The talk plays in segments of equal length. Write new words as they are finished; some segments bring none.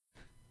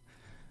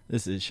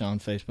This is Sean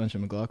Face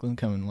Punchin McLaughlin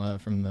coming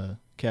live from the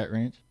Cat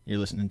Ranch. You're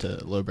listening to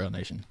Lowbrow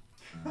Nation.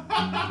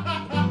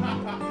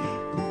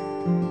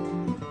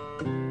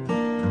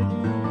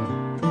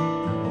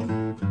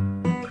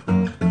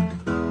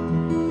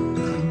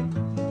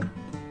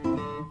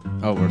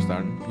 Oh, we're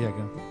starting? Yeah,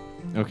 go.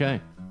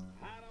 Okay.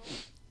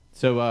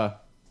 So,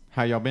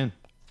 how y'all been?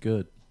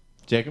 Good.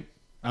 Jacob?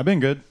 I've been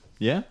good.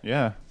 Yeah?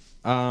 Yeah.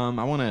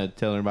 I want to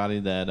tell everybody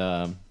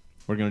that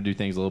we're going to do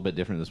things a little bit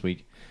different this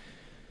week.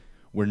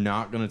 We're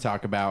not going to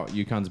talk about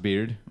Yukon's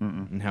beard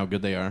and how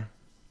good they are.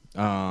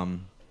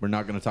 We're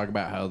not going to talk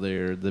about how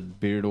they're the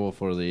beard oil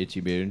for the itchy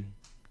beard.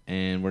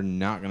 And we're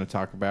not going to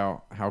talk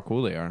about how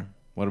cool they are.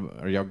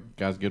 Are y'all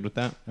guys good with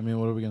that? I mean,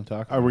 what are we going to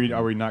talk about?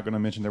 Are we not going to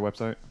mention their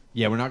website?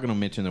 Yeah, we're not going to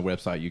mention the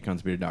website,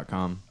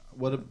 yukonsbeard.com.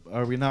 What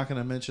are we not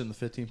going to mention the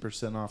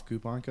 15% off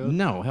coupon code?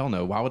 No, hell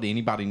no. Why would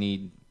anybody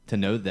need to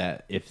know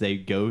that if they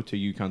go to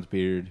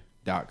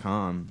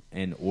yukonsbeard.com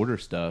and order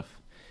stuff?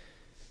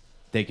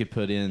 They could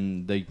put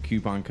in the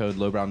coupon code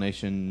Lowbrow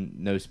Nation,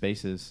 no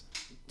spaces,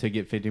 to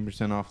get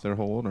 15% off their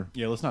whole order.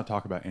 Yeah, let's not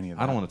talk about any of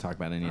that. I don't want to talk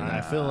about any of that.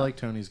 I feel like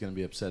Tony's going to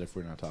be upset if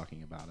we're not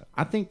talking about it.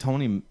 I think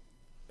Tony,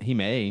 he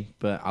may,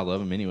 but I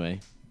love him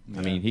anyway.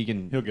 Yeah. I mean,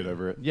 he'll get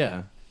over it.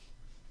 Yeah.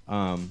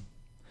 I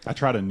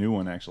tried a new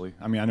one, actually.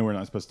 I mean, I know we're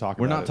not supposed to talk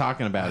about it. We're not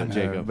talking about it,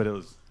 Jacob. But it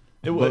was.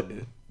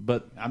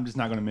 But I'm just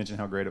not going to mention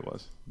how great it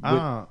was.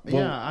 Yeah,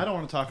 I don't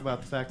want to talk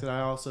about the fact that I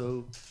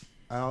also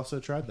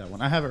tried that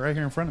one. I have it right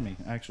here in front of me,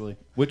 actually.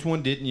 Which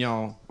one did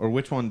y'all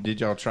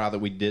try that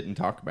we didn't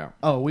talk about?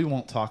 Oh, we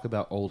won't talk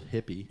about Old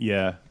Hippie.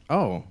 Yeah.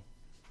 Oh.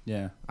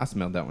 Yeah. I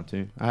smelled that one,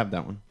 too. I have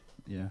that one.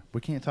 Yeah.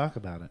 We can't talk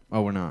about it.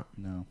 Oh, we're not?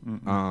 No.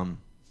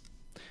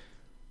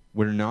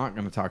 We're not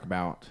going to talk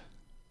about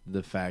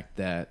the fact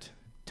that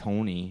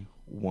Tony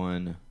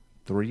won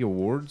 3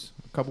 awards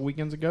a couple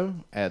weekends ago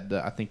at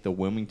I think the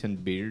Wilmington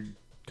Beard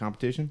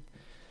competition.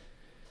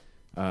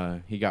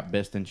 He got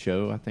best in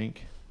show, I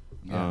think.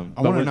 Yeah.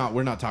 But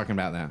we're not talking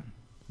about that.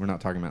 We're not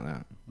talking about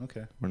that.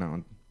 Okay. We're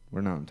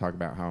not talking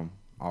about how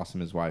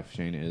awesome his wife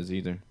Shayna is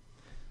either.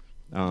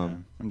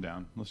 I'm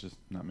down. Let's just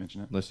not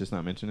mention it. Let's just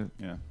not mention it.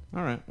 Yeah.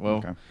 All right.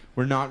 Well,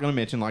 We're not going to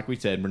mention, like we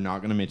said, we're not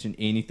going to mention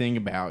anything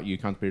about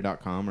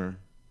yukonsbeard.com or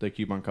the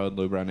coupon code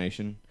Lowbrow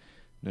Nation.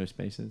 No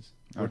spaces.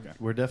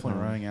 We're definitely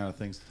running out of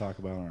things to talk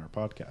about on our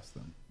podcast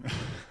then.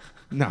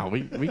 No,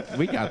 we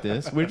got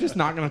this. We're just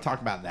not going to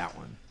talk about that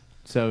one.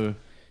 So,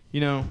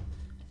 cool.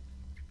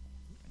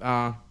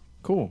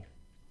 All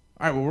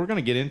right, well, we're going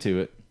to get into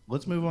it.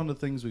 Let's move on to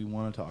things we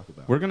want to talk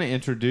about. We're going to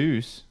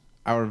introduce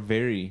our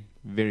very,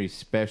 very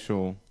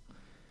special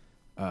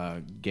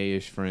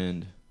gayish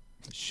friend,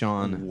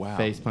 Sean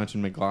Face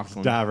Punchin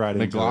McLaughlin. Dive right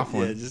into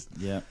McLaughlin.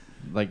 Yeah.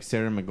 Like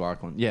Sarah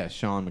McLaughlin. Yeah,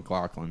 Sean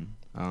McLaughlin.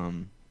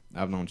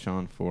 I've known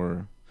Sean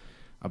for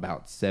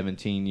about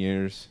 17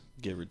 years.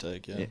 Give or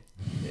take, yeah.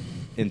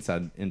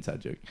 Inside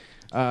joke.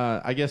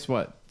 I guess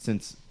what?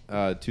 Since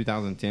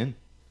 2010?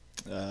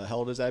 How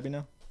old is Abby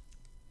now?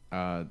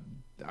 I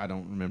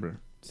don't remember.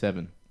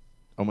 7.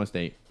 Almost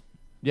 8.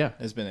 Yeah.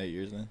 It's been 8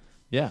 years then.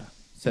 Yeah.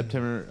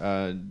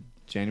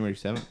 January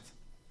 7th,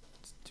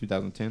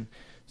 2010.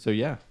 So,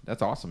 yeah,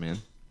 that's awesome, man.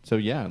 So,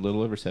 yeah, a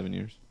little over 7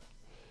 years.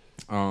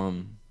 I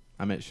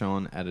met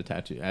Sean at a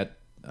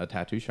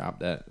tattoo shop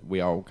that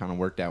we all kind of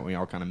worked at. We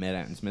all kind of met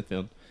at in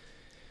Smithfield.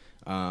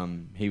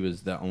 He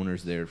was the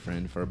owner's there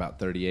friend for about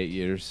 38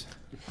 years.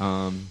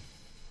 But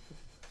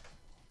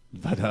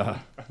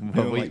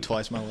like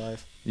twice my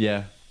life.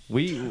 Yeah.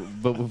 We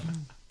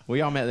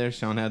all met there.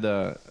 Sean had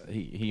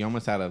he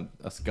almost had a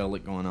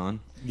skullet going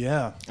on.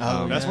 Yeah.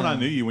 That's when I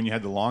knew you, when you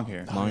had the long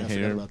hair. Long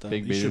hair, big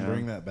beard. You should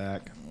bring that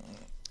back.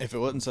 If it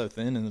wasn't so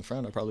thin in the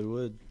front, I probably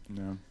would.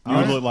 No. You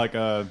would look like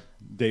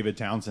David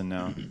Townsend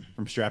now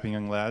from Strapping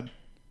Young Lad.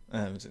 I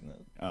haven't seen that.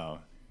 Oh,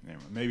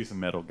 anyway, maybe some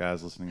metal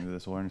guys listening to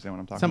this will understand what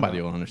I'm talking Somebody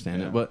about. will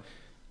understand it,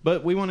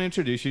 but we want to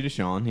introduce you to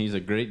Sean. He's a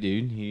great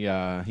dude.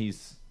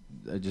 He's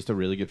just a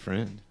really good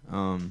friend.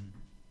 And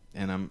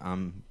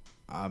I'm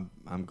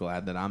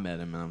glad that I met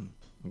him. I'm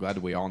glad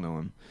that we all know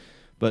him.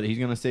 But he's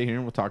gonna sit here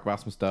and we'll talk about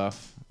some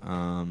stuff.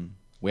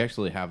 We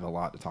actually have a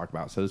lot to talk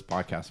about, so this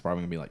podcast is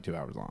probably gonna be like 2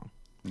 hours long.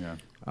 Yeah.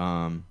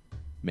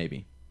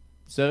 Maybe.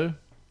 So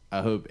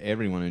I hope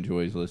everyone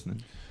enjoys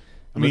listening.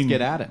 Let's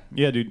get at it.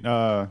 Yeah, dude.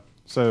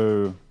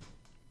 So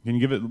can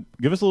you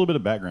give us a little bit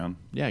of background?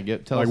 Yeah,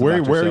 tell us where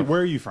about yourself.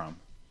 where are you from?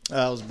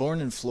 I was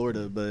born in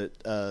Florida, but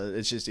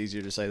it's just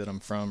easier to say that I'm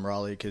from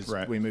Raleigh because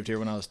we moved here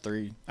when I was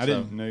 3. I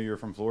didn't know you were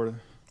from Florida.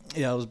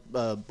 Yeah, I was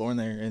born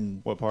there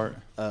in what part?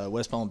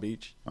 West Palm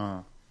Beach.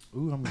 Ooh,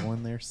 I'm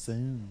going there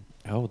soon.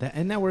 Oh,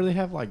 isn't that where they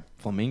have like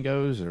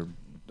flamingos or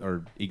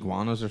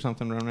iguanas or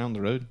something running around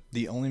the road?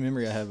 The only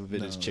memory I have of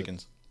it is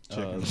chickens.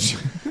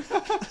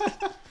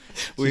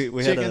 We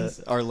Chickens?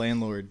 had our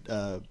landlord.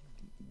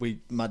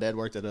 My dad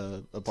worked at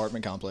a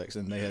apartment complex,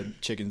 and they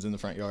had chickens in the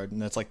front yard,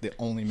 and that's like the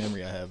only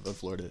memory I have of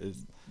Florida.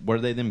 Were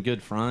they them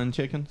good frying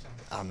chickens?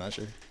 I'm not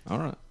sure. All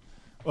right.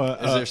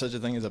 Is there such a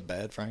thing as a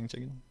bad frying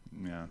chicken?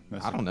 Yeah,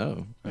 I don't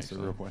know. That's a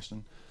real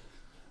question.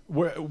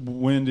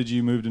 When did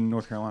you move to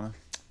North Carolina?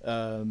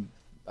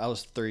 I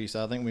was 3,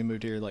 so I think we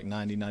moved here like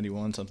 90,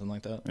 91, something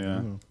like that.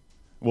 Yeah.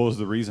 What was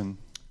the reason?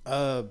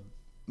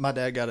 My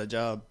dad got a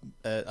job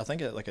at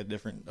like a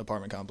different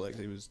apartment complex.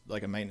 He was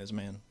like a maintenance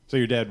man. So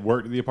your dad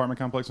worked at the apartment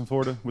complex in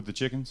Florida with the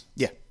chickens?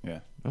 Yeah. Yeah.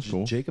 That's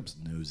cool. Jacob's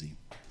nosy.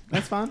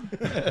 That's fine.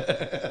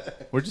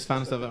 We're just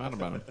finding stuff out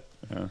about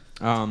him.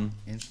 Yeah.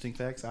 Interesting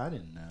facts I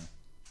didn't know.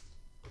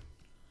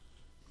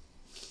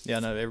 Yeah,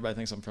 no, everybody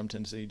thinks I'm from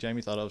Tennessee.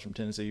 Jamie thought I was from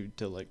Tennessee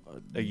till like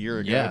a year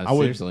ago. Yeah, I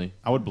would, seriously.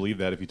 I would believe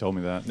that if you told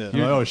me that. Yeah. I'm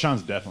like, oh,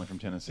 Sean's definitely from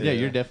Tennessee. Yeah,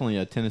 you're definitely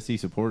a Tennessee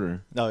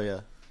supporter. Oh, yeah.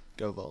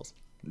 Go Vols.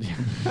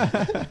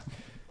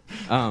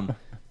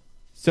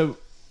 So,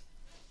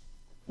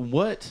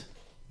 what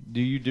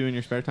do you do in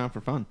your spare time for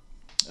fun?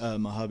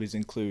 My hobbies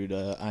include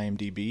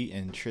IMDb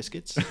and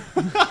Triscuits.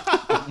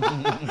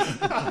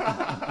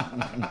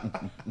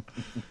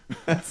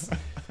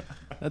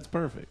 That's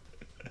perfect.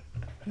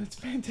 That's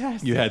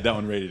fantastic. You had that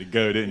one ready to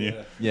go, didn't you?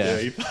 Yeah.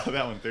 You thought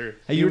that one through.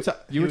 Hey, you were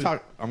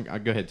talking.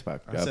 Go ahead,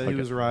 Tupac. I said he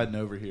was riding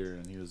over here,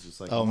 and he was just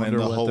like, Oh, I man, wonder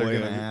the what whole they're way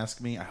going to over. ask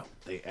me. I hope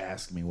they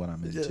ask me what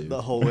I'm into.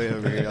 The whole way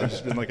over here, I've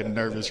just been like a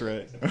nervous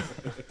wreck.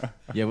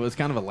 Yeah, well, it's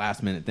kind of a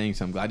last minute thing,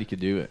 so I'm glad you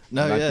could do it.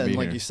 No, I'm glad yeah, to be and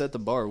like here. you set the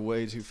bar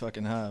way too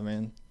fucking high,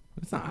 man.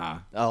 It's not high.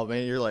 Oh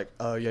man, you're like,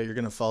 oh yeah, you're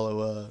gonna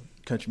follow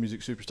country music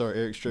superstar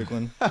Eric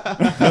Strickland.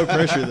 No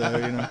pressure though,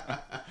 you know.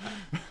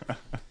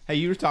 Hey,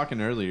 you were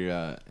talking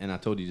earlier, and I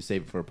told you to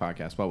save it for a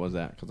podcast. What was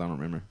that? Because I don't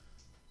remember.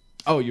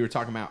 Oh, you were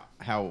talking about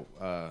how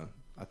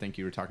I think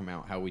you were talking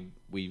about how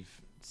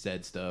we've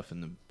said stuff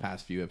in the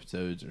past few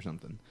episodes or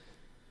something.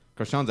 Of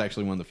course, Sean's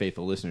actually one of the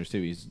faithful listeners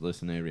too. He's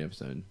listened to every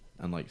episode,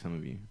 unlike some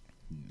of you.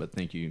 But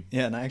thank you.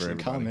 Yeah, and I for actually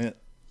everybody. comment.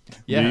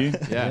 Yeah, Do you?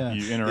 yeah.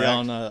 You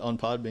interact? Yeah, on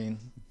Podbean.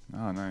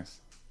 Oh, nice.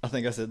 I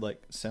think I said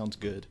like sounds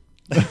good.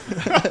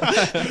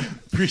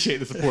 Appreciate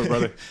the support,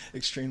 brother.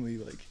 Extremely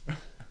like.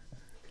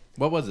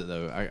 What was it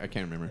though? I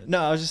can't remember.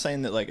 No, I was just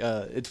saying that like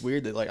it's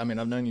weird that like I mean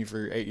I've known you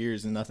for 8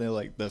 years and I feel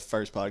like the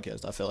first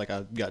podcast I felt like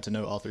I got to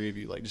know all 3 of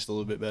you like just a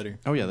little bit better.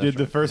 Oh yeah, that's Did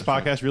the right. first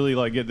That's right. podcast really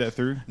like get that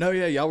through? No,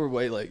 yeah, y'all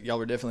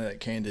were definitely like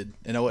candid,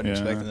 and I wasn't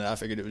Yeah. expecting that. I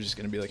figured it was just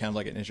gonna be like kind of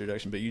like an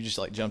introduction, but you just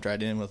like jumped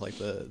right in with like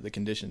the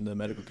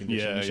medical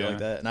condition Yeah, and shit yeah. like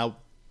that, and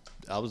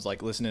I was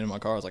like listening in my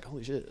car. I was like,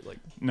 holy shit, like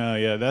No,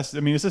 yeah, it's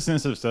a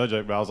sensitive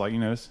subject, but I was like,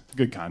 it's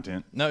good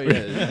content. no,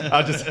 yeah,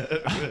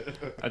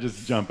 I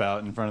just jump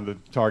out in front of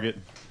the target.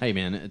 Hey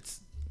man, it's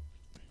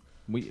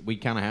we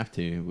kind of have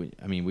to.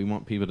 We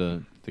want people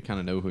to kind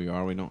of know who you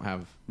are. We don't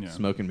have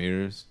smoke and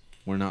mirrors.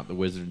 We're not the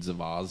Wizards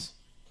of Oz.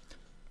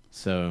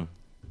 So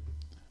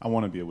I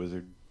want to be a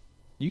wizard.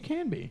 you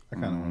can be. I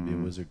kind of want to be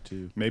a wizard,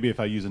 too. Maybe if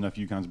I use enough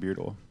Yukon's beard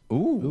oil,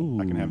 Ooh.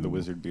 I can have the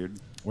wizard beard.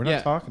 We're Yeah.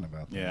 not talking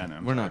about that. Yeah, I know.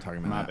 We're not talking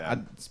about My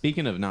that. bad.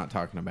 Speaking of not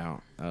talking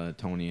about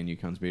Tony and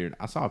Yukon's beard,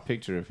 I saw a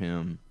picture of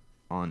him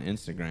on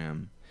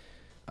Instagram.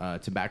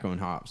 Tobacco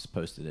and Hops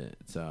posted it.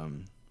 It's a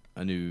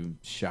new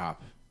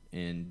shop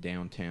in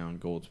downtown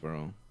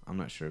Goldsboro. I'm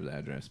not sure of the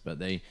address, but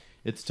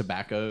it's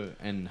tobacco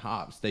and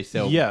hops. They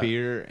sell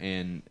beer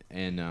and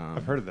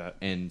I've heard of that.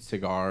 and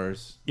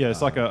cigars. Yeah,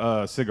 it's like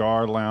a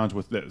cigar lounge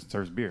that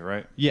serves beer,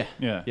 right? Yeah,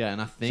 Yeah. yeah.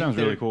 And I think Sounds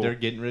really cool. they're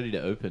getting ready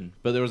to open.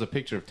 But there was a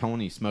picture of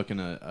Tony smoking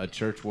a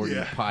church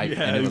warden pipe,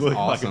 Yeah, and it he was looked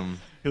like awesome.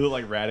 He looked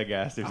like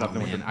Radagast or Oh,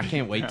 something. man, with I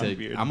can't wait brown to.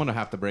 beard. I'm gonna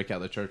have to break out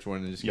the church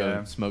warden and just go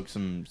Yeah. smoke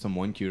some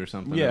 1Q or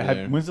something. Yeah, over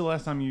there. when's the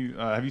last time you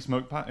have you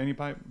smoked any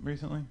pipe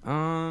recently?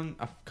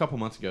 A couple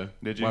months ago.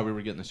 Did you? While we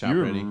were getting the shop You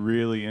were ready.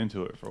 really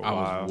into it for a I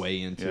while. was way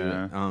into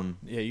Yeah. it.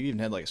 yeah. You even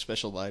had like a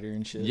special lighter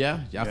and shit. Yeah,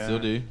 I Yeah.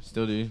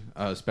 still do.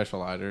 Special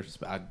lighters.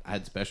 I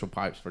had special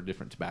pipes for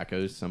different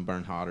tobaccos. Some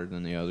burn hotter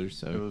than the others.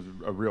 It So was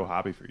a real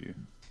hobby for you.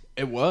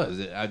 it was.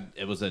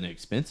 It was an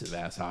expensive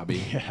ass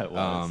hobby. Yeah, it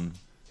was.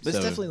 But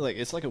it's definitely like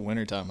it's like a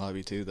wintertime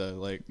hobby too, though.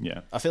 Like,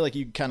 Yeah. I feel like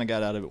you kind of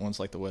got out of it once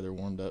like the weather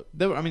warmed up.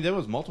 There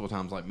was multiple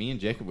times like me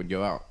and Jacob would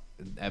go out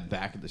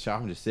back at the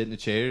shop and just sit in the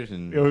chairs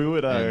and Yeah, we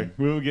would and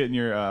get in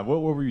your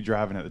what were you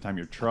driving at the time?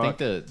 Your I truck.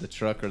 think the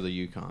truck or the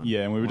Yukon.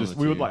 Yeah, and we would One of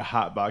the we would two. like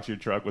hot box your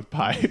truck with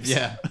pipes.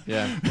 Yeah,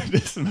 yeah.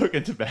 just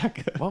smoking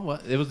tobacco.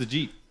 What? It was the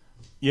Jeep.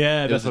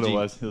 Yeah, that's It was what the it Jeep.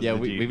 was. It was Yeah, the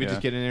we Jeep, would yeah.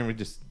 just get in there and we'd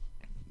just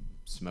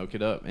smoke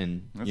it up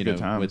and That's you good know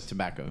times. with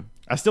tobacco.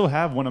 I still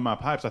have one of my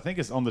pipes. I think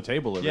it's on the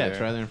table over Yeah, there.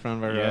 it's right there in front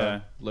of our Yeah.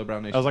 Lowbrow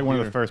Nation. That was like one of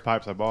the computer. first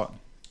pipes I bought.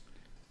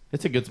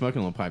 It's a good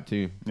smoking little pipe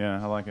too.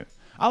 Yeah, I like it.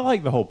 I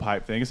like the whole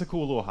pipe thing. It's a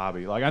cool little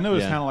hobby. Like I know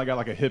it's Yeah. kind of like got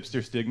like a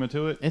hipster stigma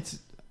to it.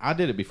 I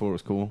did it before it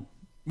was cool.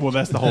 Well,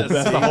 that's the whole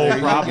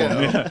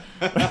problem. Yeah.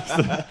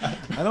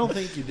 I don't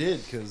think you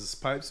did because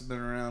pipes have been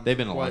around They've for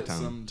been a long quite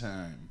time. some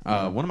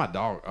time. One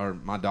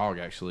of my dog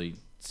actually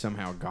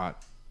somehow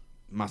got.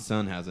 My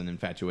son has an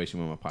infatuation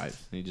with my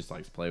pipes. He just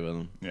likes to play with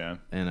them. Yeah.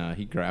 And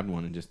he grabbed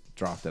one and just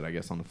dropped it, I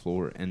guess, on the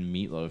floor. And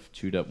Meatloaf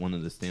chewed up one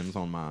of the stems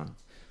on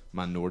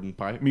my Norden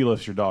pipe.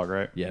 Milo's your dog,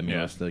 right? Yeah,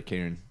 Meatloaf's the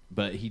Karen.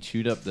 But he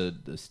chewed up the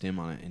stem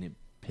on it, and it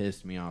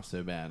pissed me off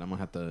so bad. I'm gonna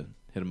have to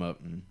hit him up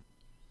and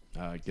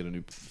get a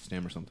new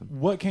stem or something.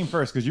 What came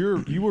first? Because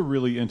you were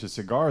really into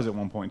cigars at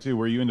one point too.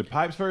 Were you into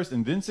pipes first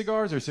and then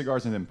cigars, or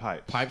cigars and then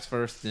pipes? Pipes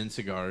first, then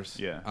cigars.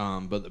 Yeah.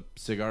 But the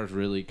cigars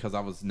really, because I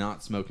was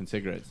not smoking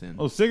cigarettes then.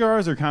 Well,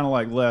 cigars are kind of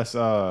like less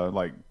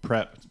like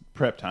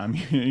prep time.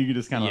 You can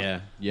just kind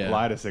of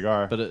light a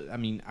cigar. But I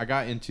mean, I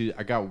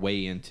got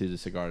way into the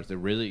cigars. They're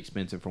really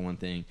expensive for one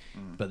thing,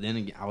 but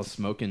then I was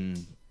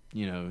smoking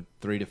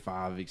 3 to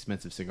 5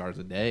 expensive cigars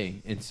a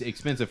day. It's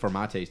expensive for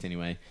my taste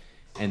anyway,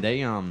 and they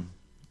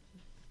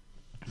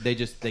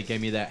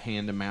gave me that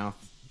hand to mouth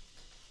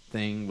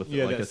thing with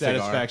like that a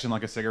satisfaction, cigar.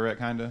 like a cigarette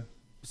kind of.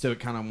 So it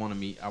kind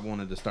of I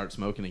wanted to start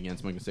smoking again,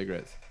 smoking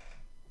cigarettes.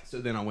 So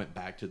then I went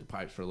back to the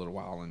pipes for a little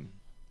while, and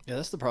Yeah,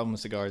 that's the problem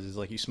with cigars is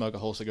like you smoke a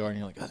whole cigar and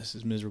you're like, oh, this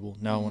is miserable.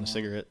 Now I want a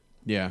cigarette.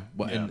 yeah.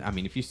 Well, and I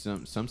mean, if you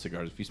some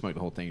cigars, if you smoke the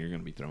whole thing, you're going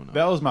to be throwing up.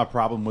 That was my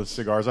problem with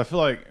cigars. I feel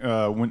like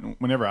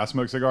whenever I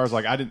smoke cigars,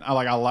 like I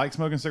like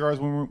smoking cigars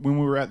when we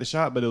were at the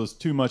shop, but it was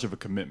too much of a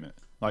commitment.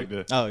 Like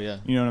Oh yeah.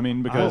 you know what I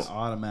mean? Because I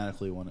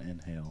automatically want to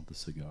inhale the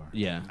cigar.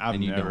 Yeah, I've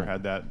and you never don't.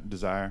 had that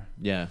desire.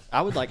 Yeah,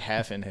 I would like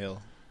half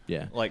inhale,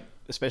 yeah. like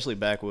especially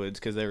backwoods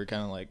because they were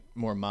kind of like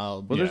more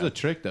mild. Well, there's Yeah. a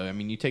trick though. I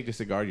mean, you take the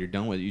cigar, you're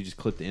done with it. You just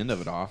clip the end of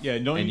it off. Yeah,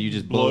 don't and you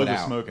just blow it the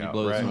out. smoke You out,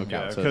 blow right? the smoke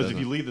out. So it Because if doesn't-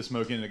 you leave the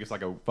smoke in, it gets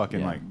like a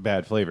fucking Yeah. like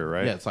bad flavor,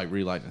 right? yeah, it's like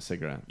relighting a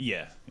cigarette.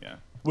 Yeah.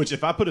 Which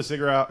if I put a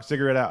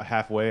cigarette out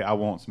halfway, I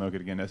won't smoke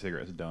it again. That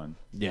cigarette's done.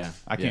 Yeah,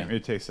 I can't. Yeah.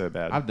 It tastes so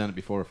bad. I've done it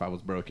before. If I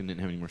was broke and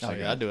didn't have any more Oh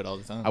cigarettes, yeah, I do it all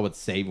the time. I would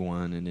save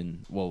one and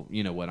then, well,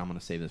 you know what? I'm going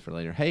to save this for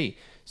later. Hey,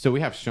 so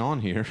we have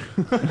Sean here.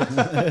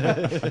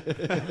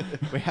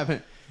 We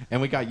haven't,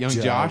 and we got young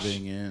Josh.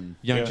 Jiving in.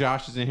 Young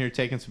Josh is in here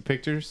taking some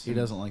pictures. He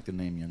doesn't like the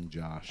name Young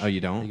Josh. Oh,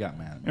 you don't? He got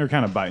mad at me. They were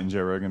kind of biting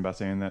Joe Rogan by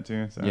saying that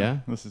too. So Yeah?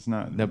 Let's just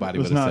not. Nobody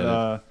let's would've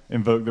not said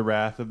invoke the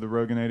wrath of the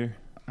Roganator.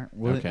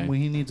 Well, Okay. well,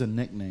 he needs a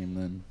nickname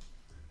then.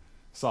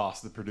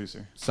 Sauce, the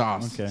producer.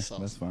 Sauce. Okay, Sauce.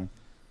 that's fine.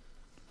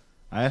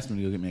 I asked him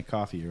to go get me a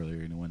coffee earlier,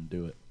 and he wouldn't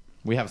do it.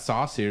 We have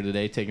Sauce here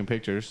today taking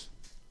pictures.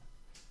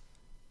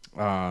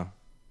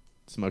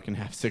 Smoking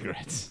half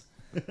cigarettes.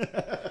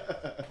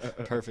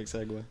 Perfect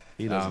segue.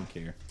 He doesn't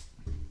care.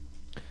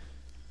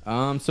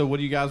 So what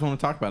do you guys want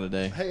to talk about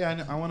today? Hey,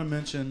 I want to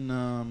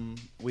mention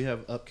we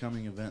have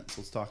upcoming events.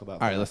 Let's talk about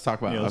All right, that. let's talk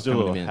about Yeah, let's do a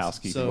upcoming little events.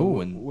 housekeeping. So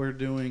Ooh, and we're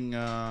doing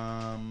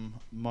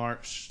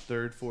March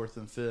 3rd, 4th,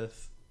 and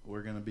 5th.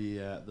 We're going to be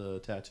at the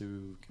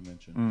Tattoo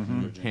Convention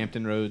in Virginia.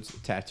 Hampton Roads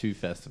Tattoo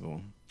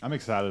Festival. I'm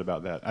excited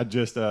about that. I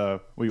just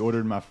we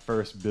ordered my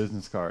first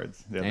business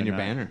cards. the other And your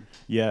night. banner.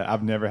 Yeah,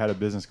 I've never had a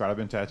business card. I've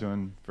been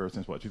tattooing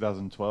since what,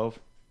 2012,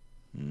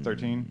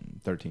 13,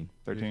 13.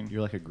 13.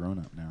 You're like a grown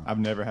up now. I've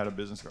never had a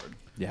business card.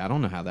 Yeah, I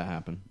don't know how that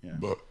happened. Yeah.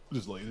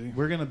 Just lazy.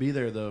 We're gonna be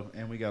there though,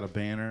 and we got a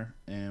banner,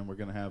 and we're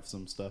gonna have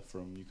some stuff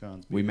from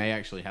UConn's. We may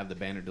actually have the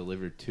banner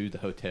delivered to the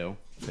hotel.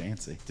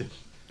 fancy.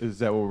 Is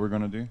that what we're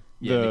gonna do?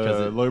 Yeah, the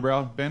because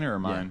lowbrow banner or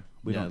mine?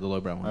 Yeah, the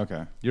lowbrow one.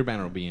 Okay. Your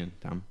banner will be in,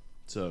 Tom.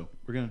 So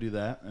we're gonna do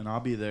that, and I'll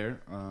be there,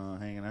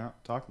 hanging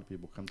out, talking to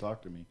people. Come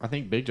talk to me. I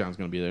think Big John's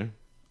going to be there.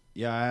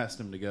 Yeah, I asked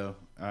him to go.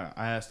 I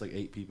asked like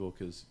 8 people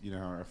because you know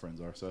how our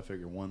friends are. So I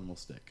figure one will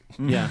stick.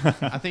 Yeah,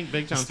 I think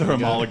Big John's Throw going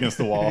them to all go. against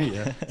the wall.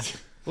 yeah.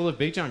 Well, if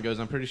Big John goes,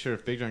 I'm pretty sure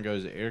if Big John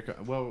goes, Erica.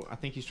 Well, I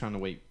think he's trying to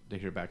wait to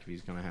hear back if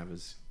he's going to have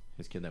his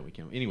kid that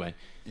weekend. Anyway,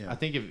 Yeah. I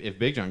think if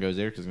Big John goes,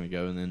 Erica's going to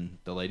go, and then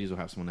the ladies will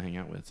have someone to hang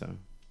out with. So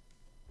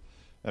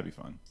That'd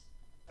be fun.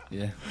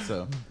 Yeah.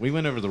 So we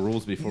went over the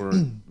rules before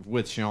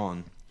with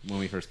Sean when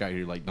we first got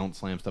here. Like, don't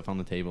slam stuff on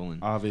the table,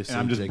 and obviously,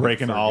 And I'm just Jacob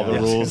breaking all the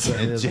forgot. rules. He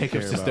and doesn't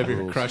Jacob's care just about over here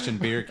rules. crushing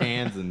beer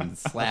cans and I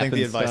slapping. think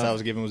the advice stuff. I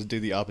was given was do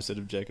the opposite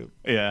of Jacob.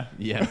 Yeah.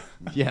 Yeah,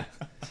 yeah.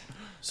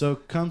 So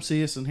come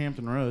see us in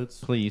Hampton Roads,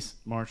 Please,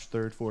 March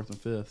 3rd, 4th,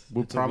 and 5th.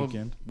 we'll It's a probably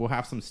weekend. we'll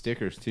have some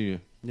stickers too.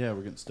 Yeah,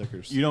 we're getting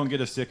stickers You don't get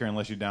a sticker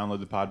unless you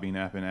download the Podbean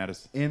app and add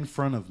us. in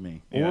front of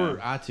me. Or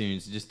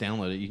iTunes, just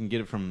download it. You can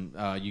get it from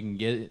You can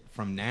get it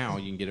from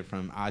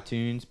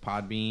iTunes,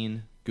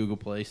 Podbean, Google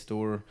Play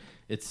Store.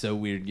 It's so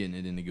weird getting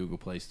it in the Google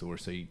Play Store.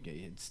 So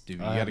it's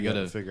stupid. You I got to go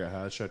to figure out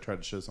how. I tried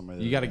to show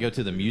somebody. you got to go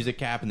to the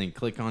music app and then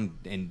click on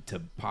and to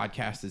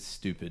podcast is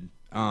stupid.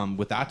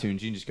 With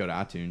iTunes, you can just go to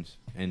iTunes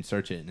and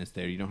search it, and it's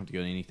there. You don't have to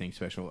go to anything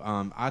special.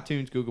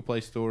 iTunes, Google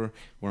Play Store.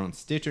 We're on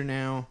Stitcher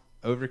now,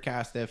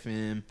 Overcast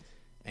FM,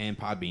 and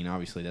Podbean.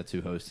 Obviously, that's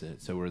who hosts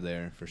it, so we're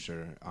there for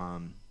sure.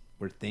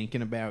 We're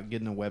thinking about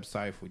getting a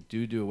website. If we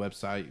do a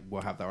website,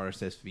 we'll have the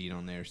RSS feed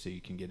on there, so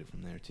you can get it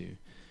from there too.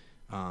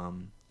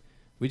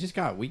 We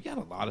got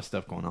a lot of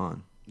stuff going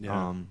on.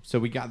 Yeah. So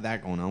we got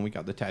that going on. We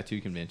got the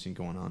tattoo convention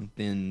going on.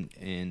 Then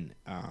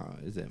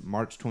is it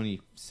March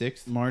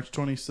 26th? March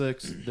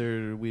 26th,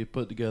 there we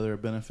put together a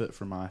benefit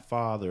for my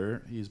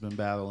father. He's been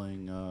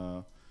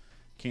battling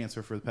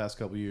cancer for the past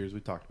couple of years. We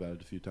talked about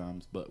it a few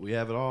times, but we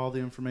have all the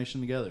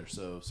information together.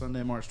 So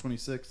Sunday, March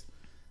 26th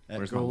at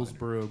Where's my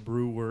Goldsboro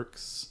Brew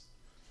Works,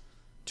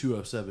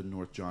 207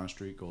 North John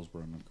Street,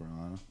 Goldsboro, North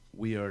Carolina.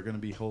 We are going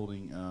to be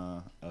holding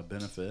a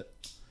benefit.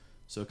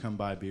 So come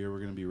buy beer. We're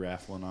going to be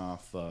raffling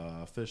off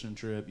fishing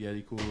trip,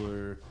 Yeti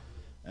cooler,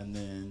 and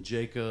then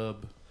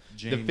Jacob,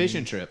 Jamie. The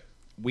fishing trip.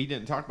 we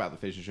didn't talk about the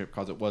fishing trip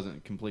because it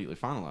wasn't completely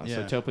finalized. So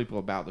Yeah. tell people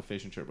about the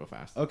fishing trip real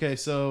fast. Okay,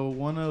 so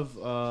one of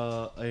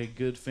a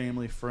good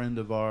family friend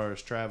of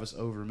ours, Travis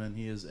Overman,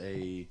 he is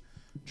a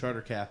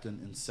charter captain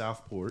in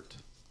Southport,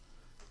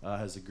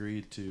 has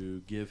agreed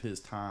to give his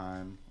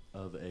time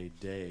of a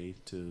day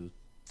to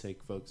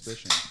take folks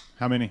fishing.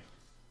 How many?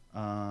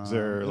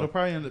 It'll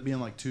probably end up being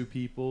like 2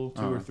 people,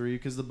 2 or Uh-huh. 3,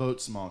 because the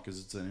boat's small, because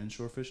it's an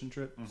inshore fishing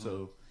trip.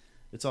 So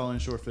it's all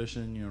inshore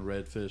fishing,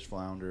 redfish,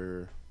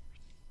 flounder,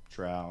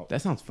 trout.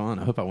 That sounds fun.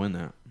 I hope I win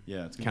that.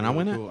 Yeah, it's gonna Can be I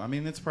win really it? cool. I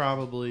mean, it's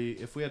probably,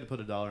 if we had to put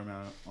a dollar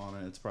amount on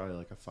it, it's probably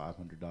like a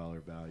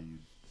 $500 value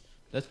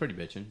That's pretty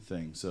bitchin'.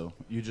 thing. So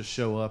you just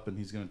show up, and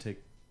he's gonna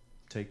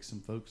take some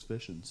folks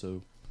fishing.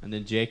 So And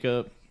then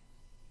Jacob,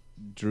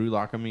 Drew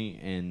Lockamy,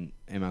 and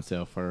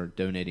myself are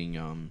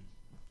donating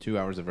 2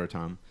 hours of our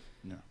time.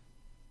 no,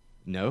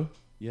 No?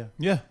 yeah,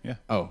 Yeah.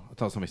 Oh, I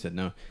thought somebody said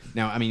no.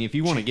 Now, I mean, if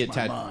you want to Changed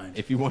get my mind.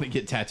 if you want to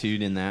get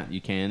tattooed in that, you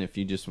can. If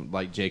you just,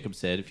 like Jacob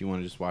said, if you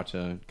want to just watch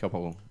a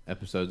couple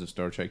episodes of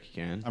Star Trek, you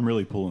can. I'm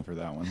really pulling for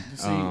that one.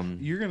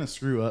 See, you're gonna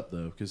screw up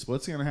though, because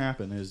what's gonna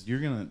happen is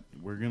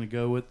we're gonna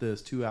go with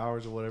this 2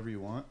 hours or whatever you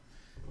want,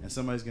 and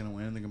somebody's gonna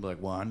win. They're gonna be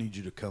like, "Well, I need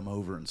you to come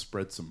over and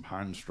spread some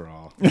pine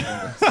straw."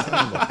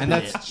 And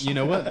that's, you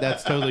know what?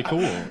 That's totally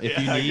cool. If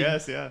you need,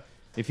 yeah.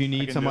 if you I need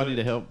can do somebody it.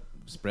 to help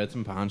spread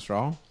some pine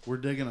straw, we're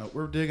digging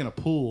a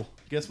pool.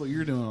 Guess what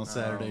you're doing on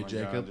Saturday, Oh my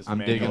Jacob? God, just I'm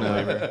manual digging a-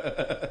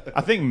 labor.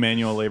 I think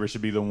manual labor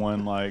should be the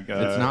one. Like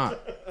it's not.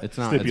 It's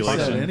not. Said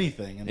stipulation. It's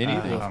anything. And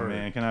Anything. Oh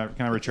man, can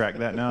I retract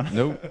that now?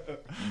 nope.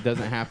 It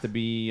doesn't have to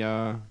be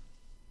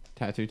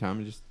tattoo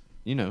time. It's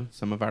just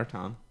some of our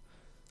time.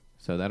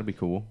 So that'll be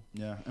cool.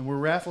 Yeah, and we're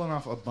raffling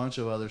off a bunch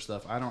of other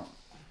stuff.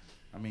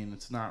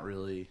 It's not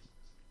really.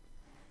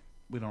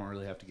 We don't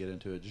really have to get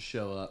into it. Just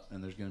show up,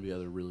 and there's going to be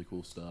other really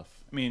cool stuff.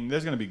 I mean,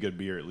 there's going to be good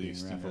beer at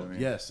least. being You feel raffled.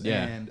 me? Yes,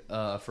 Yeah.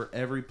 and for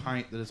every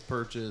pint that is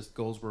purchased,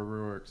 Goldsboro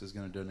Brewworks is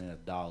going to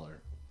donate $1.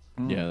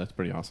 Yeah, that's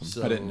pretty awesome.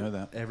 So I didn't know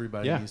that.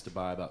 Everybody Yeah. needs to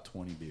buy about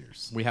 20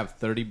 beers. We have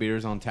 30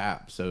 beers on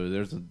tap,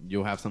 so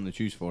you'll have something to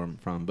choose from.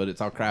 But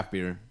it's all craft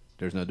beer.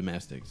 There's no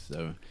domestics.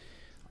 So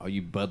all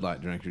you Bud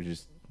Light drinkers,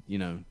 just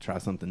try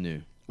something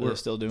new. We're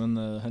still doing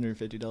the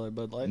 $150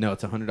 Bud Light. No,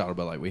 it's $100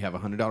 Bud Light. We have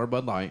 $100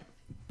 Bud Light,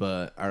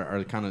 but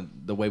our kind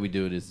of the way we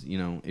do it is,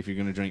 if you're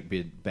gonna drink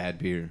bad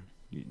beer,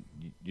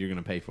 you're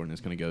gonna pay for it, and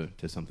it's gonna go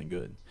to something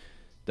good.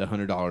 The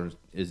 $100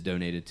 is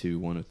donated to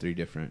one of 3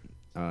 different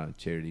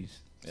charities.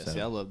 Yeah, So,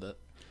 see, I love that.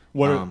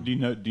 What do you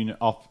know?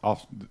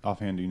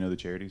 Offhand, do you know the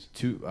charities?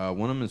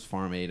 one of them is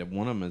Farm Aid.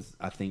 One of them is,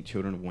 I think,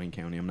 Children of Wayne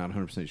County. I'm not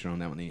 100% sure on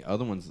that one. The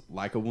other one's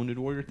like a Wounded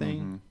Warrior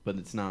thing, but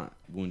it's not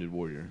Wounded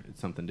Warrior.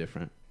 It's something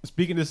different.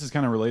 This is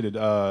kind of related.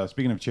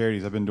 Speaking of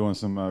charities, I've been doing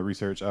some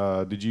research.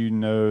 Did you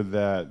know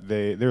that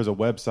there's a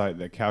website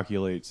that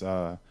calculates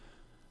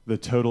the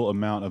total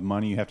amount of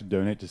money you have to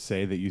donate to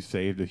say that you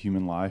saved a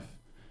human life?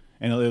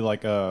 And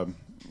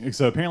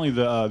so apparently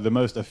the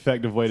most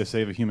effective way to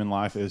save a human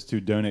life is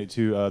to donate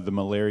to the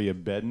Malaria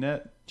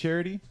BedNet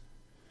charity.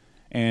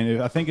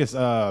 And I think it's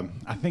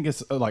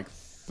like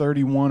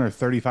 $3,100 or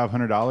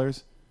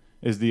 $3,500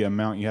 is the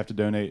amount you have to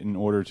donate in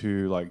order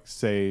to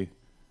say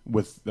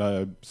with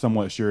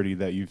somewhat surety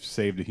that you've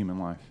saved a human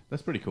life.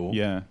 That's pretty cool.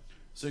 Yeah.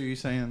 So you're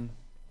saying,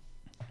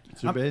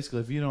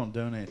 basically, if you don't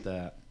donate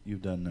that,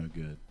 you've done no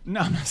good. No,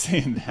 I'm not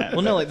saying that.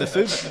 Well, no,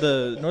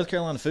 the North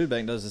Carolina Food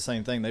Bank does the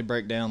same thing. They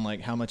break down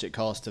how much it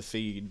costs to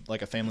feed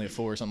a family of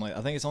 4 or something like.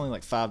 I think it's only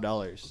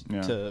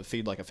 $5 to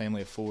feed a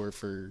family of 4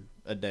 for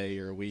a day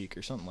or a week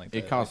or something like that.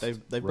 It costs.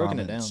 They've broken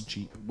it down. Ramen's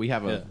cheap. We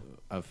have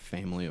a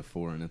family of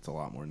 4, and it's a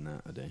lot more than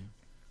that a day.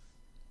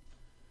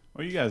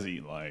 Well, you guys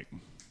eat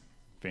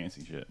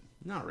fancy shit.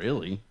 Not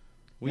really.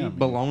 We Yeah, eat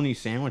bologna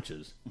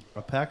sandwiches.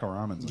 A pack of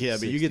ramen's like Yeah,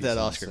 but you get that 60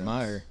 Oscar cents.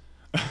 Mayer.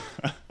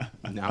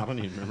 No, I don't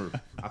even remember.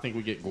 I think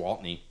we get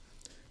Gwaltney.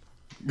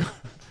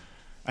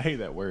 I hate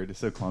that word. It's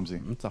so clumsy.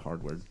 It's a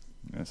hard word.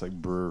 Yeah, it's like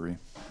brewery.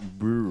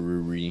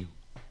 Brewery.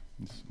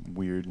 It's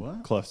weird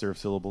What? cluster of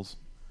syllables.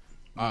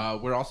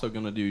 We're also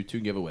gonna do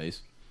 2 giveaways.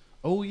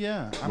 Oh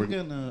yeah,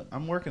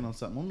 I'm working on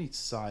something. Let me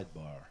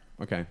sidebar.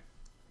 Okay.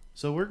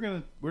 So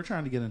we're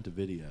trying to get into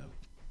video,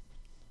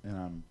 and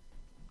I'm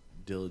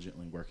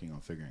diligently working on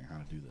figuring how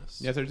to do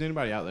this. Yeah, if there's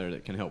anybody out there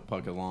that can help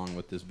Puck along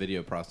with this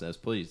video process,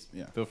 please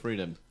feel free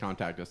to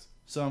contact us.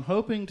 So I'm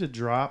hoping to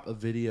drop a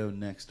video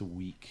next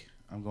week.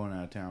 I'm going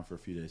out of town for a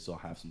few days, so I'll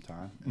have some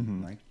time.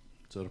 And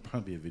so it'll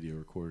probably be a video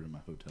recorded in my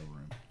hotel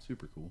room.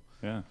 Super cool.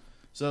 Yeah.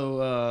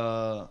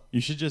 So You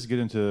should just get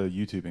into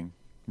YouTubing.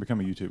 Become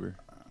a YouTuber.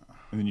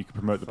 And then you can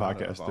promote the I've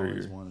podcast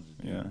always through. wanted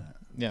to do Yeah. that.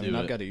 Yeah, I Do mean,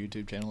 I've it. got a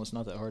YouTube channel. It's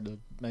not that hard to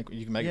make.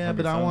 You can make it Yeah, from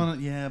but your I phone. want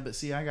to. Yeah, but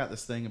see, I got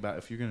this thing about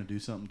if you're going to do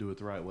something, do it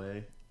the right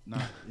way.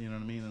 Not, you know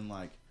what I mean? And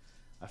I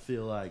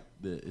feel like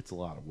that it's a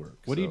lot of work.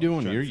 What do you So do I'm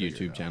on trying your to figure it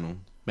YouTube out. channel?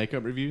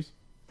 Makeup reviews?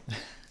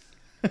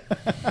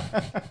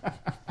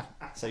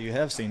 So you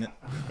have seen it.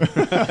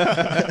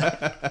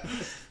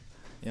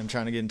 Yeah, I'm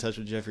trying to get in touch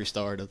with Jeffree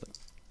Star.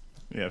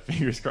 Yeah,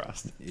 fingers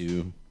crossed.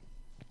 Ew.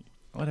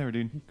 Whatever,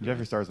 dude.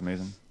 Jeffree Star's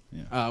amazing.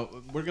 Yeah.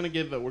 We're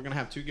gonna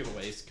have 2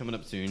 giveaways coming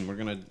up soon. We're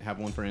gonna have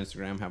one for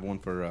Instagram, have one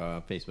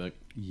for Facebook.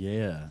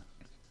 Yeah.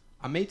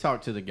 I may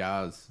talk to the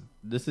guys.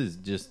 This is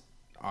just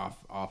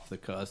off the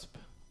cusp.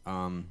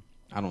 I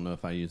don't know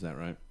if I use that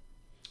right.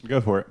 Go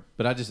for it.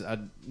 But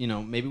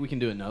maybe we can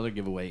do another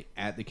giveaway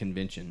at the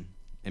convention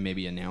and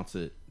maybe announce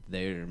it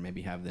there.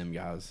 Maybe have them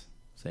guys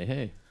say,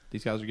 "Hey,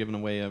 these guys are giving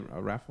away a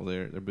raffle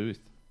their booth."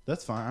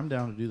 That's fine. I'm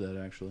down to do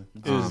that, actually.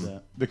 Is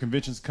the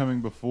convention's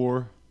coming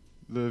before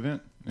the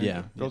event?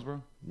 Yeah.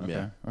 Goldsboro? Okay.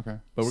 Yeah. Okay.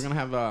 But we're gonna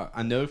have.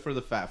 I know for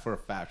a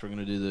fact we're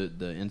gonna do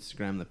the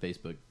Instagram, the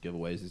Facebook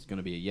giveaways. It's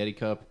gonna be a Yeti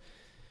cup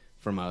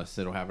from us.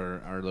 It'll have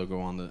our logo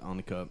on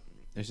the cup.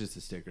 It's just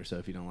a sticker, so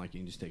if you don't like it,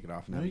 you can just take it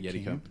off and have a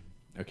Yeti cup.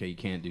 Okay, you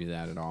can't do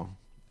that at all.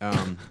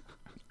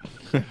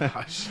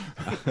 Gosh.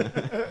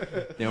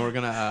 Then we're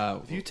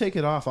gonna. If you take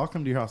it off, I'll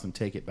come to your house and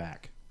take it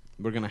back.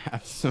 We're gonna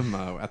have some.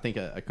 I think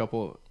a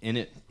couple in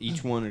it.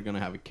 Each one are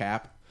gonna have a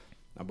cap,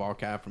 a ball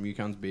cap from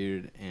Yukon's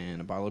Beard, and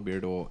a bottle of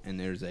beard oil. And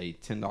there's a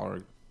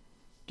 $10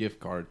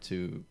 gift card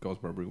to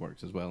Goldsboro Brew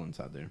Works as well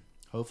inside there.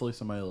 Hopefully,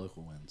 somebody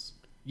local wins.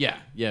 Yeah.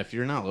 If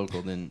you're not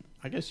local, then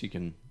I guess you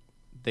can.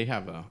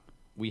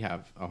 We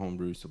have a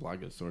homebrew supply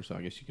goods store, so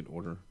I guess you could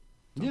order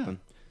something. Yeah.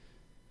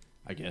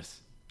 I guess.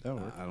 That'll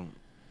work. I don't.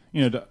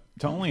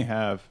 To only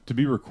have to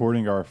be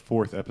recording our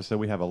 4th episode,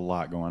 we have a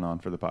lot going on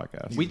for the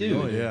podcast. We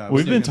do. Oh, yeah.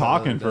 We've been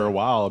talking for a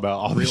while about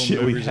all the Real shit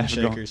we movers have and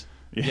going. shakers.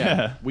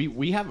 Yeah.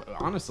 We have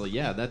honestly,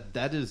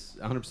 that is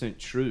 100%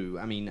 true.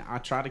 I mean, I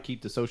try to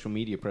keep the social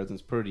media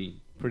presence pretty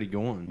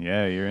going.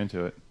 Yeah, you're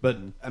into it. But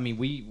I mean,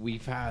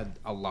 we've had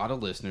a lot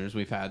of listeners.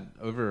 We have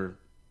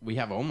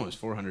almost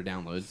 400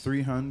 downloads.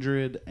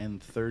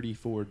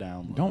 334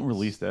 downloads. Don't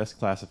release this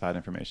classified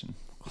information.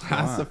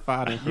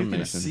 Classified information. You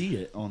can see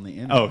it on the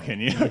internet. Oh, can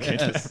you? Okay.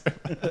 Yes.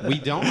 we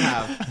don't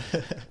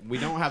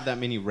have that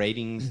many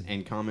ratings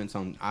and comments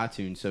on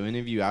iTunes. So any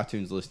of you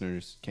iTunes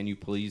listeners, can you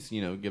please,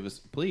 give us,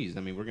 please?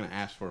 I mean, we're going to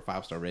ask for a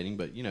 5-star rating,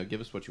 but give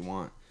us what you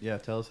want. Yeah,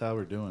 tell us how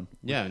we're doing.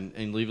 Yeah,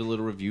 and leave a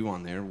little review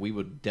on there. We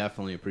would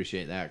definitely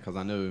appreciate that because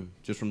I know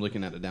just from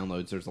looking at the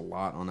downloads, there's a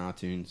lot on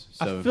iTunes.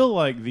 So I feel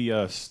like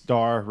the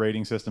star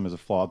rating system is a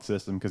flawed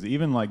system because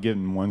even like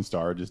giving 1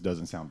 star just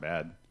doesn't sound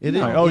bad. It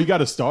is. Like, you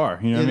got a star.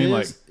 You know what I mean?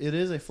 Like, it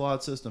is a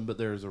flawed system, but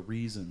there's a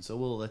reason. So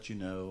we'll let you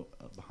know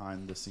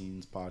behind the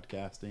scenes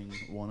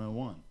podcasting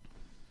 101.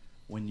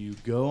 When you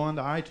go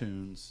onto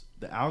iTunes,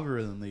 the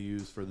algorithm they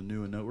use for the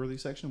new and noteworthy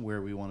section,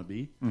 where we want to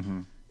be,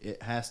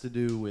 it has to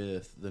do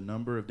with the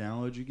number of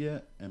downloads you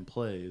get and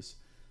plays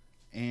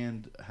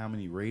and how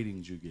many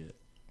ratings you get.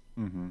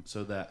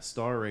 So that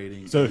star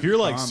rating. So if you're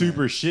like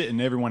super shit and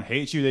everyone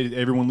hates you,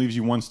 everyone leaves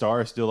you 1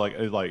 star. It's still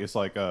it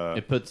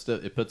puts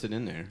it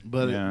in there.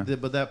 But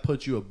but that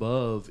puts you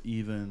above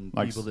even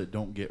people that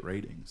don't get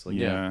ratings. Like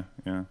yeah.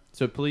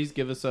 So please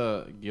give us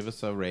a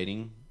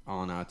rating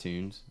on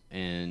iTunes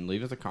and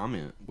leave us a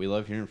comment. We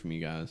love hearing from you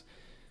guys.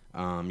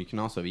 You can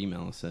also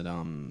email us at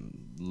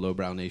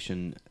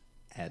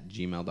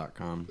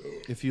lowbrownation@gmail.com.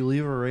 If you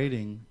leave a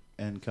rating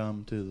and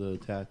come to the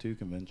tattoo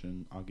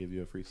convention, I'll give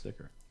you a free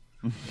sticker.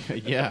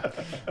 Yeah,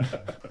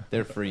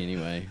 they're free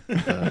anyway.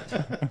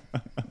 But,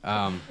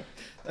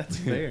 that's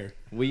fair.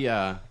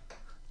 I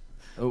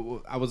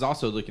was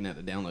also looking at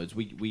the downloads.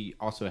 We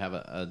also have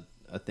a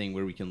thing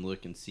where we can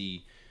look and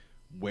see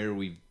where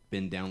we've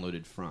been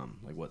downloaded from,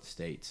 like what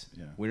states.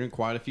 Yeah. We're in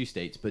quite a few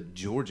states, but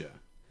Georgia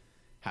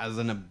has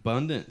an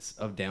abundance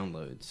of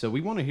downloads. So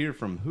we want to hear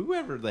from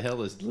whoever the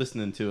hell is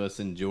listening to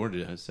us in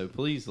Georgia. So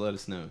please let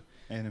us know.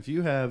 And if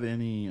you have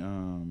any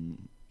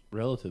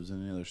relatives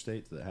in any other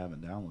states that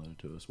haven't downloaded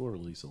to us, we'll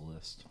release a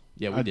list.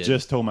 Yeah, I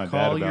just told my dad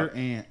Call about your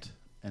aunt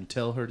and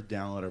tell her to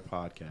download our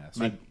podcast.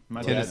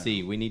 my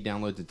Tennessee. We need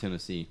downloads in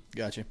Tennessee.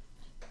 Gotcha.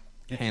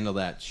 Handle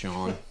that,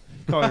 Sean.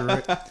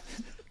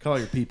 Call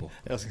your people.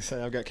 I was gonna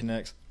say I've got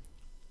connects.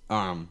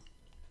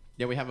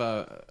 Yeah, we have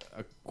a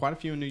quite a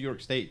few in New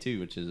York State too,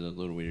 which is a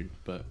little weird.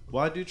 But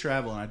Well, I do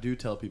travel and I do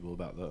tell people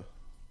about the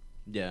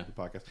yeah,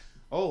 podcast.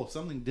 Oh,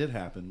 something did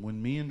happen when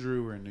me and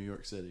Drew were in New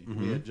York City.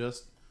 We had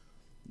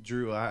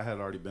Drew, I had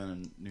already been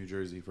in New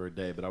Jersey for a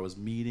day, but I was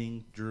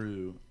meeting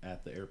Drew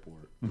at the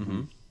airport.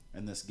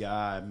 And this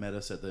guy met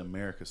us at the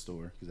America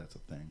store, because that's a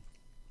thing.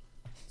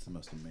 It's the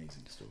most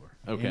amazing store.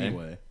 Okay.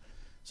 Anyway,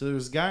 so there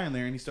was a guy in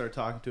there, and he started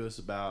talking to us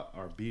about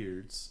our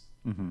beards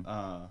and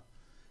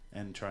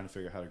trying to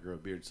figure out how to grow a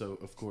beard. So,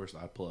 of course,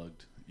 I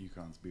plugged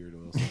Yukon's beard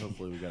oil, so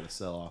hopefully we got to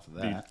sell off of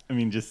that. I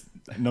mean, just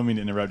no mean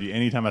to interrupt you.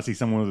 Anytime I see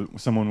someone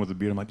with a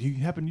beard, I'm like, do you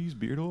happen to use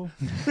beard oil?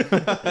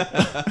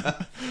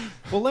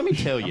 Well, let me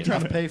tell you. I'm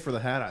trying to pay for the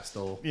hat I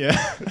stole. Yeah.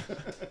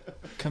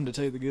 Come to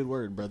tell you the good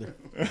word, brother.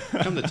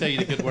 Come to tell you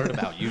the good word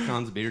about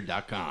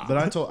yukonsbeard.com. But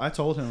I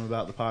told him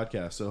about the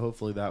podcast, so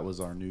hopefully that was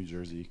our New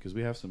Jersey, because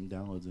we have some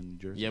downloads in New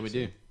Jersey. Yeah, we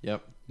do.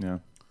 Yep. Yeah.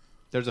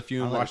 There's a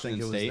few in I Washington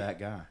think it State. was that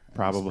guy.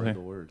 Probably. Spread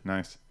the word.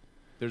 Nice.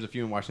 There's a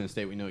few in Washington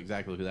State. We know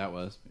exactly who that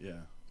was. Yeah.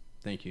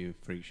 Thank you,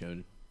 Freak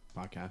Show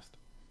podcast.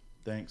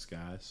 Thanks,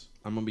 guys.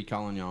 I'm gonna be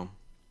calling y'all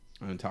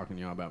and talking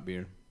to y'all about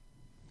beer.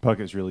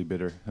 Puckett's really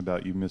bitter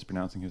about you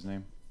mispronouncing his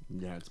name.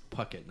 Yeah, it's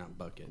Puckett, not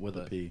Bucket. With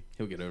a P.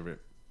 He'll get over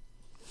it.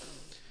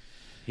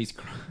 He's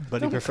crying.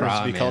 But he prefers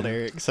to be called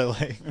Eric, so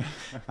like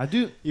I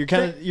do. you're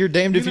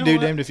damned if you do,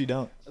 damned if you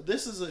don't.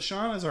 This is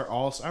Sean is our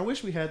all. I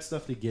wish we had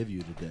stuff to give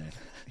you today.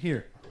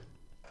 Here.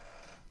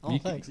 Oh,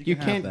 thanks. You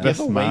can't That's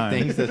give away mine.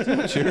 things that's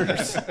not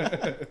yours.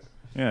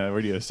 Yeah, what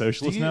are you, a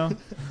socialist now?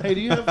 Hey,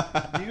 do you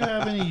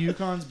have any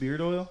Yukon's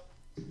beard oil?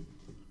 I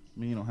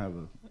mean, you don't have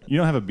a. You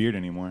don't have a beard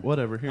anymore.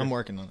 Whatever. Here, I'm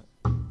working on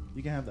it.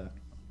 you can have that.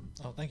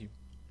 Oh, thank you.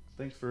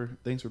 Thanks for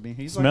being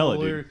here. He's Smell like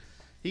a it, lawyer. dude.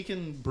 He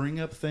can bring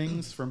up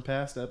things from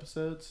past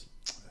episodes.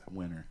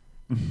 Winner.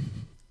 It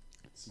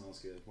smells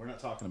good. We're not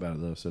talking about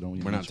it though, so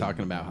don't. We're not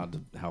talking about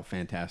how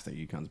fantastic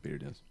Yukon's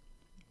beard is.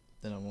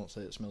 Then I won't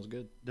say it smells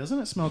good. Doesn't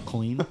it smell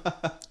clean?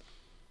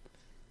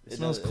 It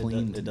smells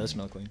clean. It does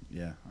smell clean.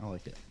 Yeah, I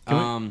like it.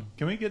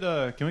 Can we get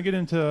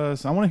into?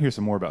 I want to hear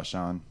some more about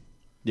Sean.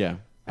 Yeah.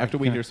 After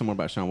we hear some more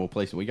about Sean, we'll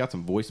play some. We got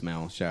some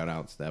voicemail shout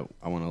outs that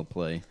I want to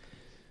play.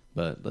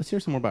 But let's hear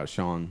some more about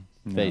Sean.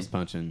 Face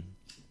punching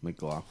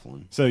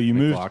McLaughlin. So you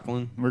moved.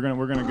 McLaughlin? We're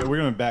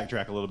gonna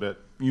backtrack a little bit.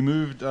 You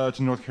moved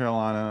to North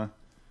Carolina.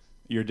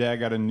 Your dad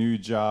got a new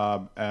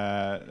job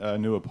at a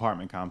new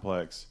apartment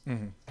complex.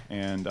 Mm-hmm.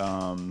 And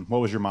what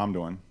was your mom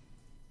doing?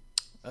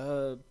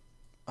 I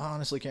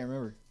honestly can't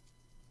remember.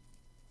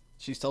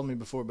 She's told me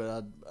before, but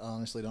I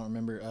honestly don't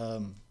remember.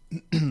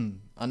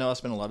 I know I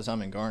spent a lot of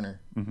time in Garner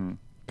Mm-hmm.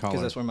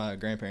 because that's where my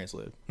grandparents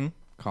live.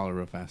 Call her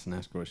real fast and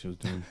ask her what she was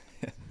doing.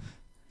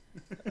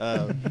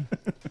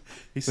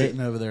 He's sitting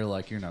over there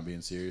like you're not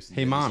being serious.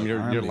 Hey, Mom,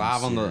 you're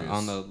live on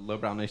the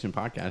Lowbrow Nation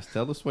podcast.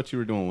 Tell us what you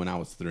were doing when I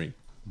was 3.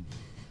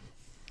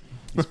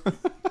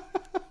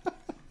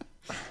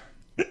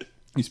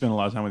 You spent a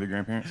lot of time with your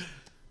grandparents?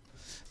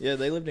 Yeah,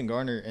 they lived in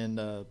Garner, and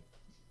I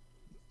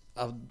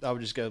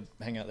would just go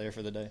hang out there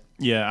for the day.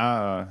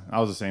 Yeah, I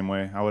was the same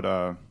way. I would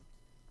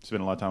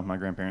spend a lot of time with my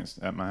grandparents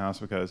at my house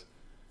because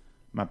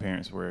my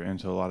parents were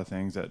into a lot of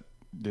things that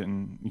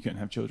you couldn't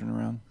have children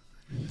around.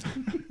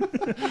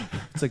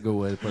 That's a good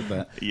way to put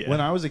that. Yeah. When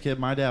I was a kid,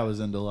 my dad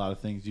was into a lot of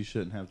things you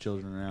shouldn't have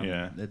children around.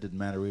 Yeah. It didn't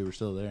matter. We were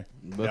still there.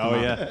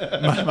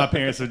 Yeah. my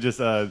parents would just.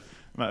 I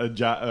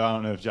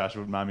don't know if Josh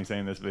would mind me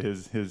saying this, but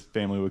his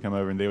family would come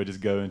over and they would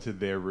just go into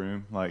their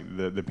room, like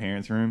the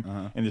parents'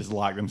 room, and just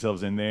lock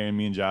themselves in there. And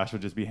me and Josh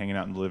would just be hanging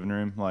out in the living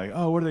room, like,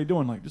 oh, what are they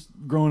doing? Like just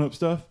growing up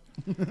stuff.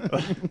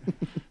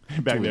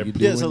 Back there.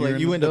 Yeah, so like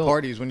you went to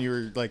parties when you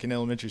were like in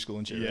elementary school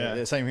and shit. Yeah.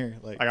 Right? Same here.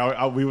 Like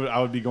I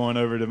would be going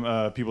over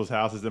to people's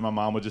houses, and my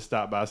mom would just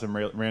stop by some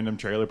random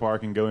trailer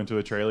park and go into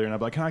a trailer, and I'd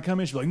be like, "Can I come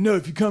in?" She'd be like, "No,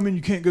 if you come in,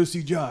 you can't go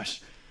see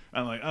Josh."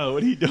 I'm like, "Oh,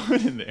 what are you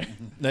doing in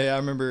there?" I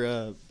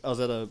remember I was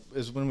it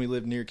was when we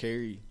lived near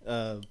Cary.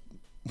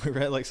 We were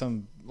at like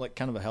some like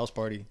kind of a house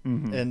party,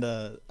 and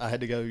I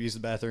had to go use the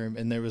bathroom,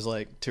 and there was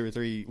like 2 or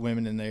 3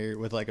 women in there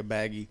with like a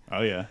baggie.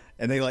 Oh yeah.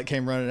 And they like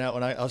came running out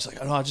when I was like,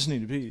 "Oh no, I just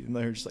need to pee," and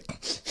they were just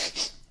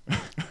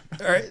like,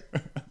 "All right."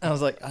 I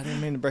was like, I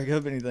didn't mean to break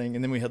up anything.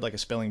 And then we had like a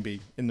spelling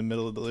bee in the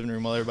middle of the living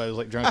room while everybody was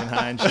like drunk and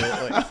high and shit.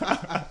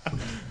 Like,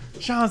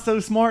 Sean's so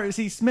smart. Does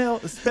he spell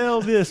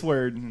this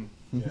word?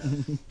 Yeah.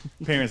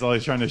 Parents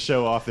always trying to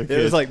show off their kids.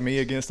 it was like me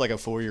against like a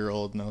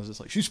 4-year-old, and I was just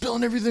like, she's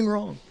spelling everything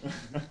wrong.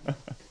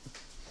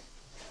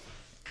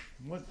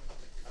 What?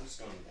 I'm just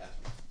going to the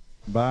bathroom.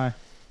 Bye. I'm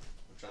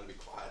trying to be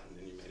quiet, and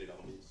then you made it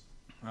obvious.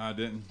 I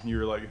didn't. You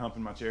were like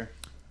humping my chair.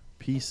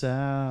 Peace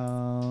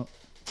out.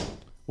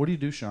 What do you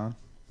do, Sean?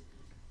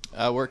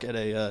 I work at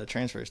a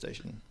transfer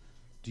station.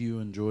 Do you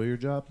enjoy your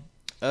job?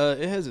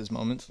 It has its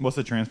moments. What's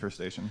a transfer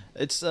station?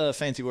 It's a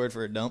fancy word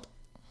for a dump.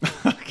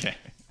 Okay.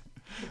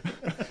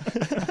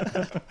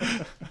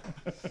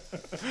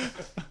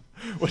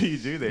 What do you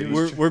do there?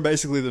 We're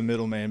basically the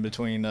middleman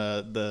between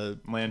the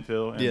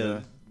landfill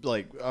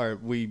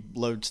and we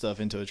load stuff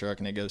into a truck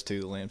and it goes to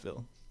the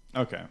landfill.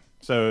 Okay.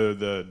 So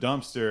the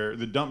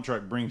dump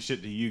truck brings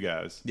shit to you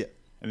guys. Yeah.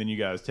 And then you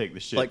guys take the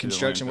shit Like to the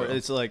construction work. landfill.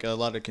 It's like a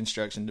lot of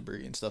construction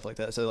debris and stuff like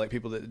that. So like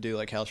people that do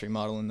like house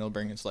remodeling, they'll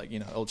bring us like,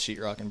 old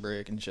sheetrock and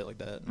brick and shit like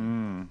that.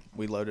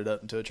 We load it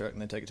up into a truck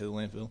and then take it to the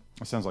landfill.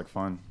 That sounds like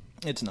fun.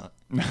 It's not.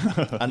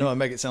 I know I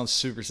make it sound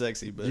super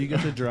sexy, but Do you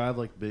get to drive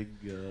like big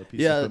pieces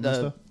of equipment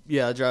stuff?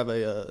 Yeah, I drive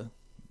a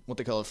what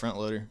they call a front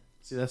loader.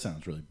 See, that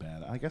sounds really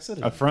bad. I guess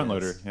A front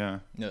loader, yeah.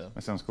 Yeah.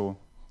 That sounds cool.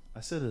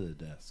 I sit at a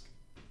desk.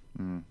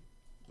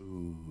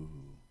 Ooh.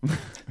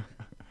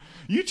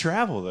 You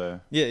travel though.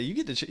 Yeah, you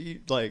get to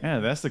Yeah,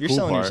 that's the you're cool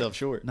selling part. yourself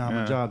short. No, Yeah.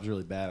 my job's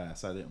really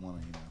badass. I didn't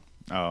want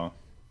to, Oh.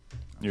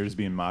 You're just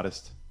being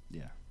modest.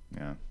 Yeah.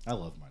 Yeah. I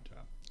love my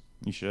job.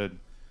 You should.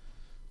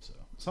 So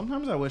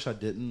sometimes I wish I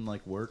didn't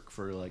like work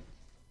for like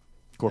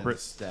Corporate. an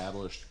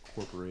established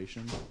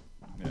corporation.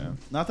 Yeah.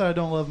 Not that I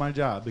don't love my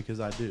job, because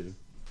I do.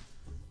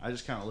 I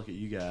just kind of look at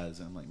you guys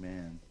and I'm like,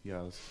 man, you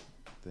guys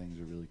things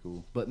are really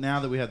cool. But now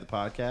that we have the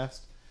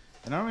podcast,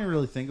 and I don't even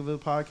really think of it as a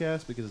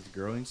podcast because it's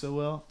growing so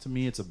well, to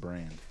me it's a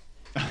brand.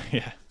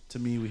 Yeah. To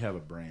me, we have a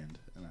brand,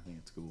 and I think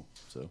it's cool.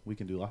 So we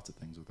can do lots of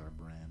things with our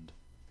brand.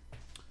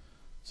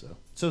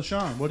 So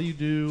Sean, what do you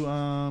do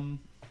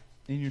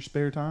in your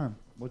spare time?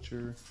 What's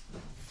your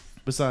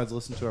besides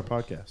listen to our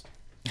podcast?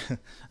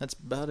 That's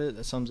about it.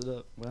 That sums it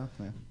up. Well,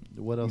 man,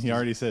 what else? He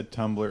already said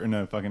Tumblr.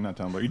 No, fucking not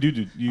Tumblr.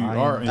 You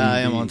I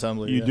am on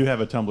Tumblr. You yeah. do have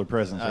a Tumblr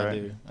presence, I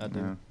right? do.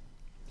 Yeah.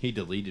 He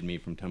deleted me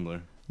from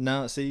Tumblr.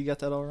 No, see, you got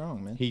that all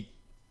wrong, man. He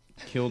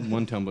killed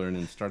one Tumblr and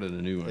then started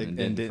a new one. and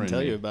And didn't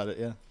tell you about it.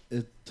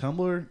 Yeah.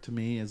 Tumblr to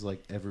me is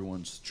like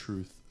everyone's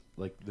truth,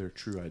 like their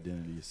true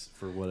identities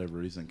for whatever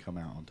reason come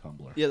out on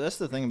Tumblr. Yeah, that's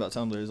the thing about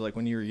Tumblr is like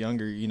when you were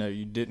younger,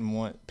 you didn't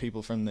want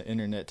people from the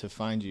internet to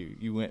find you.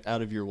 You went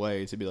out of your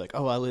way to be like,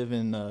 oh, I live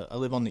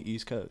on the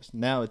East Coast.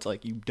 Now it's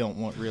like you don't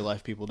want real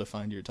life people to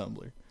find your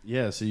Tumblr.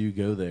 Yeah, so you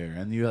go there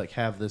and you like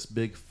have this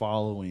big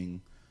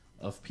following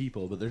of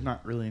people, but there's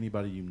not really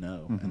anybody you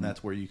know, and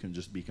that's where you can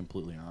just be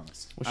completely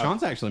honest. Well,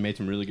 Sean's actually made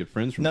some really good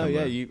friends from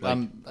Tumblr.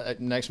 Yeah,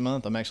 next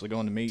month I'm actually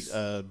going to meet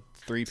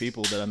 3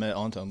 people that I met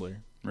on Tumblr.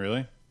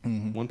 Really?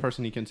 Mm-hmm. One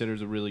person he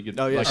considers a really good.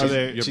 Oh yeah, like, she's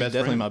your she's best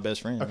definitely friend? my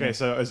best friend. Okay, yeah.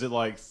 so is it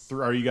like,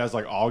 are you guys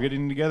like all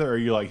getting together, or are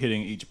you like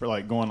hitting each,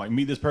 like going like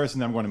meet this person,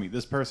 then I'm going to meet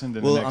this person,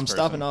 then Well, the next I'm person?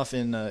 stopping off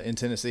in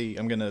Tennessee.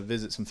 I'm going to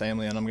visit some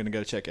family, and I'm going to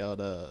go check out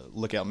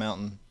Lookout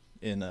Mountain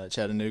in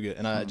Chattanooga.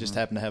 And I just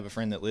happen to have a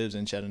friend that lives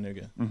in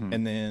Chattanooga.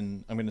 And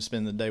then I'm going to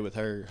spend the day with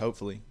her,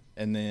 hopefully,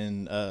 and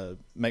then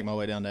make my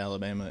way down to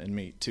Alabama and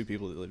meet 2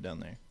 people that live down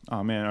there.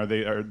 Oh man,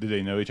 do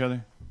they know each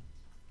other?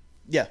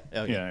 Yeah.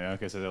 Yeah.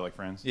 Okay, so they're like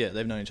friends. Yeah,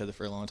 they've known each other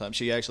for a long time.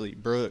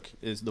 Brooke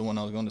is the one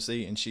I was going to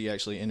see, and she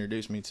actually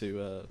introduced me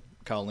to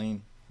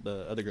Colleen,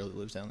 the other girl that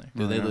lives down there.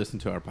 Do they listen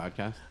to our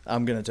podcast?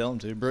 I'm going to tell them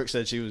to. Brooke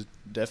said she was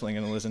definitely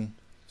going to listen.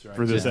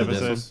 For this Yeah.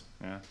 episode.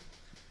 Yeah.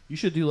 You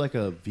should do like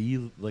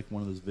like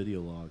one of those video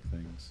log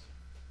things.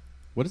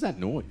 What is that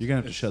noise? You're gonna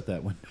have to shut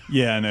that window.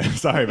 Yeah, I know.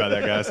 Sorry about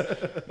that,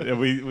 guys.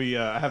 We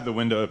I have the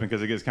window open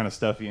because it gets kind of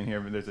stuffy in here,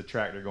 but there's a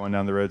tractor going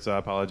down the road, so I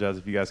apologize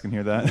if you guys can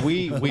hear that.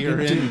 We are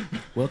in.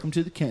 Welcome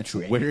to the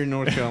country. We're in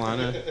North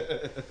Carolina.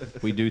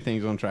 We do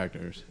things on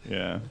tractors.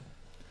 Yeah.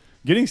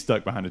 Getting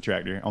stuck behind a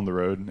tractor on the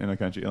road in a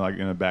country, like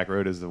in a back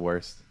road, is the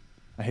worst.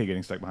 I hate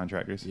getting stuck behind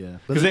tractors. Yeah.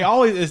 Because they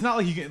always, it's not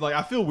like you can, like,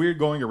 I feel weird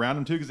going around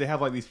them too because they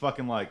have like these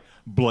fucking like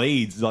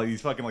blades, like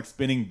these fucking like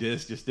spinning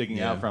discs just sticking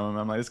out from them.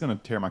 I'm like, it's going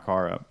to tear my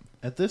car up.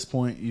 At this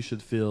point, you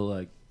should feel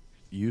like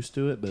used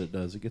to it, but it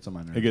does. It gets on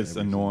my nerves. It gets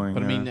annoying.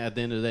 But I yeah. mean, at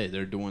the end of the day,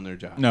 they're doing their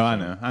job. No, I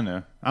know.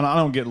 I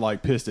don't get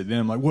like pissed at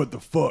them, like, what the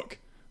fuck?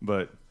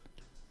 But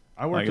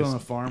I worked like, on a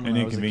farm an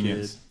when I was a kid.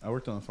 inconvenience. I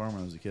worked on a farm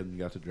when I was a kid and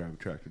got to drive a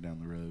tractor down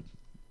the road.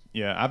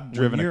 yeah, I've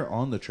driven When a you're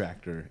on the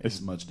tractor, it's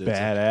much different.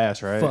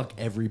 badass, right? Fuck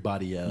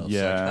everybody else.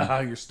 Yeah.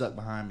 Like, you're stuck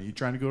behind me. You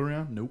trying to go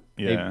around? Nope.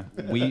 Yeah.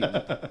 Hey,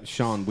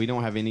 Sean, we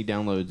don't have any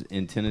downloads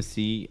in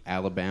Tennessee,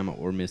 Alabama,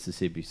 or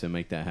Mississippi, so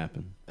make that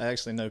happen. I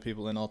actually know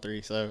people in all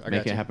 3, so I Make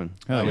got it you. happen.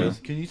 Hell yeah.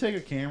 Can you take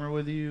a camera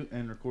with you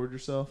and record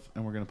yourself?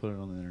 And we're going to put it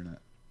on the internet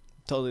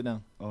Totally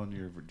down. on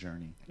your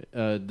journey.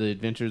 The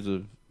Adventures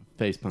of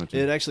Face Punching.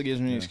 It actually gives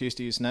me an excuse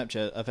to use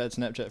Snapchat. I've had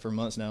Snapchat for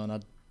months now, and I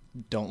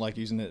don't like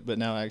using it, but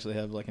now I actually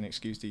have like an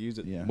excuse to use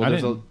it. Yeah. Well, I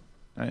there's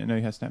didn't know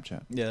you had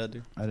Snapchat. Yeah, I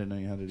do. I didn't know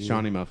you had to do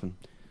Shawnee Muffin.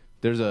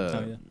 There's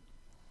Oh, yeah.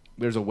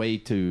 there's a way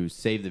to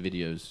save the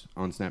videos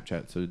on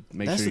Snapchat, so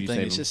make That's sure the you thing.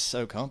 save It's them. just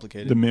so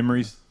complicated. The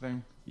memories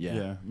thing. Yeah.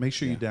 Yeah. Make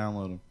sure you Yeah.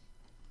 download them.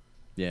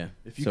 Yeah.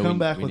 If you So come we-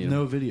 back we with need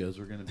no 'em. videos,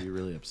 we're going to be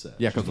really upset.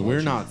 Yeah, because Just to let we're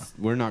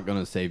you know. not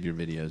gonna save your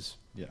videos.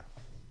 Yeah.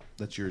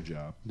 That's your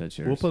job. That's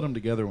yours. We'll put them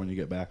together when you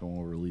get back and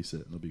we'll release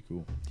it. It'll be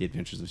cool. The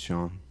Adventures of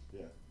Sean.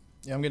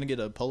 Yeah, I'm gonna get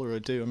a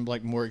Polaroid too. I'm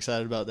like more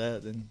excited about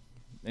that than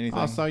anything.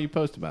 I saw you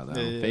post about that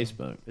on Yeah.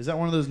 Facebook. Is that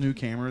one of those new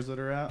cameras that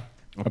are out?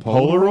 A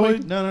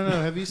Polaroid? No.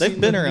 Have you They've seen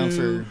been the around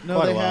new- for No,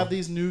 quite a they while. have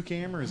these new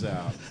cameras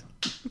out.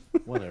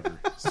 Whatever.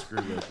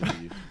 Screw both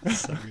of you.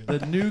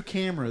 The new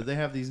camera. They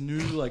have these new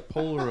like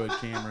Polaroid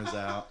cameras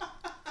out.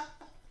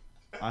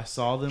 I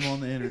saw them on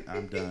the internet.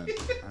 I'm done.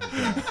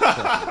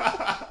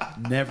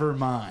 Never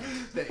mind.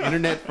 The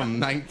internet from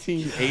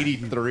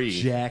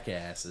 1983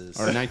 Jackasses.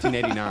 or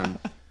 1989.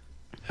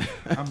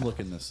 I'm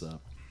looking this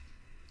up.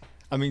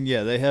 I mean,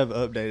 yeah, they have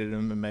updated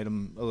them and made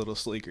them a little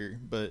sleeker,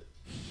 but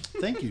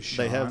Thank you,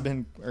 Sean. they have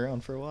been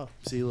around for a while.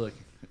 See, look.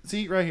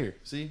 See, right here.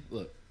 See,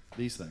 look.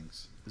 These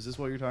things. Is this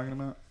what you're talking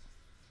about?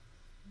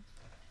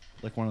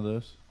 Like one of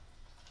those?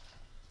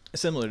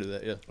 Similar to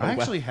that, yeah. I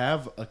actually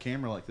have a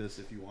camera like this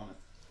if you want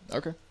it.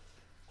 Okay.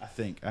 I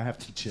think. I have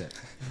to check.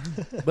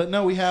 But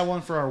no, we have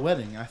one for our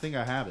wedding. I think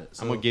I have it.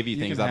 So I'm gonna give you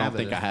things can I don't have it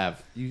think I if-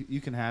 have. You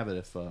can have it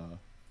if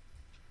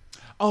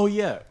Oh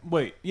yeah.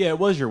 Wait. Yeah, it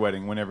was your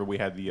wedding. Whenever we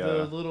had the.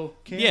 the little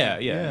camera.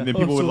 yeah. And then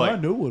people would, like- I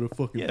know what a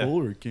fucking Yeah.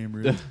 Polaroid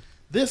camera is.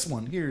 This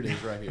one. Here it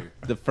is right here.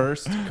 The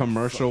first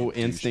commercial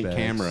Fucking instant douchebags.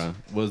 camera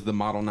was the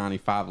Model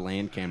 95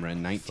 land camera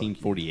in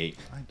 1948.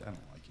 I don't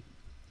like it.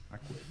 I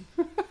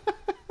quit.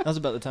 That was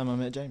about the time I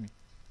met Jamie.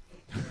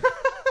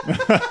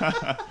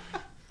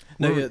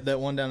 No, yeah, that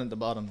one down at the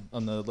bottom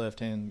on the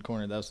left-hand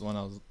corner, that was the one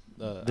I was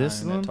This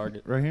eyeing one at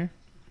Target. right here.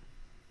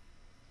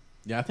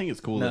 Yeah, I think it's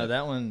cool. No,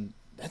 that one,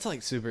 that's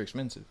like super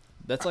expensive.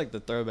 That's like the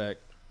throwback.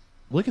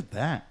 Look at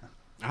that.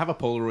 I have a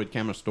Polaroid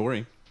camera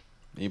story.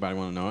 Anybody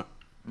want to know it?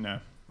 No.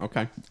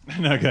 Okay.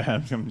 No, go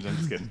ahead. I'm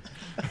just kidding.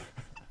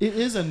 It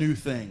is a new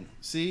thing.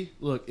 See,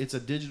 look, it's a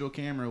digital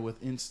camera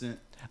with instant.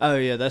 Oh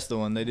yeah, that's the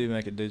one. They do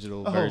make a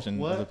digital version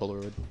what? of the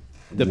Polaroid.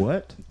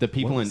 What? The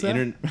people What in was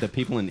that? the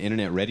people in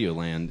internet radio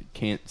land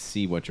can't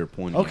see what you're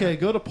pointing Okay, at.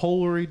 go to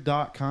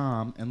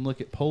Polaroid.com and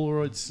look at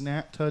Polaroid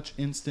Snap Touch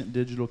Instant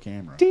Digital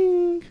Camera.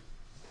 Ding.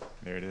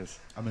 There it is.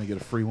 I'm going to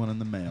get a free one in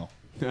the mail.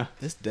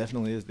 This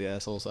definitely is the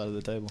asshole side of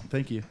the table.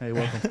 Thank you. Hey,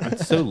 welcome.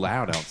 It's so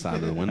loud outside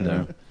of the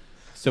window.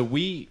 So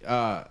we,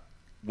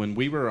 when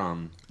we were,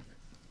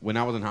 when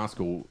I was in high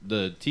school,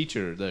 the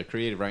teacher, the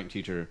creative writing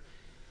teacher,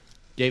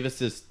 gave us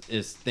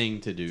this thing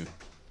to do.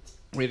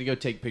 We had to go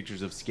take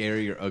pictures of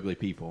scary or ugly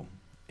people.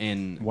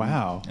 And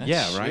Wow.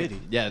 That's right. shitty.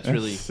 Yeah, it's That's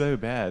really so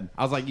bad.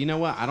 I was like, you know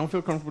what? I don't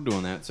feel comfortable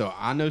doing that. So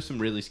I know some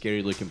really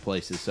scary looking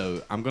places.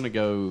 So I'm going to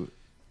go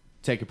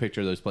take a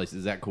picture of those places.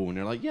 Is that cool? And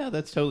they're like, yeah,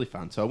 that's totally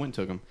fine. So I went and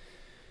took them.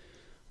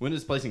 Went to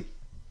this place in,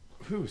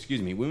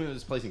 we went to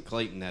this place in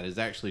Clayton that is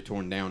actually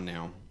torn down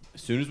now.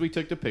 As soon as we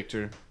took the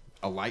picture,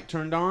 a light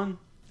turned on,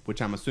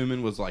 which I'm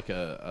assuming was like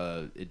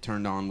it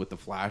turned on with the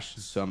flash.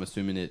 So I'm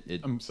assuming it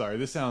I'm sorry.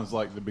 This sounds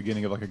like the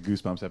beginning of like a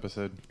Goosebumps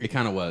episode. it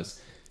kind of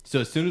was. So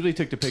as soon as we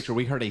took the picture,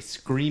 we heard a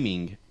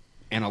screaming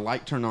and a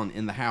light turned on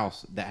in the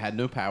house that had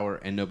no power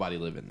and nobody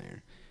living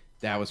there.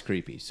 That was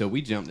creepy. So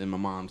we jumped in my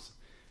mom's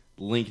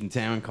Lincoln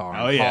Town car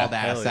and hauled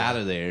ass out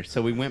of there.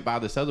 So we went by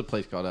this other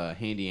place called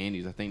Handy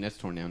Andy's. I think that's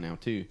torn down now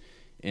too.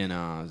 In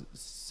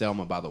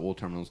Selma by the oil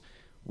terminals.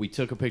 We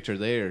took a picture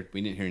there.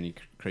 We didn't hear any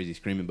crazy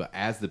screaming, but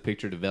as the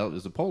picture developed, it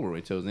was a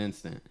Polaroid, so it was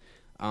instant.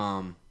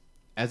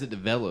 As it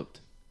developed,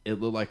 it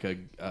looked like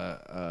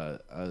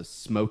a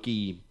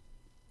smoky,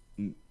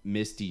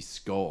 misty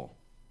skull.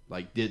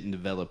 Like didn't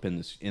develop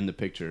in the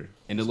picture,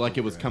 and it looked like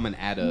it was coming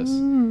at us.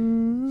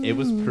 It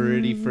was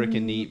pretty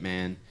freaking neat,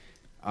 man.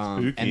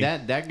 And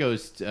that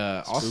goes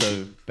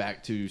also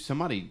back to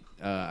somebody.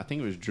 I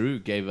think it was Drew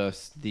gave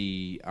us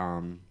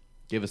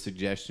gave a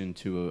suggestion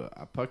to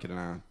Puckett and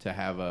I to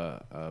have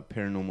a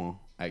paranormal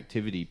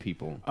activity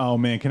people. Oh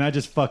man, can I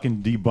just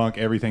fucking debunk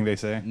everything they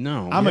say?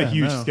 No, I'm a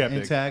huge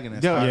skeptic.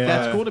 Antagonist. No, Yeah.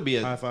 that's cool to be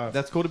High five.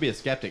 that's cool to be a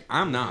skeptic.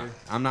 I'm not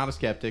a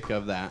skeptic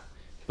of that.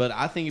 But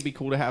I think it'd be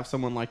cool to have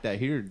someone like that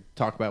here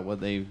talk about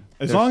what they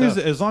As long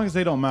as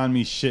they don't mind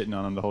me shitting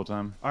on them the whole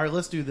time. All right,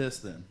 let's do this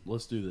then.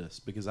 Let's do this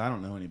because I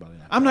don't know anybody.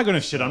 I'm not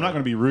gonna shit. I'm not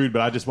gonna be rude,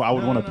 but I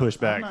would want to push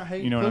back. I'm not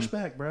hating You know, push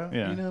back, bro.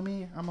 Yeah. You know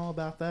me. I'm all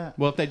about that.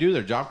 well, if they do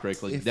their job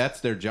correctly, If- that's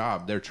their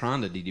job. They're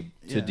trying to Yeah.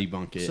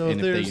 debunk it. So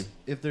and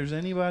if there's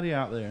anybody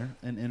out there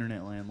in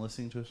internet land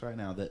listening to us right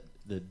now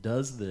that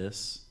does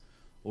this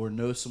or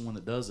knows someone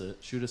that does it,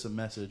 shoot us a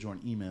message or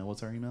an email.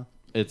 What's our email?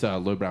 it's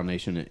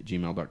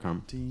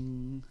lowbrownation@gmail.com.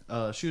 Ding.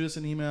 Shoot us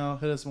an email.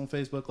 Hit us on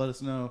Facebook. Let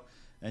us know,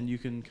 and you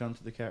can come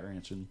to the Cat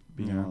Ranch and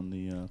be on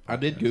the. I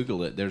did podcast.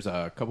 Google it. There's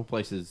a couple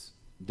places.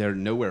 They're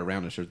nowhere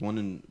around us. There's one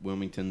in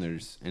Wilmington.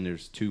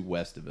 There's two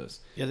west of us.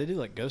 Yeah, they do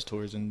like ghost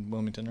tours in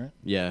Wilmington, right?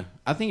 Yeah,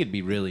 I think it'd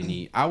be really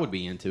neat. I would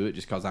be into it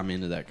just because I'm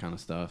into that kind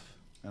of stuff.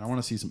 And I want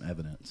to see some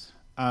evidence.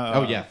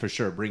 Oh yeah, for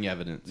sure. Bring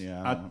evidence.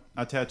 Yeah.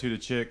 I tattooed a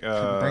chick.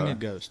 Bring a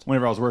ghost.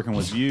 Whenever I was working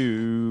with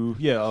you,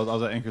 I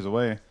was at Anchors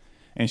Away,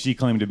 and she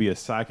claimed to be a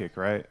psychic,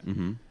 right?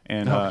 Mm-hmm.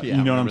 And Oh, yeah,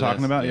 you know what I'm remember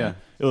talking this? about? Yeah.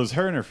 It was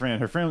her and her friend.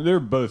 Her friend, they're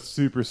both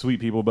super sweet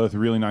people, both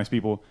really nice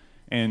people,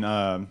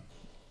 and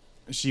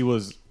she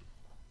was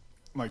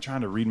like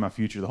trying to read my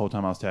future the whole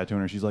time I was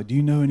tattooing her. She's like, "Do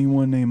you know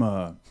anyone named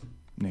Matt?"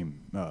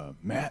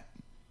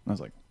 And I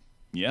was like,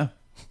 "Yeah."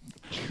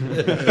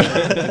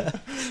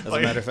 As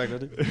a matter of fact, I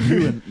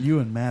do. you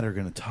and Matt are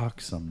gonna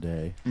talk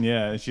someday.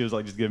 Yeah, and she was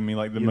like just giving me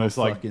like the You most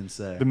don't like fucking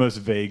say. the most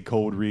vague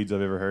cold reads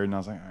I've ever heard, and I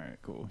was like, all right,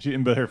 cool.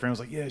 But her friend was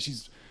like, yeah,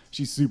 she's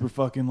super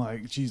fucking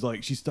like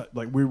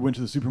we went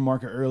to the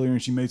supermarket earlier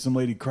and she made some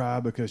lady cry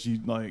because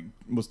she like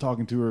was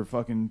talking to her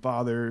fucking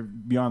father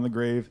beyond the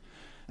grave.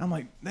 And I'm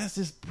like, that's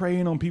just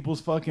preying on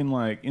people's fucking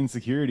like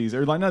insecurities,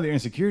 or like not their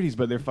insecurities,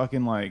 but their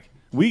fucking like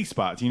weak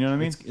spots. You know what I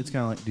mean? It's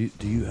kind of like,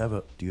 do you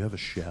have a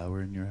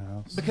shower in your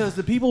house? Because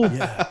the people,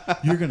 Yeah,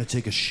 you're gonna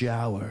take a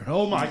shower.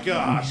 Oh my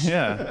gosh!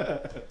 yeah.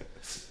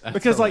 That's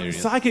Because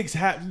hilarious. like psychics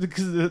have,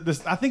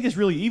 because I think it's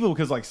really evil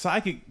because like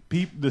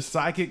the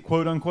psychic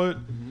quote unquote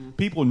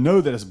people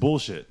know that it's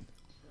bullshit.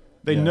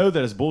 They Yeah. know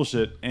that it's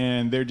bullshit,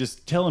 and they're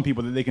just telling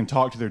people that they can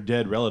talk to their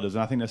dead relatives,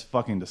 and I think that's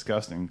fucking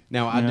disgusting.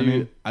 Now You know what I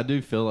mean? I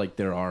do feel like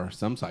there are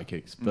some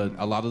psychics, but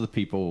a lot of the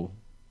people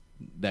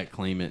that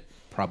claim it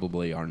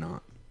probably are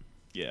not.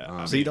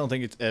 Yeah. So you don't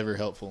think it's ever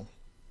helpful?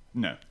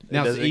 No.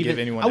 Now, It doesn't even- give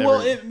anyone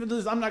Well,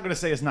 ever... I'm not going to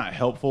say it's not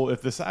helpful.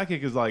 If the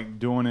psychic is like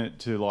doing it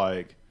to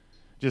like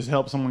just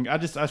help someone, I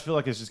feel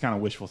like it's just kind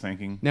of wishful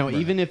thinking. Now,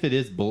 even if it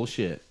is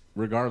bullshit,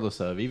 regardless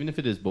of, even if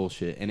it is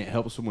bullshit and it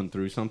helps someone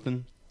through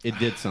something, it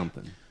did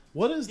something.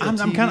 What is the I'm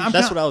TV kinda- I'm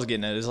That's what I was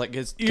getting at. It's like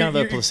it's kind of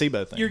a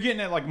placebo thing. You're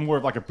getting at like more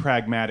of like a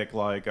pragmatic,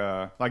 like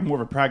more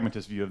of a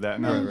pragmatist view of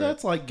that. No, No,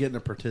 that's like getting a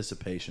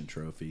participation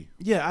trophy.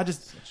 yeah, I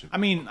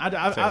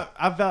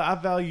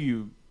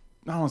value.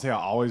 I don't want to say I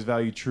always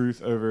value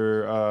truth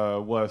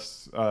over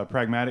what's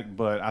pragmatic,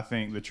 but I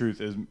think the truth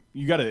is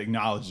you got to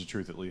acknowledge the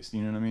truth at least.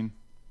 You know what I mean?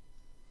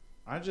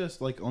 I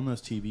just like on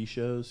those TV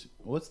shows.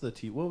 What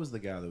was the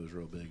guy that was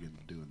real big in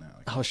doing that?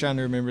 Like, I was trying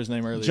to remember his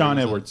name earlier. John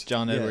Edwards.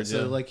 John Edwards.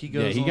 So like he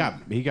goes. he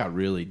got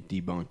really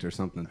debunked or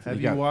something.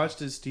 Have you watched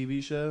his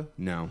TV show?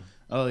 No.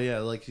 Oh yeah,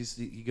 like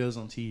he goes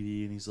on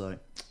TV and he's like,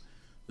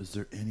 "Is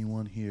there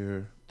anyone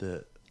here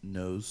that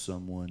knows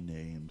someone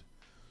named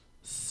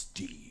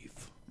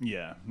Steve?"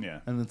 Yeah,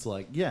 yeah. And it's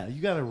like, yeah,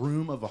 you got a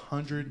room of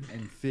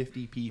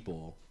 150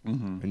 people.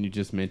 And you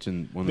just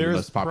mentioned one of There's the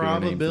most popular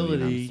names in the United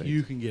probability States.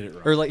 you can get it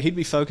right. Or like he'd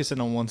be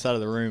focusing on one side of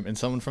the room, and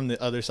someone from the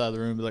other side of the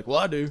room would be like, "Well,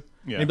 I do."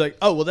 Yeah. And he'd be like,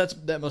 "Oh, well,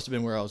 that must have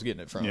been where I was getting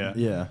it from." Yeah.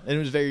 Yeah. And it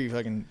was very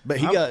fucking. But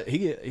he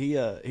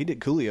did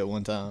Coolio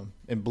one time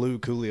and blew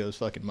Coolio's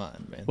fucking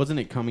mind, man. Wasn't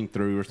it Coming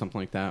Through or something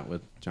like that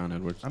with John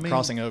Edwards? I mean,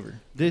 Crossing over.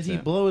 did he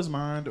Yeah. blow his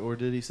mind, or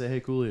did he say, "Hey,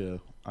 Coolio,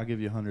 I'll give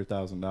you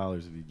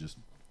 $100,000 if you just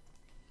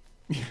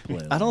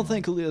play"? I don't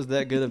think Coolio's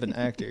that good of an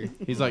actor.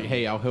 He's like,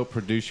 hey, I'll help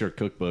produce your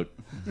cookbook.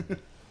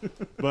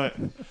 But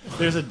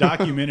there's a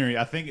documentary.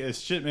 I think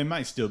it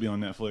might still be on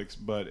Netflix,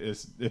 but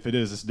if it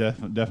is, it's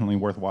definitely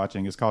worth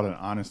watching. It's called An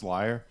Honest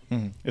Liar.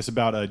 It's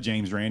about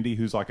James Randi,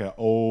 who's like an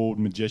old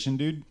magician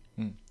dude.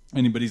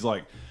 But he's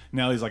like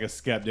a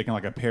skeptic and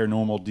like a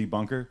paranormal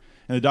debunker.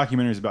 And the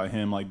documentary is about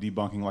him like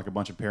debunking like a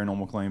bunch of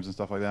paranormal claims and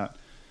stuff like that.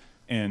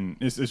 And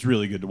it's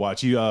really good to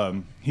watch.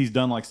 He's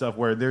done like stuff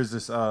where there's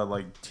this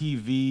like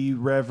TV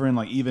reverend,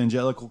 like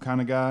evangelical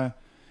kind of guy,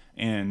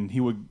 and he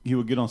would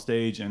get on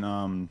stage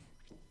and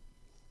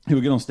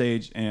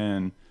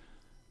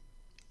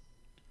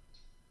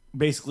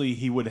basically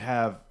he would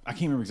have, I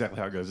can't remember exactly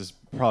how it goes. This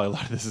probably a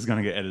lot of this is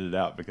going to get edited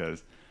out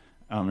because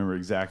I don't remember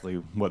exactly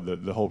what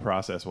the whole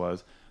process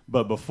was.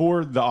 But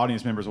before the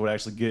audience members would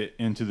actually get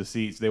into the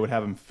seats, they would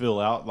have him fill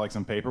out like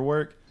some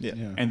paperwork. Yeah.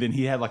 And then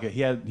he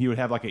would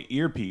have like an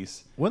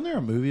earpiece. Wasn't there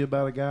a movie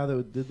about a guy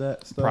that did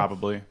that stuff?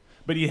 Probably.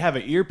 But he'd have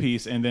an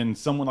earpiece, and then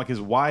someone like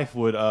his wife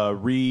would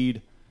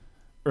read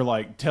or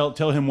like tell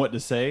him what to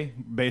say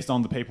based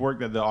on the paperwork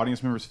that the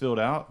audience members filled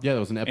out. Yeah, there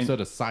was an episode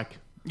of Psych.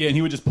 Yeah, and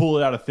he would just pull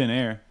it out of thin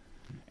air.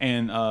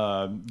 And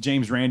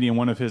James Randi and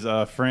one of his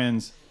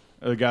friends,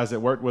 the guys that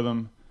worked with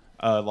him,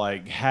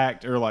 like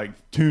hacked or like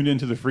tuned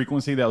into the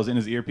frequency that was in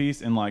his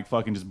earpiece and like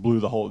fucking just blew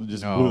the whole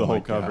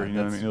cover. God, You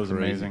know what I mean? that's It was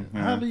crazy. amazing.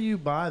 Yeah. How do you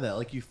buy that?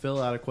 Like you fill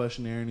out a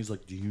questionnaire and he's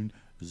like,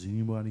 does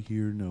anybody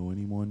here know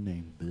anyone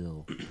named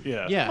Bill?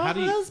 Yeah. Yeah, My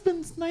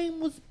husband's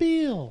name was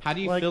Bill. how do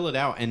you Like, fill it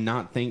out and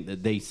not think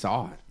that they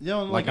saw it? You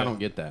know, Like, I don't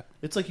get that.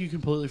 It's like you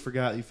completely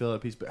forgot you filled out a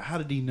piece, but how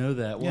did he know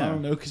that? Well, Yeah. I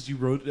don't know because you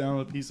wrote it down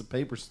on a piece of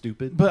paper,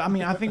 stupid. But I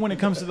mean, I think when it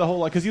comes to the whole,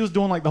 like, because he was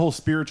doing like the whole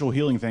spiritual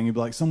healing thing, he'd be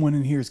like, someone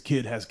in here's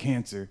kid has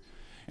cancer.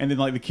 And then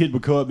like the kid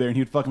would go up there and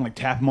he'd fucking like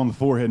tap him on the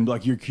forehead and be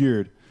like, you're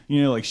cured.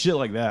 You know, like shit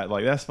like that.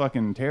 Like that's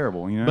fucking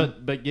terrible, you know?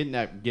 But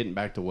getting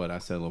back to what I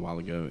said a little while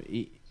ago,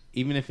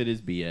 even if it is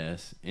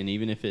BS and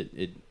even if it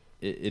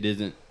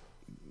isn't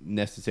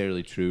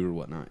necessarily true or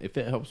whatnot, if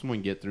it helps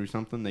someone get through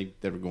something they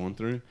were going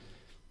through,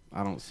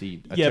 I don't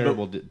see a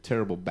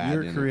terrible bad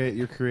in it.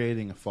 You're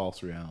creating a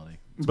false reality.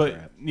 It's But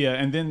crap. yeah,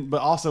 and then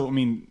but also, I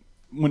mean,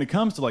 when it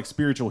comes to like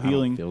spiritual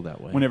healing, feel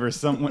that way. Whenever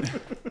someone,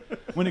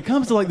 when it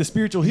comes to like the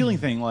spiritual healing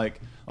thing, like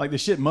the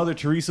shit Mother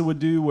Teresa would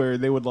do, where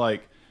they would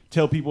like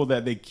tell people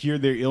that they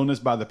cured their illness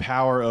by the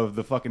power of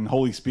the fucking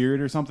Holy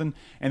Spirit or something,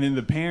 and then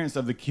the parents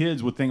of the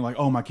kids would think like,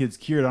 oh, my kid's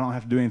cured, I don't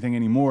have to do anything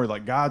anymore,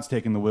 like God's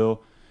taking the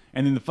will,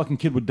 and then the fucking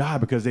kid would die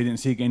because they didn't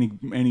seek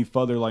any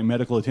further like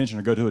medical attention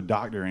or go to a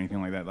doctor or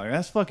anything like that. Like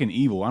that's fucking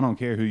evil. I don't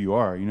care who you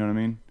are. You know what I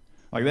mean?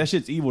 Like that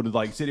shit's evil to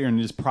like sit here and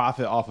just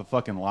profit off of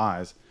fucking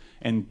lies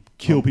and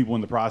kill people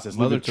in the process.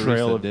 Mother Leave a trail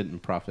Teresa of- didn't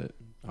profit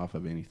off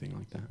of anything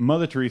like that.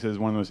 Mother Teresa is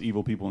one of the most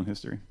evil people in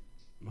history.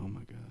 Oh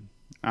my god,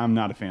 I'm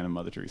not a fan of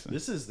Mother Teresa.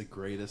 This is the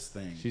greatest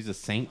thing. she's a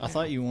saint. I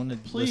thought you wanted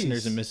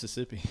listeners in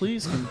Mississippi.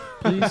 Please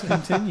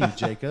continue,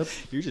 Jacob.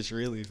 You're just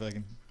really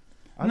fucking.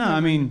 I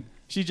mean,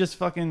 she just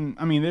fucking.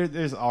 I mean,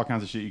 there's all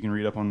kinds of shit you can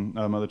read up on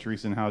Mother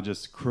Teresa and how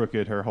just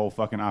crooked her whole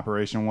fucking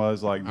operation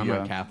was. Like, I'm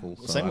not Catholic.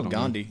 So Same I with don't know.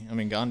 Gandhi. I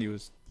mean, Gandhi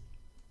was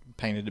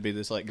painted to be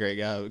this like great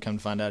guy. Come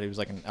to find out, he was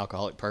like an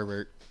alcoholic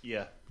pervert.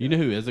 yeah. You know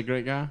who is a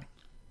great guy?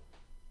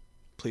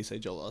 Please say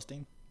Joel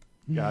Osteen.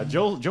 God,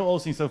 Joel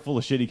Osteen's so full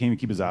of shit he can't even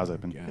keep his eyes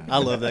open. I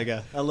love that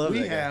guy. I love We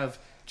that guy. have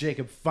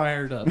Jacob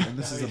fired up, and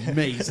this is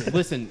amazing.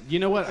 Listen, you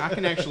know what? I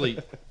can actually.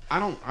 I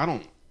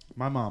don't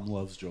My mom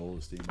loves Joel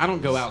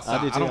Osteen. go outside.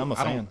 I do too. don't, I'm a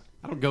fan.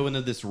 I don't go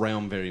into this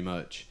realm very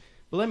much.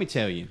 But let me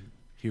tell you,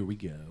 Here we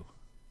go.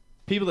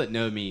 people that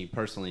know me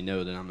personally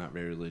know that I'm not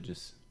very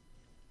religious.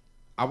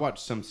 I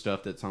watch some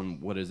stuff that's on,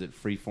 what is it,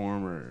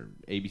 Freeform or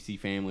ABC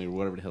Family or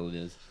whatever the hell it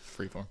is.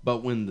 Freeform.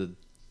 But when the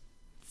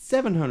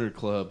 700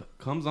 Club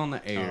comes on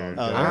the air,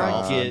 Oh, they're I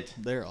awful. get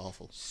They're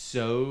awful.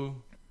 so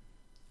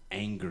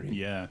angry.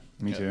 Yeah,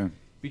 me too.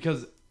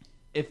 Because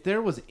if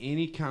there was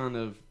any kind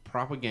of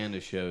propaganda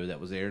show that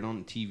was aired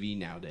on TV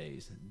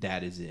nowadays,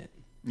 that is it.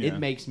 Yeah. It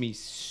makes me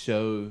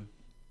so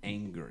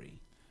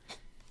angry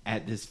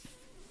at this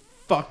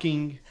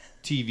fucking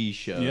TV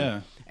show.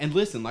 Yeah. And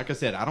listen, like I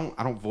said, I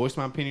don't voice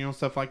my opinion on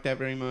stuff like that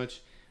very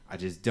much. I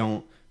just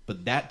don't.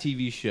 But that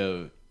TV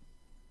show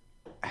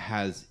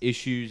has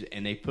issues,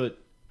 and they put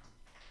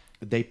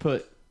they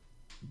put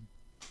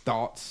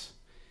thoughts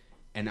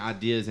and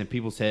ideas in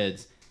people's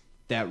heads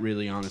that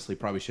really honestly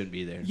probably shouldn't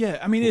be there. Yeah,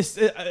 I mean,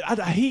 I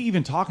hate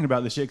even talking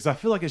about this shit because I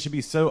feel like it should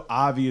be so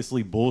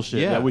obviously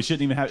bullshit that we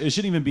shouldn't even have. It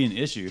shouldn't even be an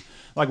issue.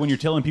 Like when you're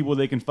telling people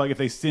they can fuck if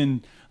they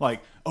send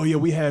like, oh yeah,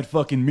 we had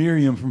fucking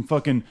Miriam from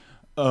fucking.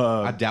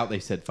 I doubt they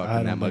said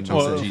fucking that much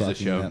on the Jesus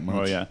show.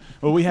 Oh yeah.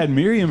 Well, we had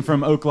Miriam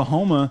from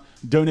Oklahoma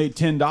donate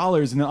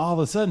 $10, and then all of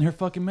a sudden her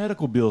fucking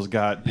medical bills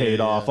got paid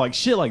off. Like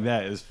shit, like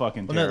that is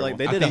fucking terrible. Like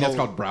they I did think that's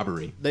called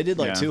robbery. They did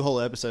like 2 whole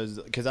episodes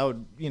because I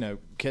would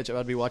catch up.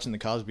 I'd be watching the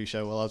Cosby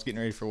Show while I was getting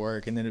ready for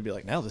work, and then it'd be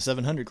like now the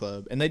 700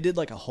 Club, and they did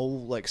like a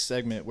whole like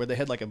segment where they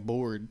had like a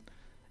board.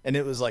 And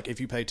it was like,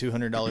 if you pay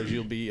 $200,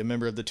 you'll be a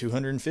member of the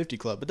 250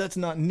 Club. But that's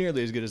not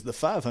nearly as good as the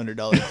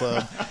 $500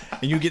 Club.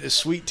 And you get a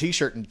sweet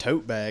T-shirt and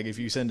tote bag if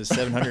you send us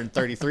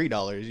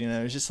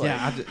 $733. It's just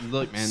like,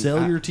 look, man,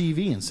 sell your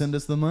TV and send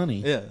us the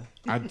money. Yeah,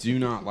 I do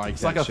not like.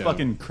 It's that like a show.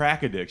 fucking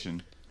crack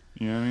addiction.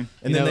 You know what I mean?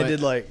 And then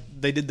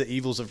they did the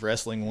evils of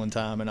wrestling one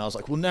time, and I was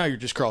like, well, now you're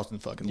just crossing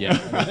the fucking line.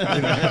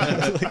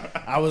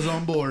 I was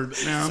on board,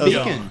 but now I'm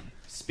gone.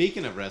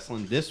 Speaking of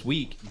wrestling, this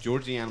week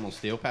George the Animal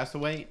Steel passed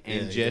away,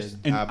 and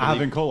and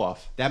Ivan Koloff.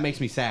 That makes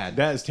me sad.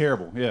 That is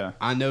terrible. Yeah,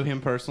 I know him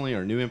personally,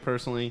 or knew him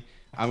personally.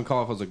 Ivan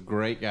Koloff was a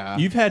great guy.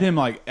 You've had him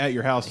like at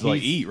your house to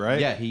like eat, right?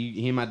 Yeah,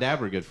 he and my dad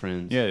were good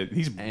friends. Yeah,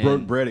 he's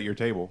broke bread at your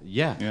table.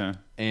 Yeah.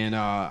 And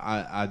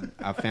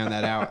I found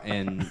that out,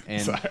 and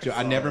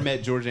I never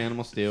met George the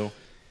Animal Steel.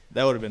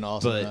 That would have been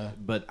awesome.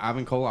 But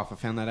Ivan Koloff, I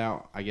found that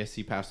out. I guess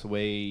he passed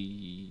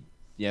away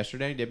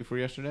day before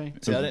yesterday.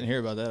 See, I didn't hear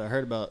about that. I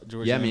heard about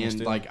George the Animal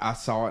Steel. Like I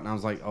saw it and I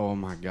was like, oh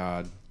my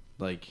god.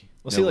 Like,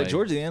 well, see, like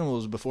George the Animal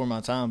was before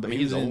my time, but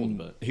he was old,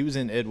 but he was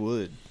in Ed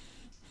Wood,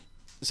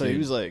 so he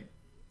was a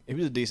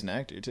decent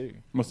actor too.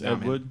 What's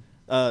Ed Wood?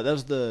 That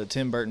was the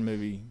Tim Burton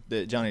movie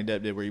that Johnny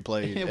Depp did, where he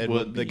played Ed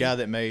Wood, the guy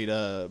that made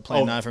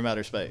Plan 9 from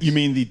Outer Space. You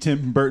mean the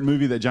Tim Burton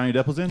movie that Johnny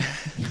Depp was in?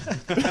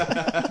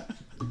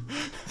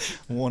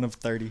 1 of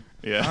 30.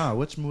 Yeah.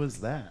 Which one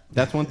was that?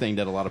 That's one thing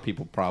that a lot of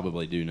people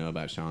probably do know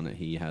about Sean, that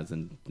he has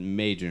a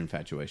major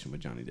infatuation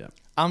with Johnny Depp.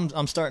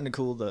 I'm starting to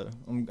cool though.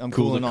 I'm Cool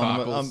cooling the on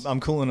him. cockles. I'm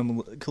cooling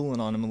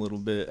on him a little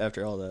bit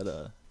after all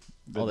that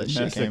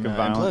shit came out. And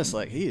violence. plus,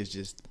 like, he is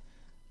just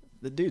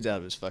the dude's out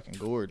of his fucking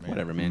gourd, man.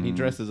 Whatever, man. He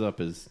dresses up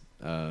as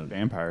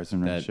vampires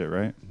and that shit,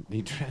 right?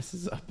 He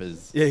dresses up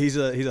as he's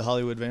a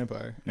Hollywood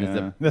vampire.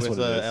 Yeah, that's with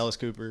what it is. Alice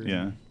Cooper.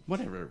 Yeah,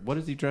 whatever. What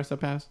does he dress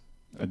up as?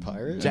 A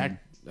pirate.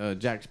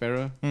 Jack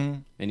Sparrow,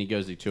 and he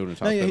goes to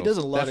children's No, hospitals. yeah, he does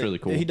a lot. That's really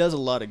cool. He does a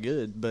lot of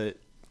good, but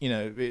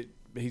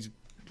he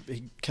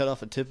cut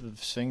off a tip of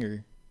his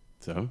finger.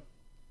 So,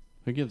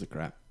 who gives a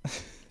crap?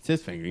 It's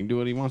his finger. He can do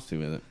what he wants to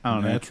with it. I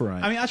don't know. That's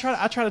right. I mean, I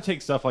try to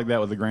take stuff like that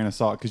with a grain of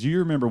salt because you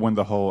remember when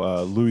the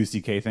whole Louis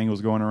C.K. thing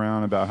was going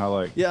around about how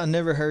like I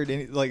never heard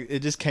any like it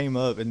just came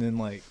up and then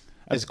like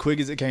as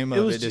quick as it came up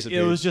it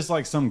disappeared. It was just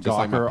like some Just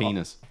like gawker. my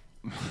penis.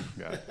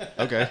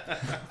 Okay.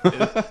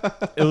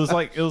 It was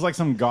like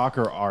some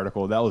Gawker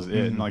article. That was it.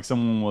 And like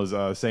someone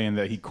was saying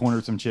that he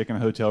cornered some chick in a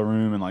hotel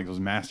room and like was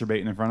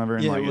masturbating in front of her.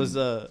 And, Yeah, like, it was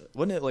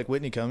wasn't it like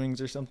Whitney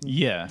Cummings or something?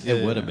 Yeah,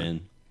 It would have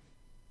been.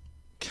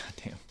 God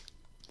damn.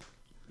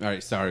 All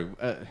right, sorry.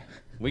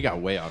 We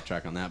got way off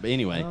track on that. But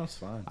anyway, No, it's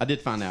fine. I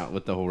did find out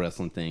with the whole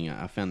wrestling thing.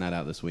 I found that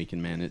out this week,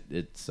 and man,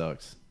 it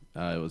sucks.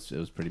 It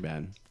was pretty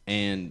bad.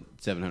 And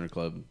 700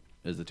 Club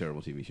is a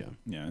terrible TV show.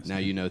 Yeah, Now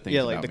you know things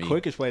Yeah, about like the me.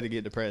 quickest way to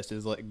get depressed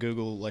is like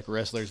Google like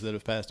wrestlers that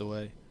have passed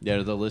away. Yeah,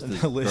 the list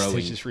is The list growing.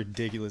 is just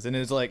ridiculous, and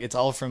it's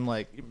all from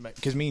like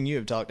because me and you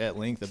have talked at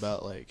length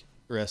about like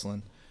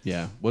wrestling.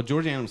 Yeah. Well,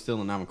 George Adam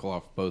Still and Ivan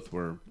Koloff both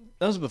were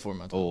That was before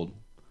my time. old.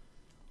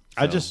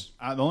 the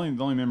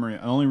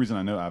only reason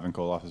I know Ivan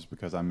Koloff is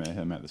because I met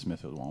him at the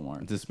Smithfield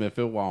Walmart. The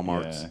Smithfield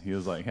Walmarts. Yeah, he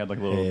was like had like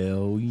a little.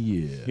 Hell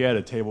yeah. He had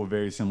a table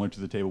very similar to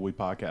the table we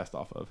podcast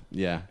off of.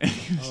 Yeah.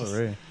 Oh,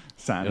 really?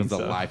 Signing It was a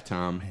stuff.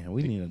 lifetime. Man,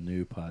 we need a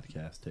new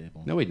podcast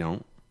table. No, we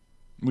don't.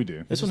 We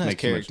do. This It one just has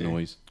makes too much character.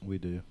 noise. We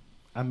do.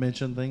 I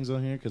mention things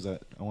on here because I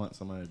want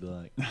somebody to be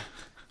like,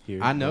 here.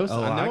 I know-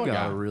 Oh, I know a got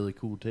guy. a really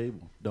cool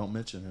table. Don't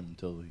mention him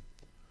until he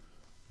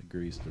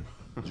agrees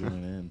to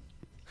join in.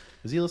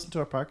 Does he listen to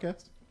our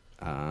podcast?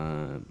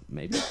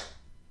 Maybe.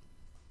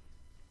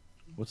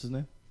 What's his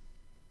name?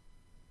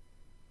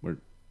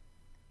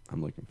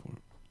 I'm looking for it.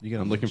 You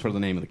gotta I'm looking mention for the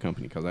name of the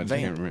company because I just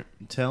Vamp. can't remember.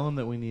 Tell him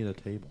that we need a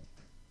table.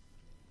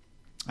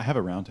 I have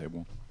a round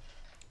table.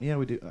 Yeah,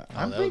 we do.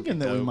 I'm that would thinking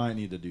be that we dope. might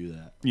need to do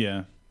that.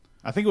 Yeah,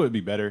 I think it would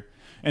be better,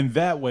 and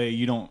that way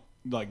you don't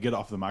like get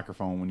off the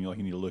microphone when you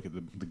need to look at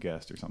the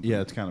guest or something. Yeah,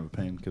 it's kind of a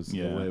pain because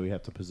Yeah. the way we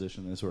have to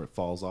position this where it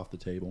falls off the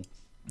table.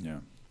 Yeah.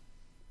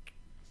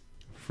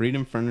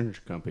 Freedom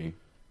Furniture Company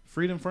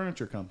Freedom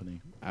Furniture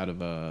Company. out of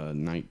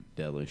Night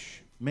Delish.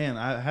 Man,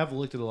 I have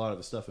looked at a lot of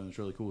his stuff and it's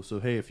really cool. So,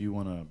 hey, if you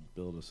want to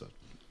build us a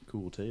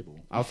cool table.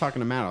 I was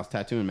talking to Matt. I was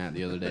tattooing Matt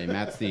the other day.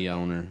 Matt's the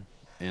owner,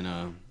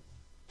 and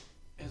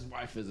his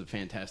wife is a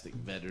fantastic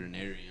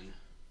veterinarian.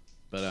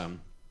 But I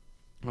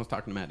was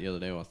talking to Matt the other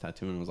day while I was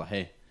tattooing. And I was like,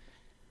 "Hey,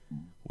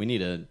 we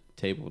need a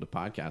table to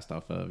podcast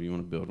off of. You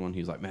want to build one?"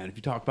 He's like, "Man, if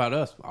you talk about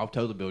us, I'll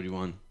totally build you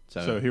one."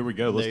 So here we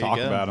go. Let's There you talk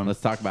go. about them.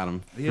 Let's talk about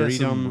them. He has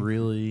some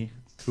really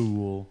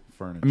cool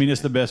furniture. I mean,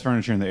 it's the best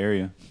furniture in the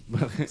area.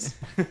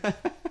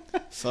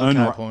 Fuck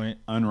High Point.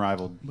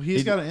 Unrivaled.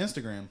 He's got an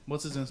Instagram.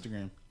 What's his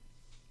Instagram?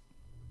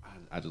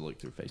 I just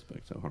looked through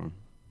Facebook, so hold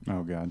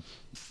Oh, God.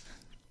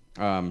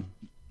 on.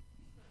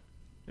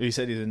 You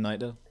said he's in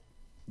Nightdale?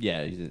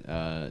 Yeah, he's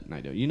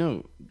Nido. You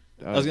know,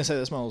 I was going to say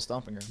that's my old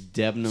stomping ground.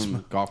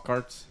 Debenham Golf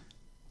Carts.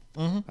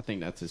 Mm-hmm. I think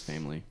that's his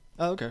family.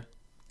 Oh, okay.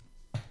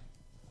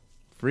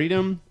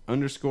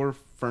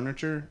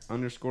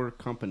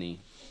 Freedom_furniture_company.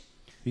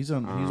 He's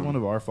one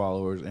of our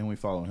followers, and we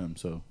follow him,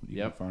 so you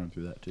Yep. can find him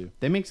through that too.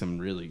 They make some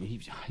really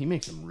he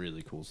makes some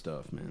really cool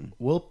stuff, man.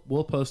 We'll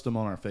post him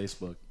on our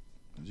Facebook,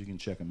 so you can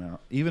check him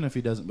out. Even if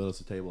he doesn't build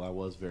us a table, I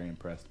was very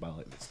impressed by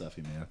like the stuff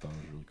he made. I thought it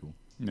was really cool.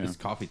 Yeah. This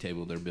coffee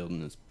table they're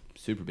building is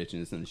super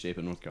bitchin'. It's in the shape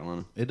of North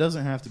Carolina. It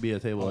doesn't have to be a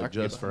table I like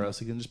can just get for behind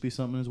us. It can just be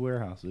something in his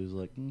warehouse. He's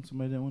like,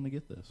 somebody didn't want to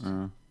get this.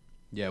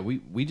 Yeah,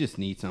 we just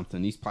need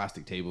something. These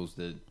plastic tables,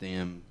 the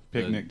damn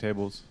Picnic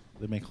tables.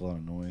 They make a lot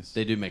of noise.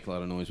 They do make a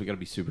lot of noise. We got to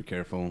be super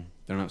careful.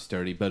 They're not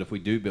sturdy. But if we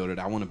do build it,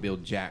 I want to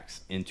build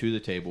jacks into the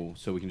table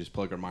so we can just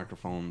plug our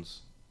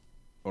microphones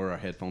or our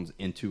headphones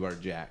into our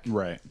jack.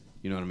 Right.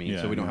 You know what I mean?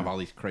 Yeah, So we don't yeah. have all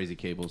these crazy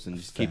cables and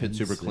just keep it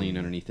super Fancy. clean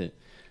underneath it.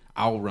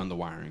 I'll run the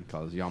wiring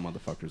because y'all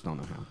motherfuckers don't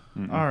know how.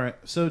 All right,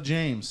 so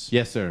James,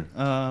 Yes, sir.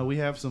 we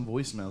have some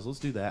voicemails. Let's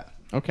do that.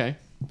 Okay.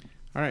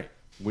 All right.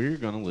 We're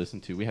going to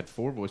listen to... We had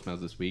 4 voicemails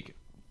this week.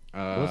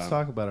 Let's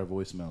talk about our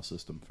voicemail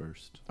system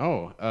first.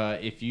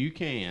 If you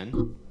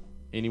can,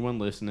 anyone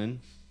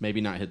listening, maybe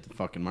not hit the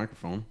fucking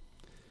microphone.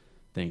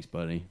 Thanks,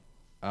 buddy.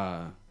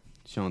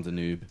 Sean's a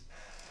noob.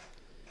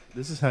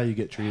 This is how you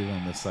get treated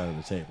on this side of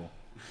the table.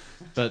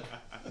 But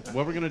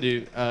what we're going to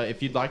do,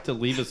 if you'd like to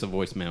leave us a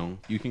voicemail,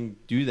 you can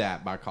do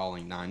that by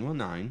calling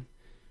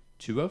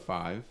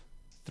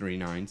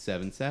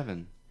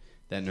 919-205-3977.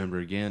 That number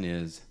again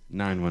is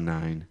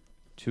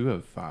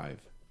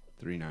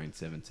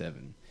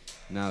 919-205-3977.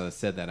 Now that I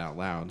said that out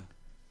loud,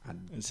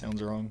 It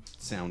sounds wrong.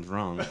 sounds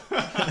wrong. I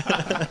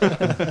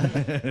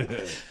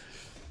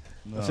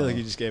feel like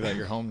you just gave out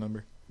your home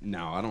number.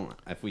 No, I don't.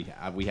 If we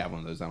have one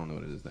of those, I don't know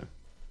what it is though.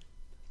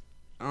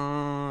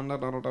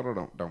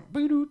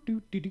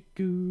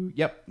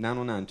 Yep,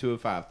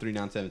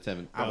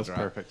 919-205-3977. That was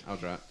perfect. I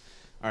was right.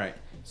 All right,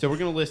 so we're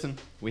gonna listen.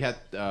 We had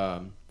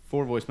 4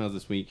 voicemails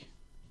this week,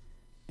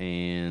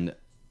 and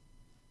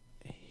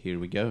here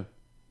we go.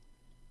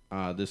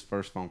 This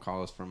first phone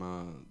call is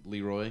from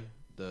Leroy,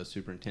 the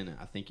superintendent.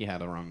 I think he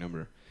had a wrong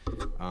number,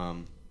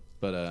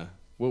 but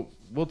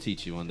we'll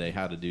teach you one day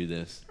how to do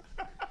this.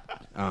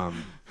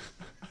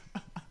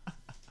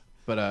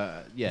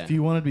 Yeah. If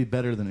you want to be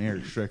better than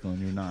Eric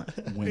Strickland, you're not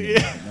winning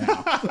right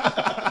now.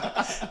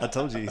 I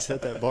told you, he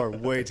set that bar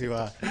way too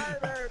high.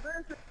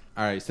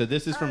 All right, so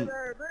this is from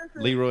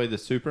Leroy the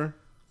Super.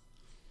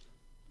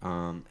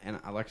 And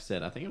like I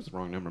said, I think it was the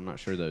wrong number. I'm not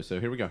sure, though. So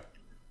here we go.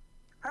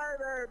 Hey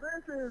there,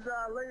 this is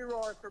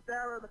Leroy from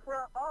down in the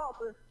front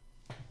office.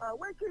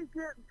 We keep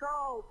getting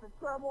calls from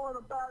someone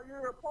about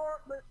your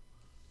apartment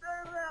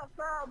standing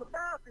outside on the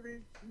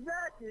balcony,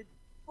 naked,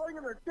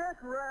 flinging their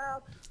dick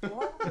around,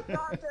 holding a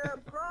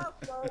goddamn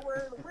crossbow,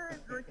 wearing a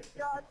wig, drinking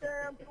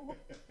goddamn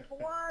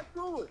wine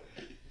cooler.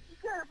 You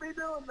can't be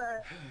doing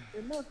that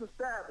in this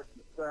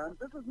establishment, son.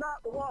 This is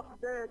not The Walking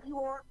Dead. You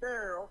aren't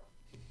Daryl.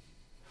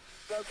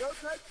 So go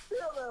take the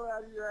dildo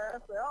out of your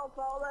ass. They all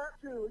saw that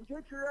too. And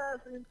get your ass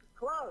in some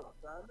clothes,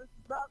 son. This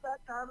is not that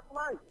kind of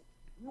place.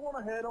 You want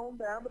to head on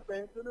down to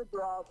Benson or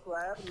Broad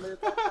Slab and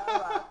live that kind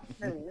of life you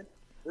can.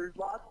 There's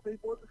lots of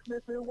people at the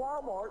Smithfield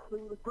Walmart who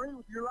would agree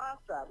with your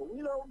lifestyle, but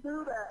we don't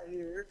do that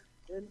here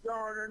in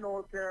Garner,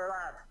 North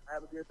Carolina.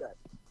 Have a good day.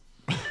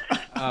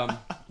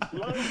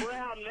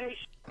 Lowbrow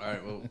Nation. All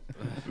right, well,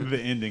 The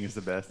ending is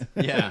the best.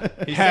 yeah.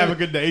 Have a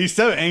good day. He's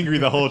so angry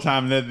the whole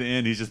time, and at the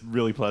end, he's just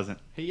really pleasant.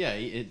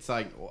 It's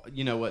like,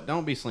 you know what?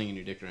 Don't be slinging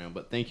your dick around,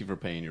 but thank you for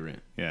paying your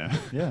rent. Yeah.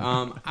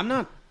 Yeah. I'm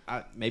not.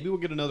 Maybe we'll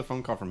get another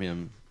phone call from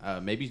him.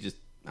 Maybe just.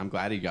 I'm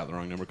glad he got the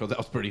wrong number because that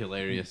was pretty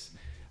hilarious.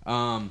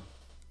 I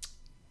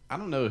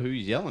don't know who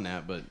he's yelling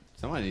at, but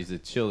somebody needs to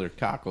chill their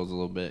cockles a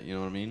little bit. You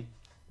know what I mean?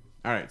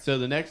 All right. So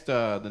the next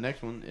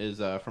one is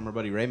from our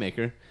buddy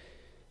Raymaker.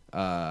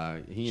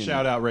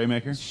 Shout out,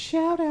 Raymaker.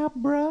 Shout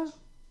out, bruh.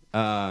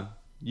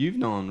 You've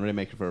known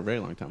Raymaker for a very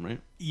long time, right?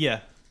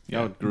 Yeah.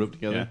 Y'all grew up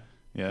together.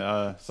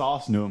 Yeah.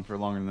 Sauce knew him for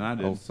longer than I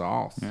did. Oh,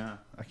 Sauce. Yeah.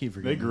 I keep They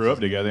forgetting. grew up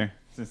together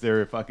since they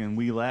were fucking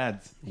wee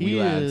lads. He We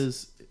lads.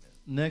 is,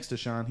 next to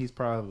Sean, he's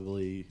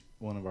probably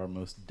one of our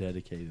most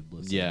dedicated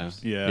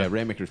listeners. Yeah. Yeah.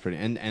 Raymaker's pretty,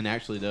 and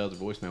actually the other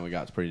voicemail we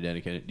got is pretty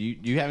dedicated. Do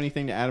you have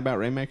anything to add about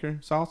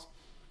Raymaker, Sauce?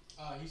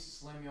 He used to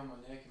slam me on my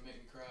neck and make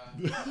me cry.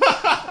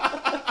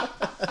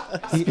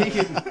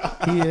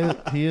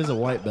 He is a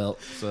white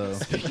belt, so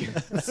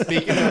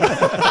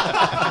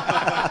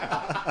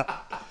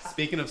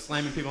Speaking of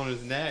slamming people on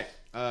his neck,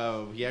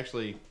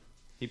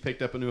 he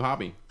picked up a new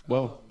hobby.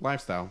 Well,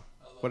 lifestyle,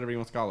 whatever you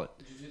want to call it.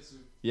 Jiu-jitsu.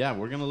 Yeah,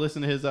 we're gonna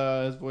listen to his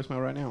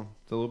voicemail right now.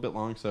 It's a little bit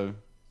long, so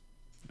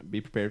be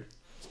prepared.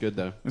 It's good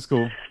though. It's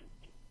cool.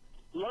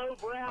 Lowbrow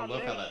Brown I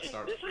love how that Nation.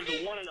 starts. This is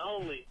the one and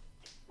only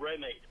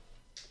Raymaker.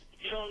 If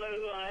you don't know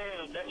who I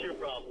am, that's your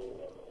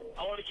problem.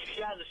 I want to give you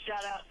guys a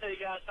shout out, tell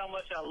you guys how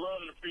much I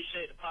love and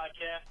appreciate the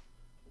podcast.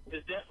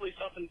 It's definitely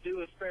something to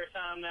do in spare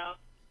time now.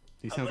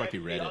 He sounds like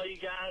he read all it. you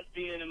guys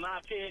being, in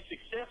my opinion,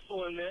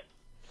 successful in this.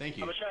 Thank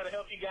I'm you. going to try to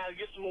help you guys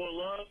get some more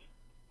love.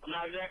 I'm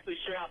not exactly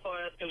sure how far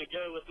that's going to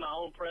go with my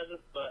own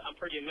presence, but I'm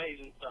pretty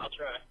amazing, so I'll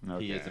try.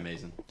 Okay. He is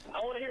amazing. I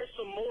want to hear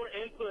some more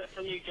input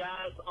from you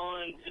guys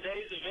on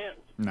today's event.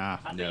 Nah.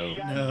 I think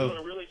you guys are doing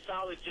a really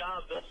solid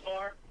job thus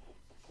far.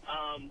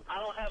 I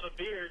don't have a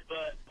beard,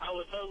 but I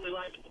would totally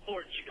like to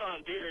support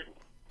Chicon Beard.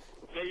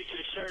 Maybe get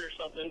a shirt or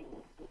something.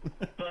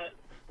 But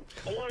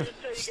I wanted to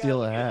tell you Steal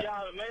guys a hat. good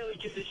job and mainly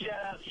give the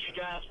shout out to you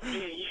guys for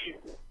being you.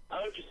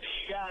 I hope to see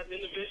you guys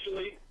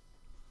individually,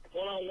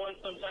 one-on-one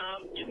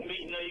sometime, get to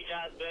meet and know you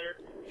guys better.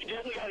 You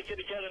definitely got to get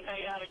together and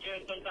hang out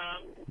again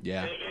sometime.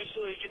 Yeah. And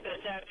eventually get that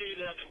tattoo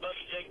that I've been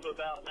bugging Jacob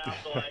about now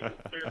for like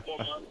 3 or 4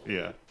 months.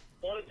 Yeah.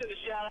 Wanted to send a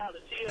shout out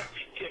to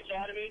TFTC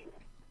Academy.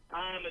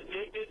 I am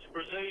addicted to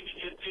Brazilian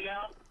Jiu-Jitsu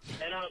now,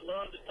 and I would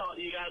love to talk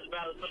to you guys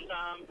about it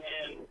sometime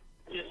and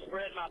just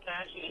spread my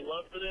passion and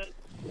love for this.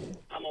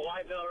 I'm a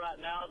white belt right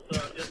now,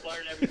 so I'm just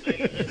learning everything.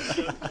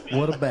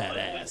 What a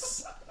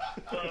badass.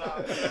 But I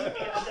hope you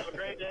guys have a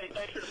great day.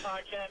 Thanks for the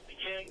podcast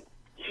again.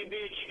 Keep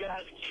being you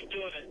guys and keep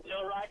doing it.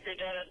 Tell Riker and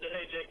Dad I said,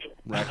 hey, Jacob.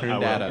 Riker I and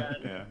will. Data.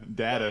 Yeah. Love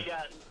Data. you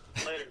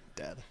guys. Later.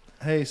 Dad.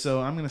 Hey, so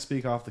I'm going to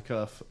speak off the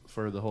cuff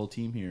for the whole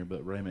team here,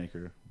 but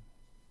Raymaker,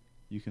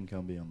 you can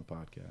come be on the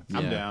podcast.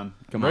 I'm Yeah. down.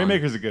 Come on.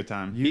 Raymaker's a good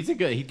time. He's a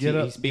good.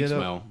 He speaks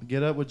well.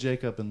 Get up with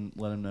Jacob and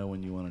let him know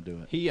when you want to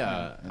do it. He.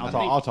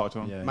 I'll talk to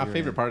him. Yeah, My you're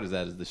favorite in. part of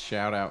that is the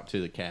shout out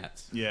to the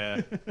cats.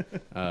 Yeah.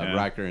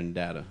 Riker and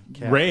Data.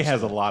 Cat Ray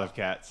has a respect. lot of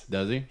cats.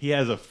 Does he? He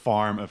has a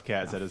farm of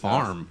cats at his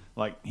house. farm?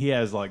 Like he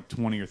has like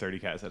 20 or 30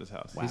 cats at his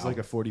house. He's like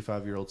a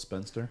 45-year-old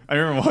spinster. I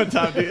remember one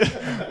time, dude,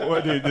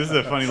 this is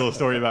a funny little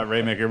story about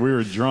Raymaker. We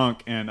were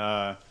drunk and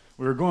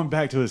we were going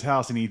back to his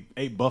house and he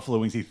ate buffalo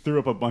wings. He threw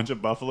up a bunch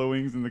of buffalo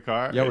wings in the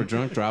car. Y'all were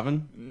drunk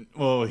driving?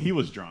 Well, he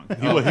was drunk.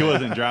 He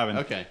wasn't driving.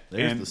 Okay.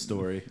 There's And- the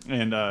story.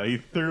 And he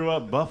threw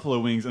up buffalo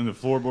wings on the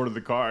floorboard of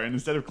the car. And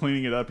instead of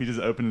cleaning it up, he just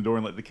opened the door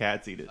and let the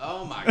cats eat it.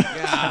 Oh my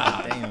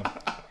god! Damn.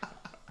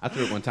 I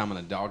threw it one time and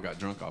a dog got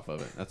drunk off of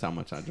it. That's how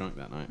much I drunk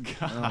that night.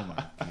 Oh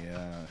my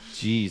gosh.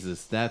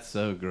 Jesus, that's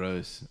so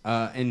gross.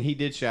 And he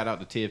did shout out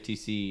to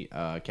TFTC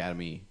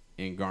Academy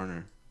in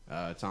Garner.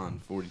 It's on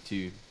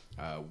 42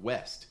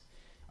 West.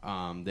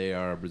 They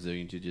are a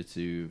Brazilian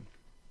Jiu-Jitsu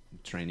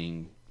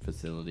training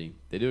facility.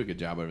 They do a good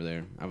job over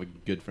there. I have a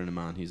good friend of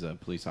mine. He's a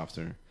police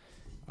officer.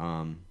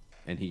 And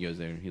he goes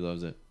there. He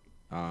loves it.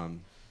 All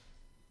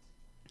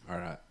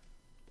right.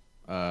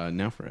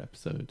 Now for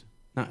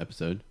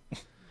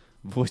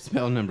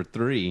voicemail number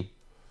 3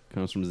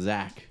 comes from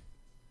Zach.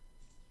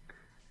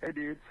 Hey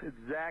dudes, it's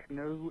Zach,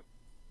 no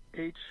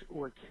H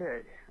or K.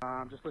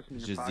 I'm just listening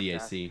It's to just your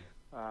podcast.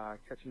 ZAC.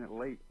 Catching it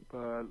late,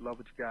 but love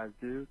what you guys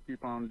do.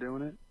 Keep on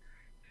doing it.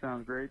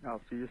 Sounds great. I'll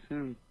see you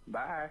soon.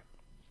 Bye.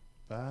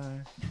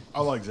 Bye.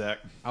 I like Zach.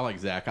 I like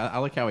Zach. I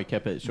like how he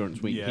kept it short and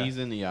sweet. Yeah. He's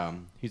in the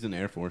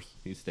Air Force.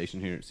 He's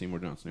stationed here at Seymour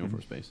Johnson Air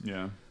Force Base.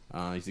 Yeah.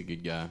 He's a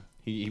good guy.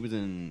 He was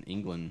in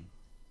England.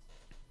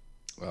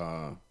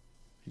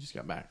 He just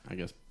got back, I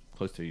guess,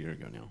 close to a year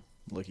ago now.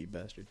 Lucky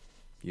bastard.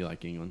 You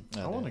like England?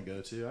 I want to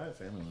go too. I have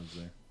family lives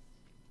there.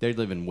 They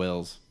live in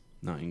Wales,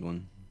 not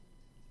England.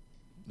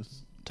 This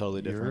is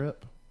Totally different.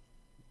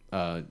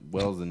 Europe.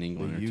 Wales and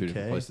England The are two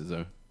different UK? places,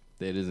 though.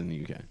 It is in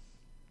the UK.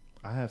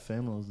 I have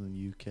families in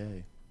the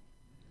UK.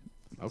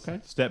 Okay.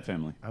 Step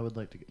family. I would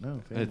like to get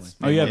family. It's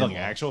Oh, you have family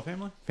like actual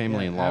family?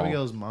 family Yeah, in law.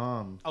 Abigail's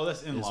mom. Oh,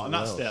 that's in-law. Is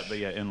Not Welsh. step, but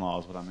yeah, in-law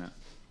is what I meant.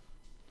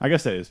 I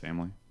guess that is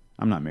family.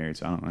 I'm not married,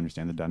 so I don't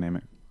understand the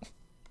dynamic.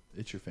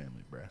 It's your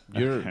family, bruh.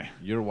 Okay.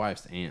 Your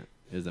wife's aunt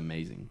is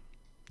amazing.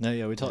 No,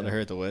 yeah, we talked to her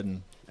at the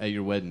wedding. At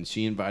your wedding,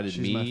 she invited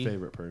She's me. my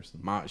favorite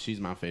person. She's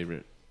my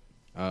favorite.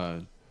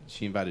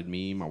 She invited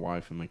me, my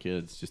wife, and my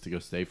kids just to go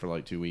stay for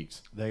like 2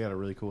 weeks. They got a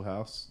really cool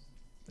house.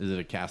 Is it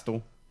a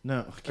castle?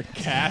 No,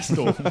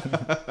 Castle.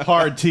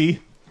 Hard T.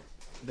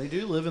 they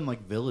do live in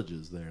like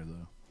villages there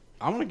though.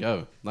 I want to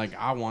go. Like,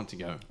 I want to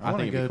go. I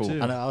wanna think it'd be go, cool.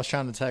 too. I know. I was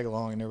trying to tag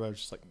along, and everybody was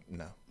just like,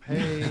 "No."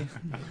 Hey,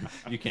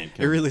 You can't It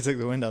come. really took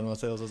the wind out of my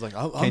sails. I was like,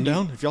 I'm Can you-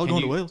 down. If y'all can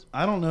going to you- Wales,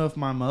 I don't know if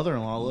my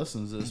mother-in-law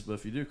listens to this, but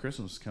if you do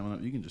Christmas coming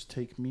up, you can just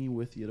take me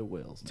with you to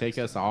Wales. Take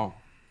next us time.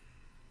 all.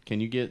 Can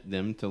you get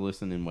them to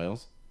listen in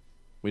Wales?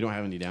 We don't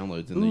have any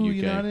downloads in Ooh, the UK.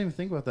 you know, I didn't even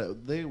think about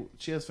that.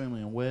 She has family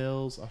in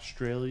Wales,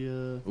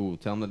 Australia, Ooh,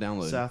 tell them to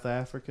download. South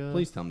Africa.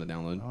 Please tell them to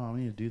download. Oh, I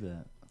need to do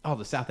that. Oh,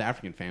 the South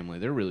African family.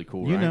 They're really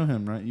cool, You right? know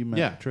him, right? You met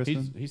Yeah,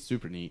 Tristan. he's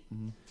super neat.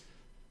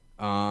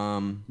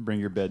 Bring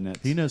your bed nets.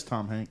 He knows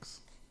Tom Hanks.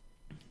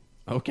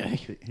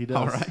 Okay. He does.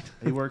 All right.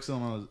 He works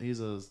on. He's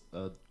a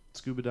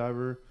scuba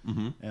diver,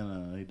 Mhm.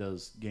 and he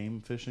does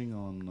game fishing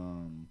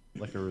on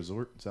like a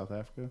resort in South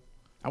Africa.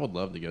 I would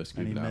love to go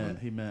scuba And diving.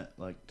 he met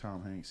like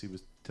Tom Hanks. He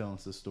was telling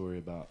us this story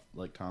about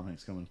like Tom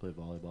Hanks coming to play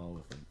volleyball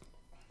with him.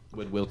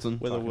 With Wilson.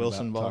 with a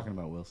Wilson ball. Talking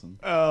about Wilson.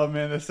 Oh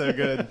man, that's so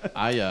good.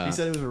 He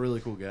said he was a really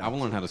cool guy. I want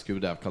to learn how to scuba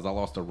dive because I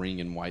lost a ring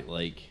in White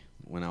Lake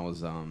when I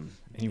was And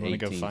you wanna 18,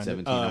 go find it?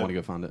 17. I want to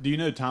go find it. Do you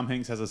know Tom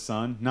Hanks has a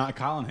son? Not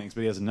Colin Hanks,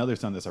 but he has another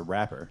son that's a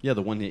rapper. Yeah,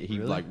 the one that he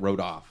like wrote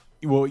off.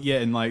 Well, yeah,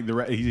 and like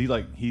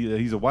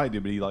he's a white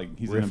dude, but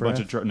he's in a bunch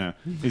of trouble.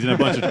 He's in a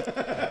bunch of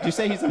Did you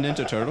say he's a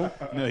Ninja Turtle?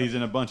 no, he's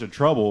in a bunch of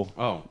trouble.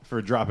 Oh.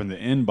 For dropping the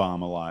N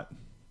bomb a lot.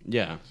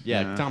 Yeah.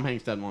 Tom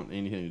Hanks doesn't want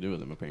anything to do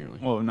with him, apparently.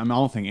 Well, I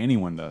don't think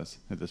anyone does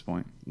at this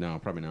point. No,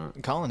 probably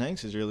not. Colin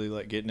Hanks is really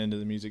like getting into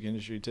the music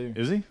industry too.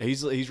 Is he?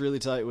 He's really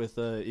tight with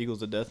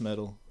Eagles of Death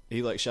Metal.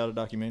 He like shot a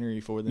documentary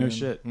for them. No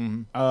shit.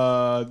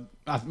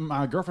 Mm-hmm.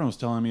 My girlfriend was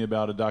telling me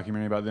about a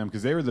documentary about them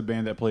because they were the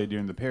band that played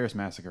during the Paris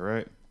massacre,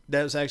 right?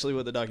 That's actually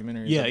what the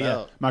documentary is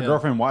about. My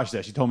girlfriend watched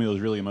that. She told me it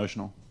was really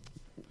emotional.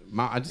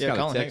 I just Yeah, got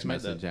Colin a text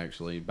Hanks made message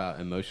actually about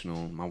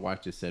emotional. My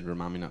wife just said,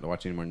 "Remind me not to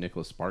watch any more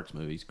Nicholas Sparks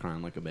movies."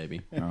 Crying like a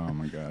baby. Oh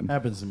my god.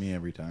 Happens to me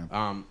every time.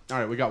 All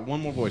right, we got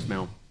one more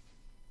voicemail.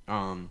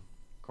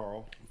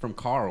 Carl. From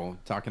Carl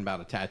talking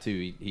about a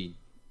tattoo. He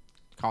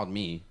called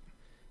me.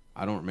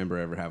 I don't remember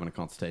ever having a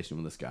consultation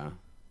with this guy,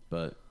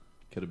 but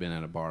could have been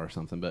at a bar or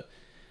something. But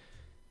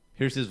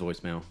here's his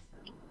voicemail.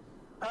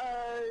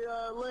 Hey,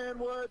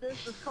 Linwood,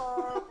 this is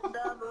Carl from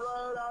down the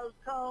road. I was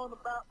calling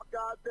about my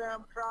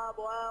goddamn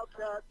tribal owl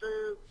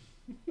tattoo.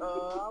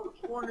 I was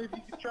wondering if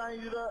you could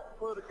change it up and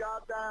put a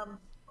goddamn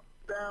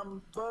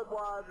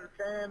Budweiser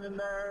can in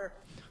there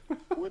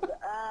with the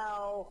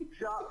owl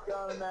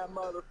shotgun in that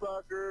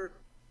motherfucker,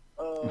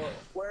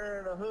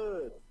 wearing a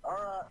hood. All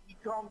right, you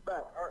call me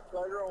back. All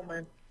right, later on,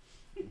 man.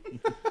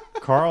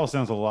 Carl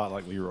sounds a lot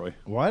like Leroy.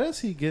 Why does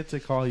he get to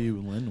call you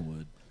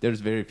Linwood? There's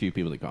very few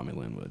people that call me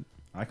Linwood.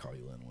 I call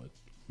you Linwood.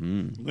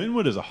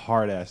 Linwood is a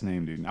hard ass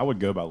name, dude. I would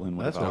go by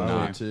Linwood. That's if I what was I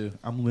you. would too.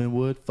 I'm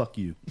Linwood. Fuck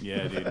you.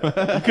 Yeah, dude.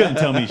 You couldn't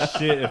tell me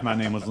shit if my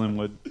name was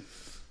Linwood.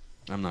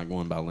 I'm not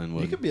going by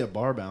Linwood. You could be a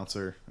bar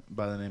bouncer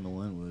by the name of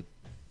Linwood.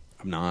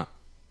 I'm not.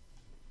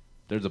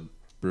 There's a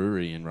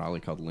brewery in Raleigh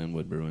called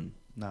Linwood Brewing.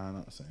 Nah,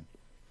 not the same.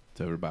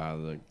 It's over by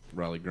the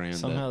Raleigh Grand.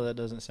 Somehow that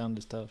doesn't sound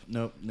as tough.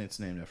 Nope, it's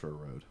named after a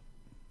road.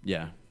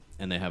 Yeah,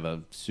 and they have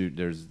a suit.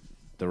 There's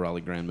the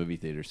Raleigh Grand movie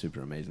theater,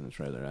 super amazing. It's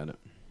right there at it.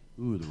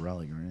 Ooh, the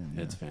Raleigh Grand.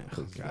 Yeah. It's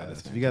fantastic. God,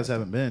 It's if you guys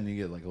haven't been, you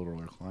get like a little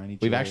reclining.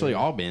 We've chair. actually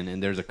all been,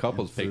 and there's a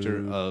couple's And picture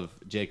food. of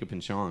Jacob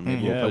and Sean.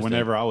 Maybe we'll Yeah, post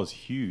whenever it. I was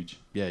huge.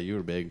 Yeah, you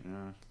were big. Yeah.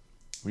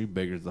 We were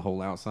bigger as the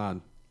whole outside.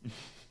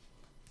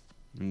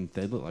 And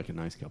they look like a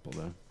nice couple,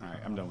 though. All right,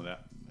 I'm done with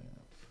that.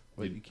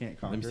 Wait, you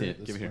can't Let me conquer see it. it.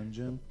 The Give it here. Slim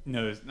Jim.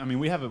 No, I mean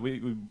we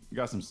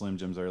got some Slim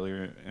Jims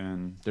earlier,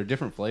 and They're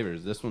different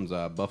flavors. This one's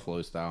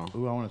buffalo style.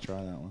 Ooh, I want to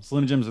try that one.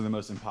 Slim Jims are the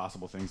most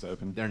impossible things to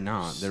open. They're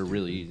not. They're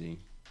really easy.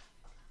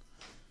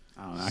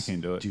 I don't know. I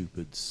can't do it.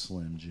 Stupid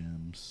Slim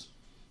Jims.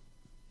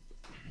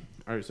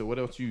 All right, so what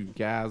else you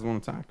guys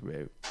want to talk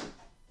about?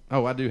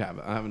 Oh, I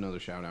have another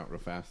shout out real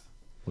fast.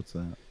 What's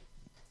that?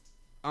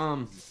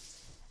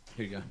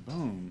 Here you go.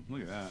 Boom!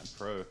 Look at that,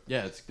 pro.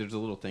 Yeah, there's a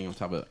little thing on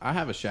top of it. I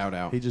have a shout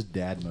out. He just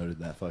dad moded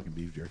that fucking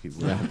beef jerky.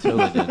 Yeah, I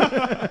totally did.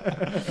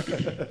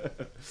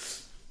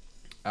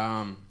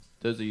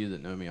 Those of you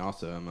that know me,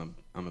 also,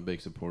 I'm a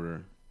big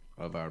supporter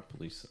of our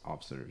police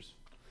officers,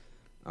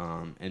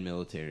 and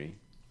military.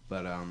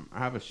 But I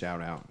have a shout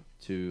out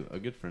to a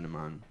good friend of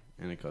mine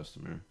and a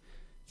customer.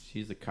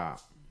 She's a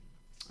cop.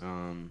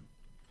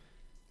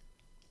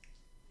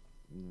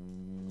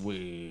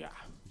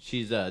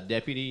 She's a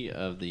deputy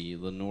of the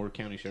Lenore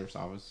County Sheriff's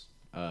Office.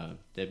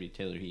 Deputy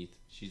Taylor Heath.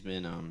 She's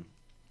been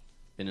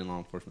in law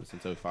enforcement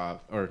since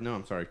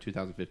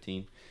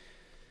 2015.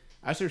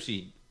 I sure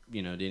she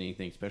did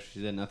anything special.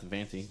 She did nothing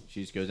fancy.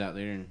 She just goes out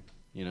there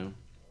and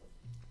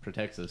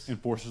protects us.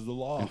 Enforces the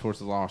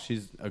law.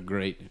 She's a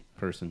great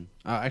person.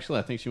 Actually,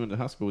 I think she went to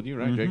high school with you,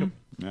 right, Jacob?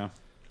 Yeah.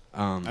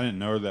 I didn't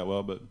know her that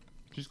well, but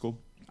she's cool.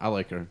 I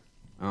like her.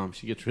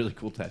 She gets really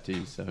cool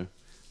tattoos, so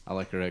I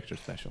like her extra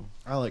special.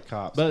 I like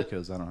cops But-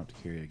 because I don't have to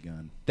carry a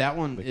gun. That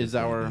one Because is they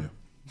our.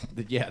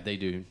 Yeah, they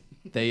do.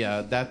 They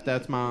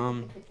that's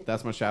my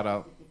shout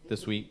out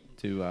this week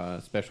to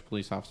Special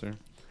Police Officer.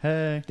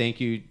 Hey, Thank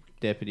you,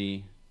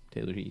 Deputy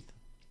Taylor Heath.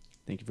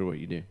 Thank you for what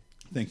you do.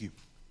 Thank you.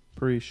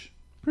 Preach.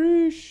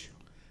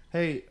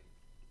 Hey,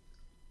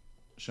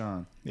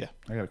 Sean. Yeah.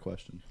 I got a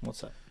question.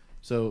 What's that?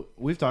 So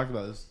we've talked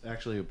about this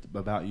actually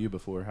about you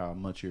before. How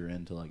much you're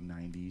into like the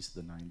 90s.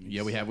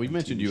 Yeah, we have. We've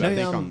mentioned you. Hey, I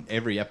think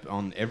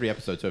on every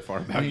episode so far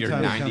about your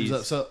anytime it comes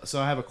 90s. up-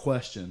 So I have a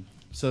question.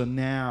 So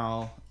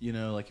now,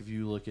 like if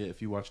you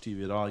watch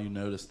TV at all, you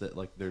notice that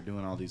like they're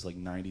doing all these like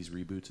 90s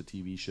reboots of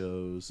TV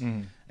shows,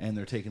 and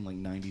they're taking like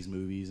 90s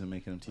movies and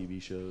making them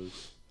TV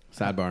shows.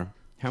 Sidebar: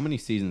 how many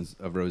seasons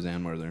of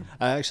Roseanne were there?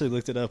 I actually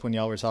looked it up when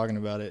y'all were talking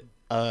about it.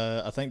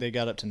 I think they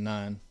got up to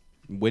 9.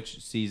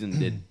 Which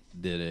season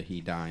did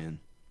he die in?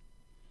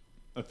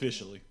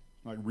 Officially,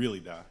 like really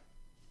die.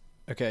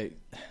 Okay,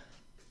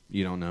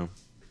 You don't know.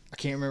 I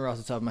can't remember off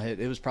the top of my head.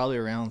 It was probably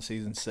around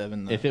season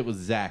 7. Though. If it was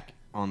Zach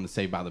on the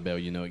Saved by the Bell,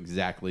 you know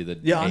exactly the.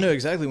 Yeah, I date. know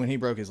exactly when he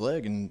broke his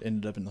leg and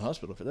ended up in the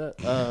hospital for that.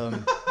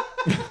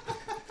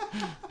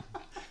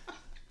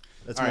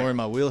 That's All more right. in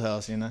my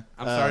wheelhouse, you know.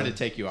 I'm sorry to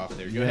take you off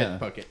there. Go ahead,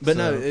 Puck it. But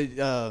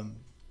no,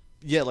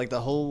 yeah, like the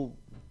whole,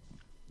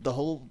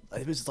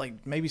 it was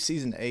like maybe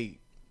season 8,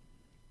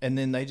 and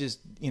then they just,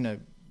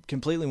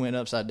 completely went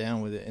upside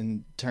down with it,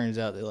 and turns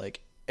out that like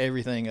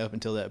everything up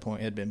until that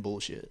point had been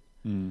bullshit.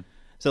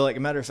 So like a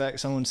matter of fact,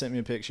 someone sent me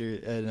a picture,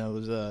 and it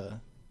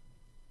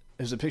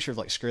was a picture of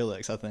like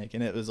Skrillex, I think,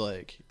 and it was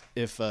like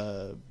if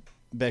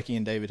Becky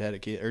and David had a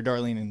kid, or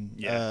Darlene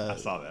and I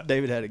saw that.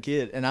 David had a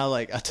kid, and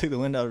I took the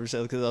wind out of her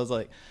sail because I was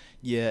like,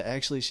 yeah,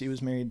 actually he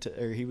was married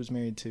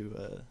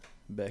to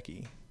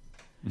Becky,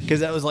 because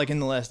that was like in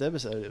the last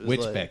episode. It was Which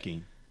like,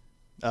 Becky?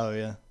 Oh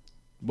yeah.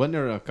 Wasn't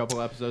there a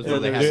couple episodes Yeah, where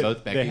they had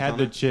both Beckys They had on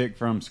the it? chick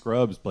from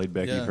Scrubs played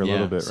Becky Yeah. for a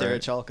little bit, Sarah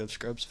right? Chalk of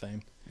Scrubs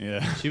fame.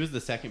 Yeah. She was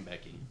the second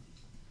Becky.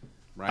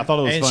 Right? I thought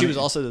it was And funny. she was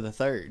also the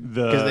third,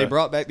 because they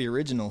brought back the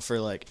original for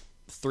like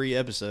 3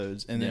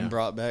 episodes, and then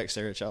brought back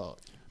Sarah Chalk.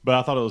 But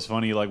I thought it was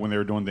funny, like when they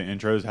were doing the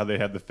intros, how they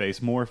had the face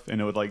morph,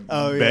 and it would like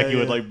Oh, yeah, Becky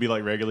would yeah. like be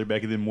like regular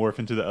Becky, then morph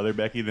into the other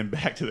Becky, then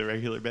back to the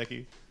regular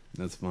Becky.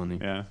 That's funny.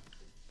 Yeah.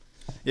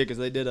 Yeah, because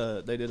they did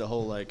a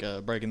whole like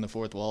breaking the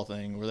fourth wall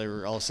thing where they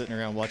were all sitting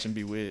around watching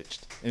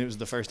Bewitched, and it was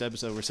the first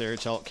episode where Sarah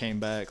Chalk came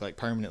back like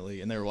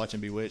permanently, and they were watching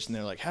Bewitched, and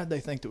they're like, "How'd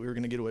they think that we were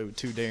gonna get away with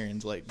 2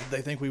 Darrens? Like, did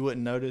they think we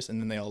wouldn't notice?"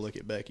 And then they all look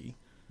at Becky.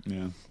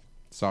 Yeah.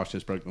 Sauce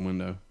just broke the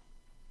window.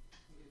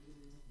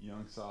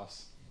 Young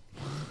Sauce.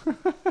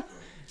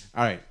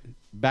 All right,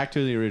 back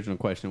to the original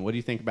question. What do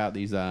you think about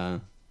these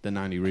the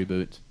 90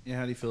 reboots? Yeah,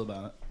 how do you feel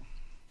about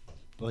it?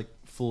 Like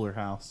Fuller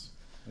House.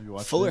 Have you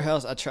watched Fuller it?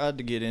 House. I tried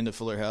to get into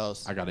Fuller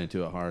House. I got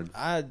into it hard.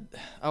 I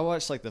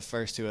watched like the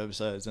first 2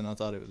 episodes, and I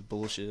thought it was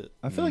bullshit.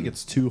 I feel like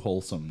it's too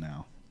wholesome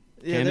now.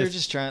 Yeah, they're Candace-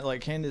 just trying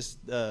like Candace.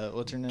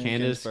 What's her name?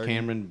 Candace Bergen?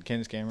 Cameron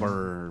Candace Cameron.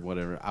 Burr,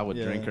 whatever. I would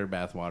Yeah. drink her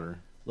bathwater.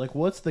 Like,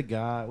 what's the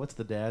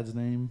dad's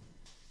name?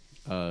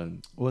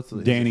 What's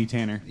the Danny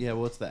Tanner. Yeah,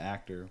 what's the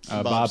actor?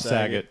 Bob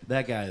Saget.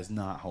 That guy is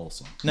not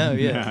wholesome. No,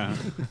 yeah.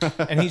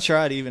 And he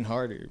tried even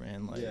harder,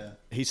 man. Like, Yeah.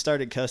 he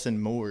started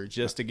cussing more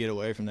just to get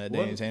away from that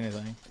Danny Tanner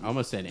thing. I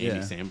almost said Andy Yeah.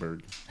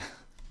 Samberg.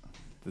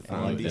 That's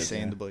not Andy what it is.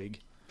 Sandberg.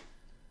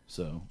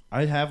 So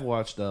I have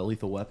watched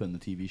Lethal Weapon, the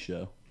TV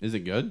show. Is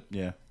it good?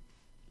 Yeah.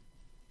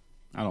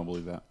 I don't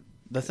believe that.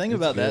 The thing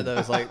about that though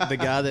is like the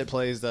guy that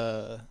plays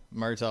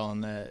Murtaugh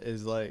on that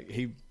is like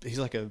he's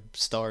like a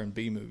star in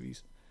B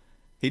movies.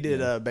 He did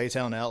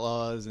Baytown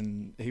Outlaws,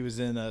 and he was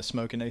in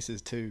Smoking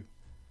Aces too.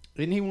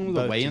 Isn't he one of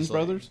the Both Wayans just, like-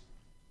 brothers?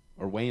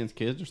 Or Wayans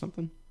kids or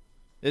something?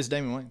 It's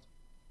Damon Wayans.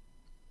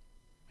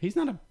 He's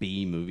not a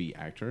B movie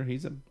actor.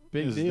 He's a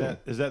big deal.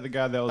 Is that the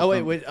guy that was? Oh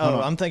from- wait. hold Oh,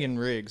 on. I'm thinking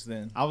Riggs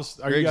then. Are Riggs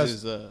you guys?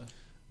 is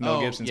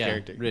Mel Gibson's yeah,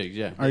 character. Riggs,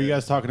 yeah. Are you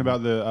guys talking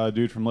about the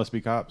dude from Let's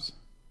Be Cops?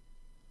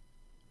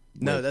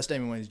 No, that's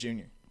Damon Wayans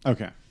Jr.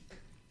 Okay.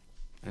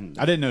 And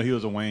I didn't know he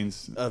was a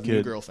Wayne's of kid.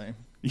 New Girl fame.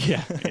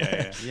 Yeah.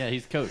 Yeah. yeah,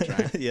 he's coach,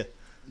 right? Yeah.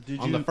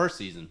 On the first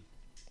season.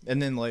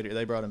 And then later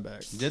they brought him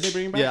back. Did they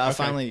bring him back? Yeah, I Okay.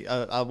 finally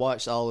I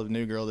watched all of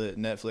New Girl that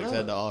Netflix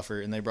had to offer,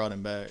 and they brought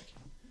him back.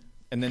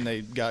 And then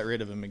they got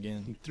rid of him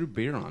again. He threw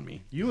beer on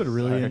me. You would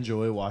really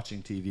enjoy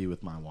watching TV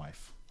with my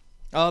wife.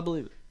 Oh, I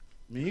believe it.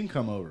 I mean, you can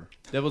come over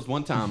There was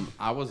one time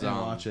I was and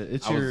watch it.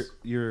 It's I your was-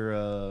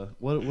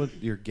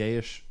 your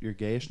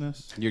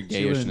gayishness. Your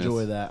She would gayishness.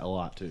 enjoy that a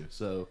lot too.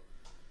 So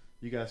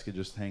you guys could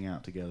just hang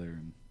out together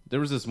and There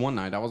was this one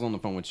night I was on the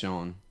phone with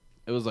Sean.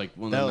 It was like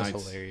one of That the was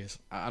nights. hilarious.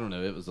 I don't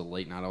know. It was a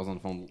late night. I was on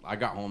the phone. I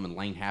got home and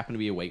Lane happened to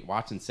be awake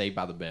watching Saved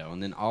by the Bell,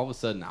 and then all of a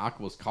sudden I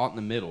was caught in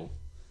the middle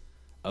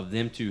of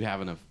them two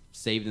having a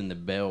Saved in the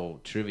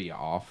Bell trivia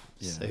off.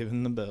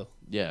 Saving the bell.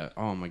 Yeah.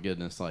 Oh my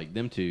goodness. Like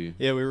them two.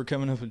 Yeah, we were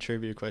coming up with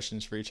trivia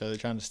questions for each other,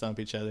 trying to stump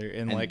each other,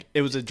 and like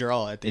it was a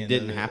draw at the it end.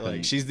 didn't of it. happen.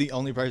 Like, she's the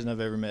only person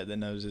I've ever met that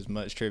knows as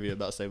much trivia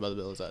about Saved by the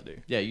Bell as I do.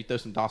 Yeah. You throw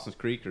some Dawson's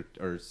Creek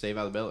or Saved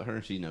by the Bell at her,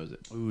 and she knows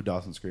it. ooh,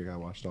 Dawson's Creek. I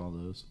watched all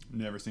those.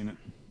 Never seen it.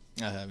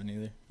 I haven't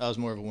either. I was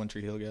more of a One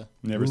Tree Hill guy.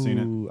 Never seen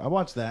it. Ooh, I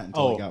watched that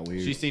until Oh, it got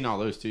weird. She's seen all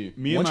those too.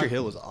 One Tree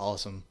Hill was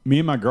awesome. Me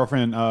and my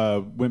girlfriend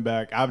went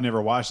back. I've never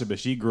watched it, but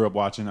she grew up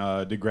watching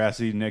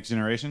Degrassi Next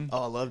Generation.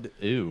 Oh, I loved it.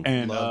 Ew.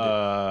 And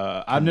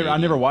loved I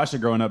never watched it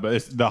growing up,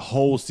 but the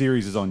whole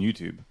series is on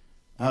YouTube.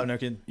 Oh, no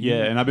kidding.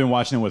 Yeah, and I've been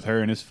watching it with her,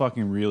 and it's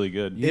fucking really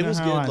good. You It know was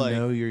how good, I like-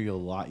 know you're a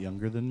lot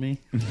younger than me.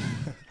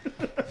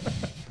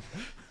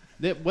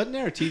 Wasn't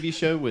there a TV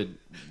show with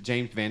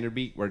James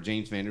Vanderbeek where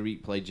James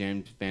Vanderbeek played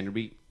James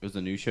Vanderbeek? It was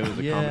a new show. It was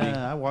a comedy.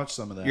 I watched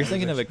some of that. You're It was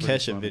thinking of a actually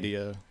pretty Kesha funny.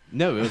 video.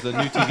 No, it was a new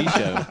TV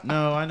show.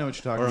 No, I know what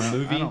you're talking Or a about.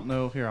 movie? I don't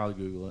know. Here, I'll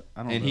Google it.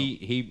 I don't And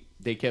know.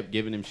 they kept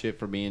giving him shit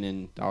for being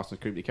in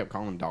Dawson's Creek. They kept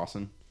calling him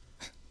Dawson,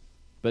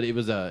 but it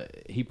was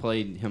he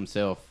played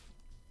himself,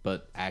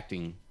 but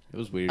acting. It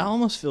was weird. I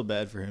almost feel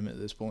bad for him at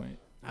this point.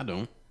 I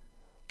don't.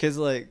 Because,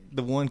 like,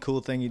 the one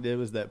cool thing he did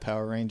was that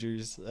Power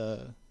Rangers,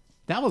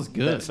 That was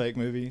good. that fake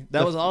movie.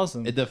 That was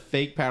awesome. The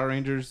fake Power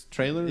Rangers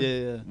trailer.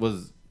 Yeah.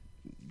 was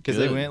Because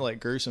they good. went, like,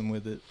 gruesome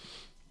with it.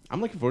 I'm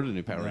looking forward to the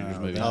new Power Rangers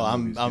movie. Oh,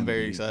 I'm movie's gonna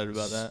very be excited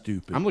about that.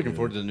 Stupid. I'm looking good.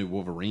 forward to the new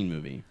Wolverine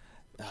movie.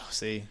 Oh,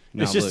 see.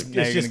 No, It's just look,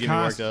 now it's you're just gonna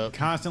get me worked up.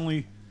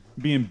 constantly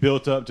being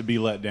built up to be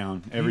let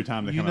down every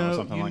time they come out with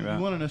something like that.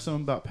 You want to know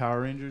something about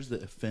Power Rangers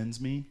that offends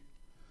me?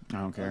 I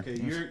don't care. Okay,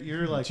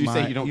 you're like you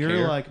say you don't you're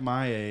care? like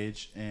my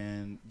age,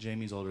 and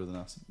Jamie's older than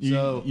us.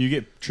 You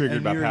get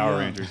triggered by you're Power young.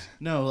 Rangers.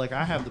 No, like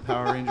I have the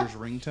Power Rangers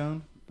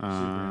ringtone.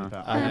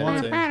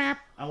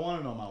 I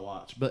want it on my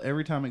watch, but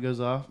every time it goes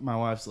off, my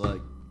wife's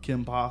like,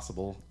 Kim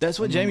Possible. That's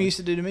what Jamie used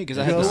to do to me because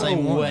I had the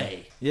same one.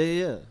 Way.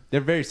 Yeah.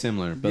 They're very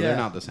similar, but they're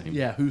not the same.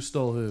 Yeah, who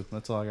stole who?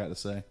 That's all I got to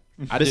say.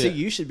 But see,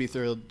 you should be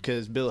thrilled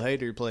because Bill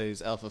Hader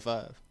plays Alpha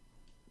 5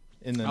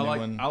 in the new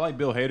one. I like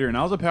Bill Hader, and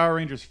I was a Power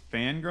Rangers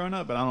fan growing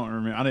up, but I don't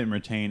remember. I didn't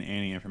retain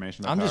any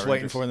information about I'm Power just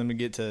waiting Rangers. for them to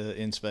get to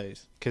In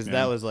Space because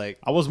that was like,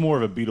 I was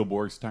more of a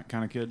Beetleborgs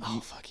kind of kid. oh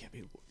fuck yeah,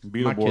 people.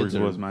 Beetleborgs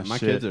was my shit.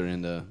 kids are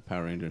into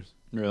Power Rangers.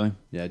 Really?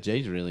 Yeah,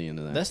 Jay's really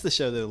into that. That's the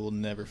show that will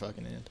never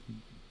fucking end.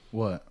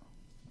 What?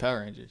 Power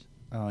Rangers.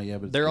 Oh yeah,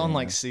 but They're on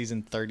like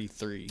season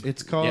 33.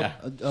 It's called.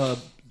 Yeah.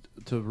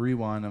 To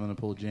rewind, I'm going to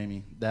pull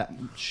Jamie. That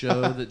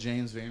show that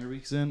James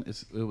Vanderbeek's in,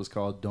 it was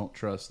called "Don't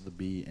Trust the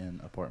Bee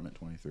in Apartment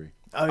 23."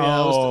 Oh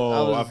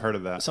yeah, I've heard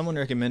of that. Someone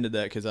recommended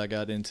that because I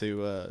got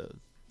into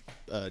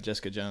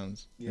Jessica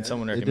Jones, and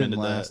someone It recommended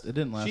didn't that. last. It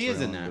didn't last. She is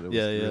very in long, that. but it was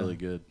Yeah, yeah. really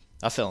good.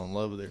 I fell in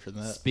love with her for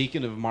that.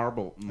 Speaking of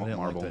Marvel like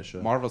that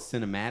show.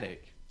 Cinematic,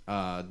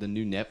 the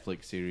new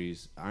Netflix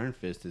series Iron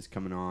Fist is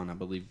coming on, I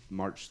believe,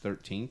 March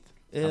 13th.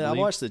 Yeah, I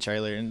watched the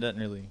trailer and it doesn't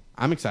really.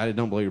 I'm excited.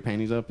 Don't blow your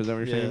panties up. Is that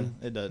what you're Yeah, saying?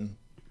 it doesn't.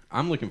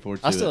 I'm looking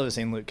forward to I still it. haven't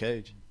seen Luke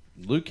Cage.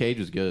 Luke Cage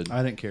was good.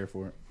 I didn't care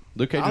for it.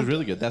 Luke Cage was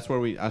really good. That's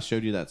where I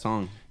showed you that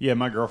song. Yeah,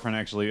 my girlfriend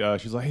actually.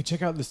 She's like, "Hey,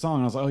 check out this song."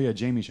 And I was like, "Oh yeah,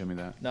 Jamie showed me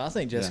that." No, I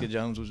think Jessica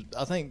Jones was.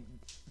 I think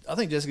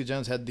Jessica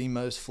Jones had the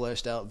most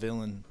fleshed out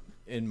villain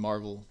in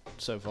Marvel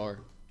so far.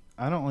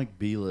 I don't like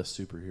B-list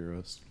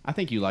superheroes. I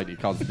think you liked it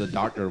because the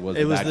Doctor was.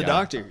 It was bad the guy.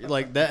 Doctor.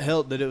 Like that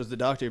helped that it was the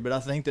Doctor, but I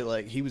think that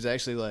like he was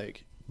actually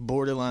like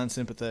borderline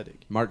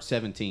sympathetic. March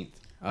 17th.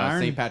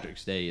 Iron- St.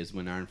 Patrick's Day is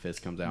when Iron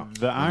Fist comes out.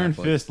 The on Iron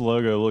Netflix. Fist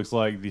logo looks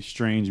like the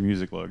Strange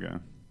Music logo,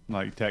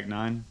 like Tech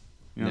 9.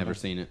 You know Never what I'm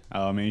seen it.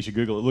 Oh, I mean, you should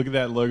Google it. Look at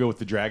that logo with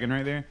the dragon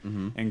right there,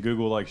 and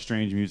Google like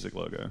Strange Music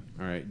logo.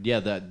 All right. Yeah,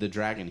 the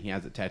dragon, he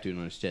has it tattooed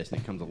on his chest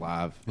and it comes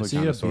alive. Is he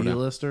a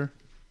B-lister?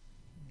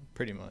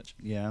 Pretty much.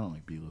 Yeah, I don't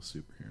like B-list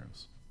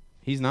superheroes.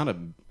 He's not a.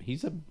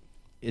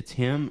 It's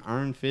him,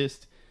 Iron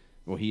Fist.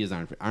 Well, he is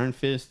Iron Fist. Iron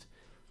Fist,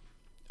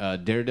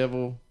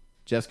 Daredevil,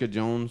 Jessica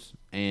Jones,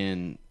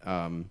 and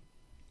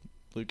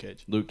Luke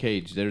Cage. Luke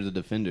Cage. They're the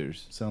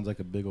Defenders. Sounds like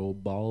a big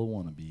old ball of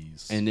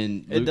wannabes. And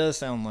then It does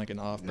sound like an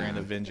off-brand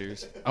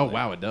Avengers. Oh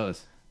wow, it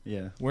does.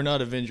 Yeah. We're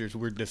not Avengers.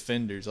 We're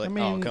Defenders. Like, I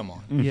mean, oh come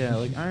on. Yeah,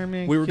 like Iron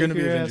Man. We were going going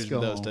to to be Avengers,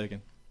 but that was home.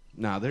 taken.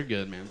 Nah, they're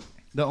good, man.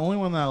 The only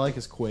one that I like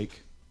is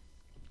Quake,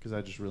 because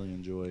I just really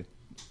enjoy.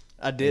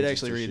 I did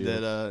Agents actually of read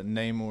S.H.I.E.L.D. that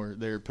Namor.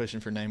 They're pushing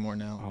for Namor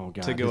now. Oh,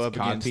 God, to go his up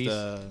against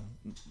codpiece?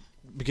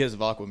 because of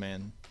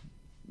Aquaman.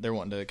 They're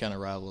wanting to kind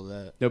of rival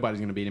that. Nobody's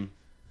gonna beat him.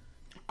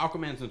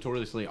 Aquaman's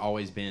notoriously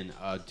always been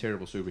a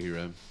terrible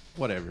superhero.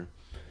 Whatever.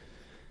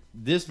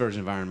 This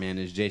version of Iron Man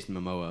is Jason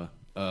Momoa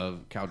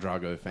of Khal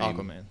Drogo fame.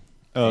 Aquaman.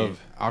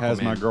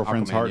 Has my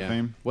girlfriend's heart yeah.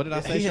 fame. What did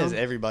I say? He has Sean?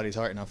 everybody's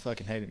heart, and I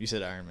fucking hate him. You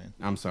said Iron Man.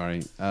 I'm sorry.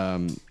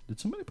 Did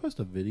somebody post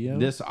a video?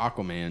 This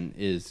Aquaman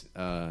is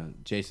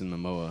Jason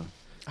Momoa.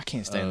 I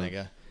can't stand that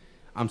guy.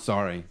 I'm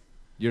sorry.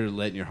 You're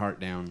letting your heart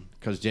down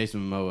because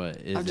Jason Momoa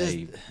is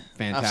a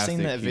fantastic. I've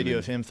seen that video human.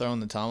 of him throwing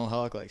the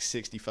tomahawk like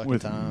 60 fucking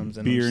With times.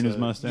 And beer I'm in his so-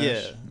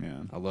 mustache. Yeah.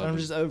 I love I'm him.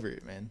 just over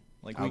it, man.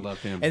 Like I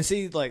love him. And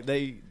see, like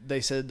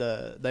they said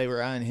they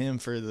were eyeing him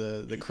for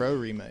the Crow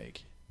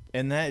remake,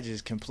 and that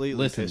just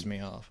completely pissed me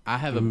off. I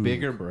have a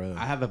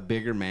Crow.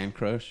 bigger man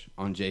crush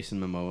on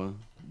Jason Momoa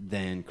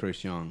than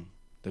Chris Young,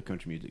 the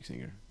country music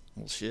singer.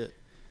 Well, shit.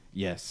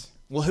 Yes.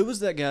 Well, who was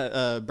that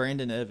guy?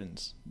 Brandon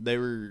Evans.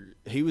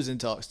 He was in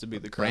talks to be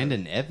the Crow.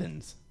 Brandon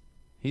Evans.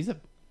 He's a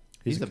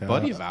a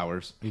buddy cop. of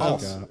ours. He's Oh, a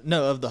cop.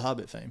 no, of the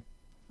Hobbit fame.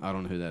 I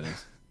don't know who that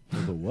is.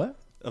 The what?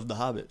 Of the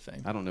Hobbit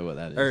fame. I don't know what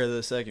that is. Or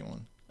the second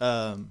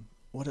one.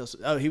 What else?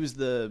 Oh, he was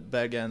the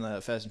bad guy in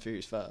Fast and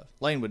Furious 5.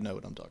 Lane would know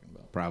what I'm talking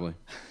about. Probably.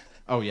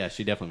 Oh yeah,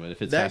 she definitely would.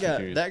 If it's That Fast and guy,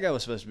 Furious. that guy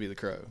was supposed to be the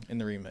Crow in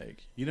the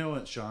remake. You know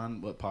what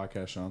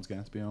podcast Sean's going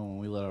to have to be on when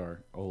we let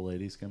our old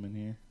ladies come in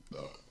here?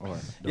 Or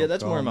Yeah,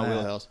 that's more in my don't call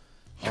them wheelhouse. that.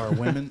 Our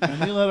women, when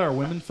we let our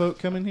women folk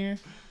come in here,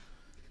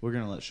 we're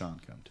going to let Sean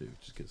come too,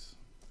 just because.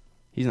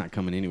 He's not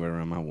coming anywhere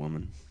around my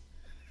woman.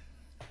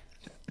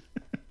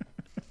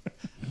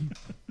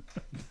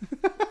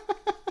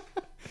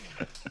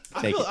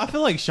 I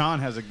feel like Sean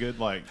has a good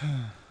like.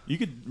 You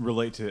could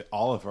relate to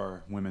all of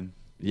our women.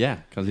 Yeah,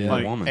 because he's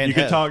Like, a woman. And you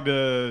could have. talk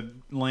to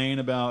Lane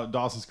about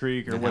Dawson's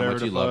Creek or And how whatever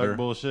much the you love her. fuck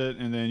bullshit,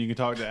 and then you can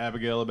talk to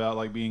Abigail about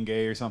like being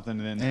gay or something,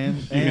 and then And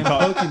you can and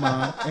talk.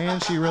 Pokemon,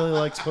 and she really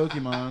likes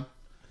Pokemon.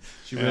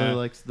 She really Yeah.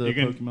 likes the you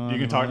can, Pokemon. You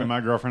can and talk all to that. my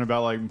girlfriend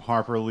about like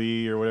Harper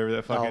Lee or whatever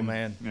that fucking. Oh,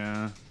 man.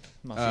 Yeah.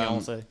 My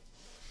fiance.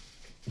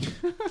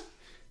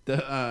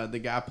 The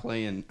guy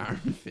playing Iron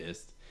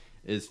Fist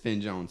is Finn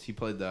Jones. He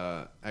played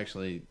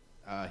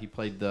he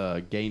played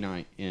the gay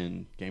knight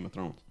in Game of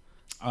Thrones.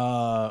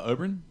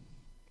 Oberyn.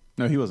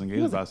 No, he wasn't gay.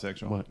 He was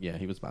bisexual. What? Yeah,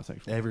 he was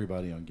bisexual.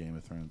 Everybody on Game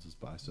of Thrones is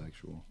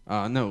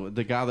bisexual. No,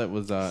 the guy that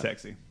was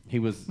Sexy.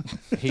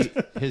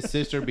 His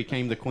sister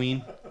became the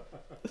queen.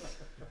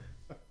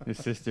 His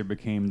sister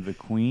became the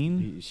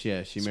queen. She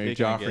married Speaking of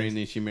Joffrey, gays. and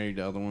then she married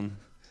the other one.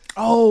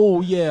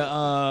 Oh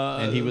yeah,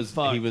 And he was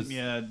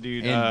yeah,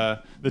 dude. and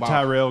The while-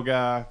 Tyrell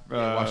guy.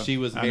 while she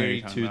was I know who you're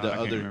married talking to about. the I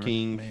can't other remember.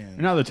 king. Man.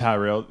 Not the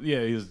Tyrell.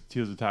 Yeah, he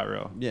was a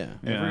Tyrell. Yeah.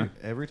 Yeah.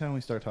 Every time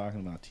we start talking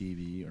about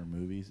TV or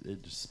movies,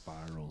 it just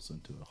spirals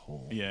into a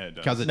hole. Yeah, it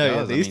does. Because it No, yeah,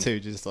 does. I these mean, two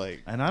just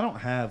like And I don't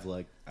have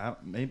like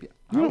maybe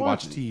You I don't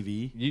watch watch-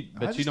 TV,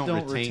 but I you just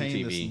don't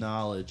retain this TV.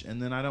 knowledge,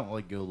 and then I don't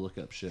like go look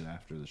up shit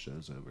after the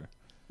show's over.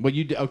 Well,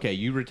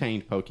 you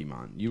retained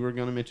Pokemon. You were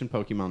going to mention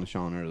Pokemon to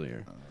Sean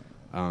earlier.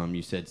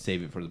 You said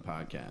save it for the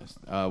podcast.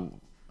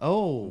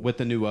 Oh, With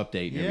the new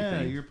update and yeah,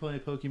 everything. you're playing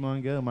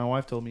Pokemon Go. My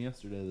wife told me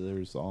yesterday that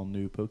there's all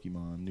new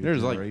Pokemon. New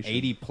There's like generation.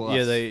 80 plus.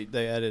 yeah,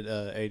 they added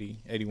 80,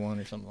 81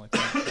 or something like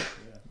that.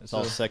 It's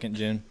all second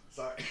gen.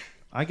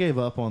 I gave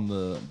up on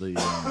the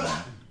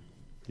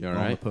You all on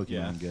right? the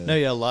Pokemon Go. No,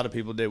 yeah, a lot of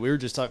people did. We were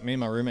just talking. Me and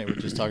my roommate were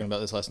just talking about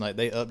this last night.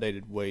 They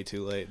updated way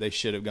too late. They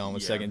should have gone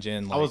with second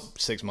gen like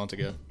 6 months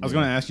ago. I was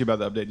going to ask you about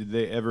the update. Did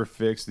they ever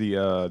fix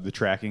the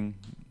tracking,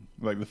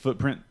 like the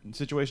footprint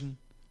situation?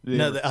 Did they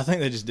No, ever- I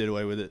think they just did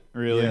away with it.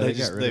 really. Yeah, they they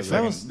just got rid they of it.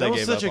 fucking That they was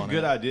gave such up a on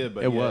good it. idea,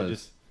 but It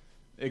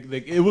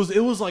yeah, was. it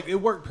was like it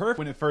worked perfect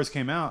when it first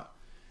came out,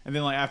 and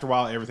then like after a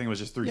while, everything was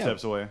just three Yeah.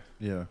 steps away.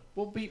 Yeah.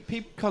 Well,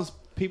 because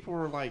people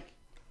were like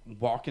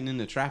walking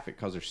into traffic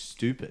because they're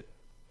stupid.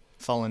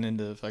 Falling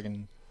into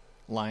fucking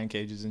lion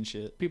cages and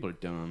shit. People are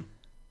dumb.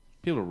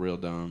 People are real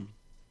dumb.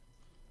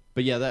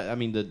 But yeah,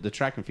 the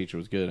tracking feature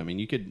was good. I mean,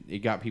 it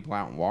got people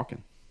out and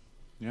walking.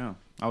 Yeah,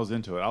 I was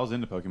into it. I was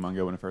into Pokemon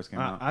Go when it first came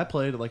out. I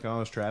played like when I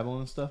was traveling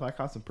and stuff. I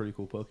caught some pretty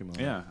cool Pokemon.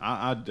 Yeah,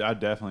 I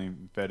definitely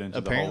fed into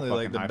Apparently, the whole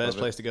like fucking the hype best of it.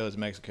 place to go is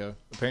Mexico.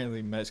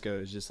 Apparently, Mexico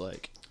is just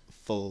like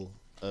full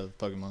of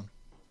Pokemon,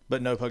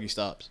 but no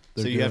Pokestops.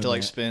 They're So you have to doing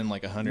like that. spend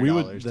like $100. We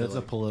would- That's to,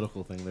 a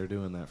political thing. They're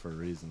doing that for a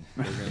reason.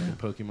 They're going to get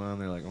Pokemon.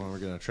 They're like, well, we're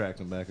going to attract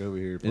them back over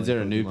here. Is there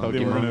a new They were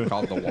Pokemon gonna-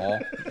 called the Wall?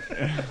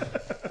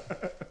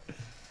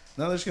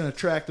 Now they're just going to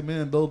track them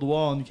in, build the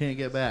wall, and you can't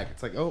get back.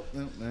 It's like, oh,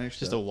 no, it's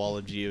just a wall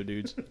of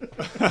Geodudes.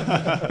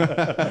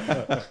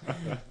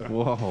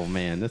 Whoa,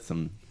 man, that's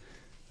some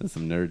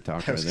nerd talk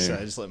I right was excited. I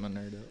there. just let my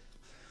nerd out.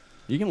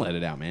 You can let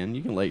it out, man.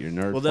 You can let your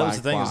nerd. Well, that was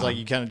flag the thing. Is fly. like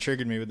you kind of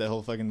triggered me with that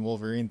whole fucking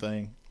Wolverine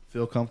thing.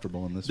 feel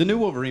comfortable in this. The new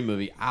one. Wolverine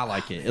movie. I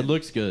like it. It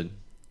looks good.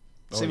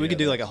 See, Oh, we yeah, could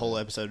do like a that's whole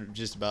episode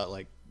just about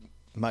like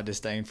my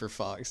disdain for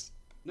Fox.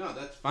 No,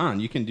 that's fine.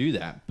 You can do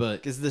that, but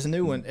Because this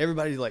new one,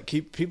 everybody like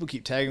people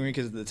keep tagging me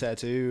because of the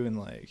tattoo and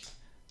like,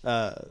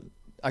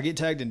 I get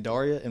tagged in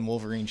Daria and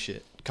Wolverine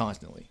shit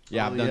constantly.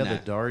 yeah, I've done the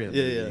that. Daria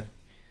Yeah, movie. yeah.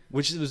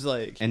 Which was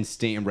like, And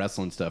Sting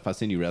wrestling stuff. I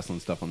send you wrestling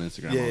stuff on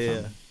Instagram. yeah, all the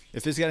yeah. time.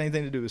 If it's got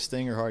anything to do with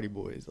Sting or Hardy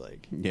Boys,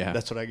 like, Yeah.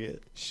 that's what I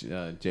get.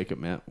 Jacob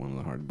met one of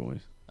the Hardy Boys.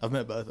 I've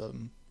met both of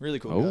them. Really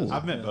cool Oh. guys.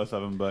 I've met both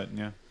of them, but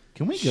yeah.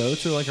 Can we go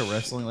to like a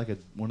wrestling, like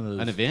one of those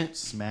An event?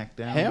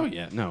 SmackDown? Hell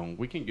yeah! No,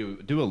 we can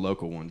do a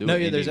local one. Do No,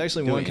 an yeah, there's indie-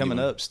 actually do one an indie coming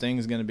up.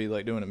 Sting's going to be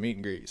like doing a meet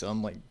and greet, so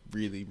I'm like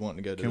really wanting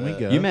to go to Can we that.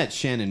 go? You met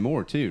Shannon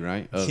Moore too,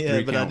 right? Of Yeah,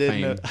 Three but I Count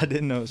didn't know. fame. I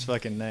didn't know his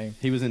fucking name.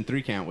 He was in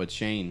 3 Count with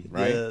Shane,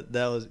 right? Yeah,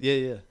 that was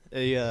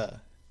yeah.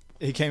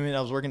 He came in.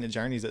 I was working at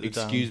Journeys at the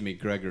time. Excuse me,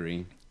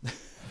 Gregory.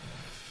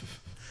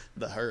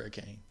 The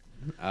Hurricane.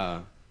 Uh,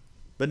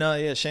 But no,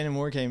 yeah, Shannon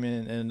Moore came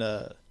in, and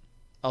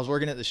I was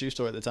working at the shoe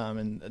store at the time,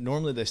 and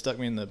normally they stuck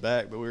me in the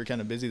back, but we were kind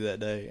of busy that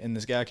day, and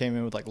this guy came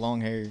in with like long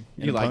hair and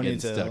you a like ponytail. getting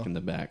stuck in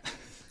the back.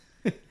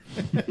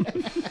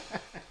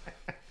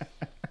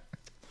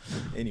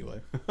 Anyway,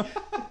 All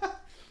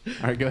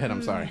right, go ahead.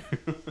 I'm sorry.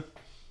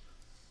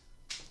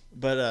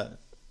 but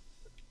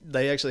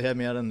they actually had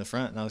me out in the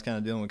front, and I was kind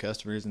of dealing with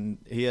customers, and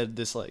he had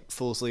this like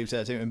full sleeve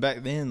tattoo, and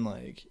back then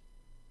like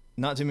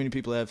not too many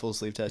people had full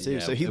sleeve tattoos, Yeah,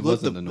 so he it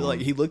looked wasn't the norm.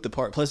 he looked the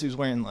part. Plus, he was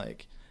wearing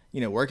like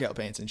workout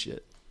pants and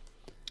shit.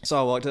 So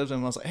I walked up to him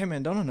and I was like, "Hey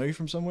man, don't I know you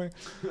from somewhere?"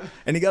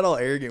 And he got all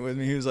arrogant with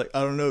me. He was like,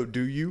 "I don't know,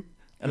 do you?"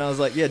 And I was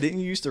like, "Yeah, didn't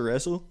you used to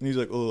wrestle?" And he's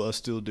like, "Oh, I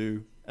still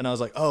do." And I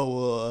was like, "Oh,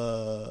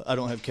 well, I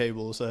don't have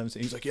cable, so I haven't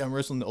seen." He's like, "Yeah, I'm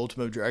wrestling the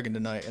Ultimo Dragon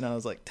tonight." And I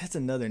was like, "That's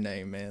another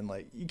name, man.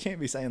 Like, you can't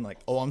be saying like,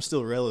 oh, I'm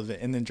still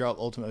relevant, and then drop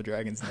Ultimo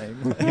Dragon's name."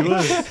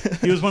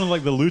 He was one of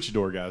like the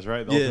luchador guys,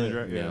 right? The Yeah. Ultimate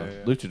Dra-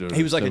 Yeah, Luchador.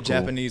 He was like so a cool.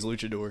 Japanese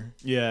luchador.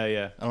 yeah,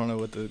 yeah. I don't know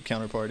what the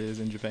counterpart is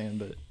in Japan,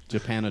 but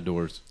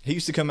Japanadors. he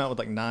used to come out with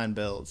like 9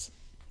 belts.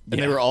 And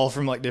Yeah. they were all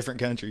from like different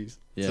countries.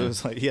 Yeah. So it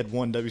was like he had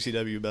one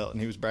WCW belt and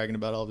he was bragging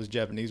about all of his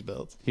Japanese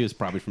belts. He was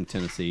probably from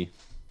Tennessee.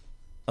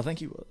 I think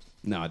he was.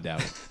 No, I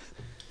doubt it.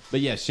 But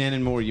yeah,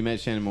 Shannon Moore. You met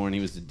Shannon Moore, and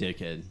he was a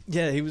dickhead.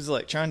 Yeah, he was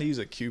like trying to use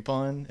a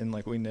coupon, and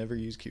like we never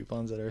use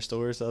coupons at our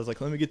store. So I was like,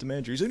 "Let me get the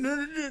manager." He's like, "No,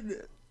 no, no, no."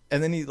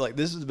 And then he like,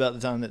 this was about the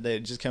time that they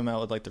had just come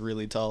out with like the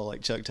really tall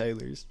like Chuck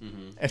Taylors,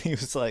 and he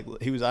was like,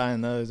 he was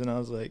eyeing those, and I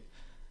was like,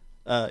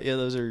 "Yeah,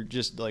 those are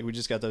just like we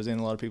just got those in.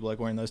 A lot of people like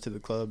wearing those to the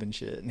club and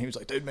shit." And he was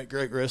like, "They'd make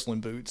great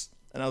wrestling boots,"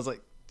 and I was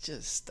like,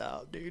 "Just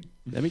stop, dude."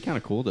 That'd be kind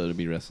of cool though to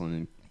be wrestling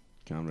in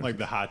Converse. Like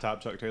the high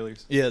top Chuck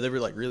Taylors. Yeah, they were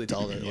like really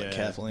tall. They're like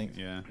calf length.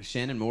 Yeah.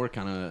 Shannon Moore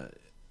kind of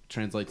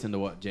translates into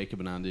what Jacob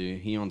and I do.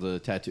 He owns a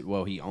tattoo.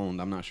 Well, he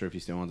owned. I'm not sure if he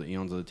still owns it. He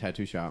owns a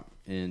tattoo shop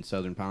in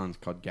Southern Pines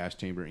called Gas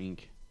Chamber Inc.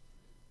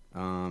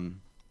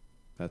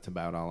 That's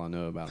about all I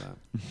know about that.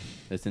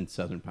 It's in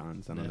Southern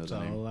Pines. I don't know the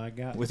name. all I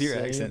got. With your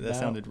accent, that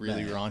sounded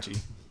really raunchy.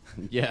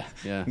 Yeah.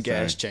 Gas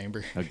sorry.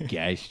 chamber. A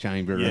gas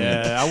chamber.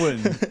 Yeah, I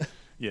wouldn't.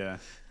 Yeah.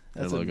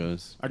 Their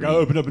logos. I gotta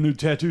open up a new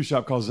tattoo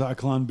shop called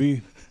Zyklon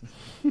B.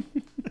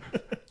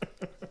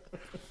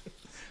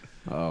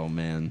 Oh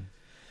man,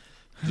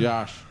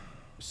 Josh,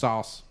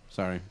 Sauce.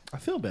 Sorry. I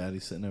feel bad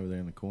he's sitting over there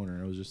in the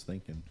corner. I was just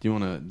thinking. Do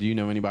you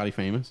know anybody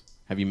famous?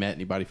 Have you met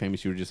anybody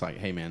famous? You were just like,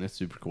 hey man, it's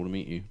super cool to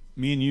meet you.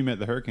 Me and you met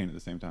the hurricane at the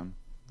same time.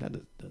 That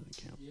doesn't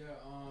count. Yeah,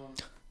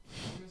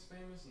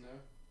 famous, no.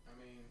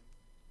 I mean,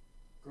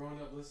 growing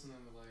up listening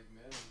to like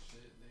metal and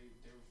shit, they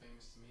were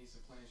famous to me. So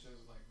playing shows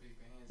with like big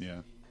bands,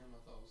 Yeah. and meeting them, I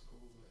thought was cool.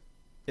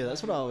 But Yeah,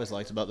 that's what I always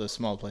liked about those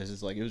small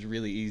places. Like, it was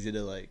really easy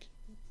to like,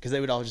 because they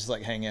would all just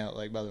like hang out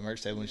like by the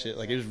merch table and shit.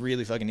 Like, it was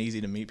really fucking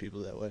easy to meet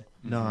people that way.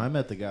 No, I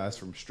met the guys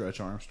from Stretch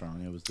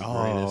Armstrong. It was the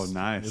Oh, greatest.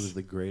 nice. It was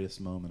the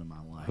greatest moment of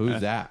my life.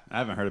 Who's that? I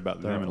haven't heard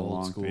about They're them in a old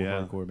long school time.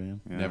 Yeah. hardcore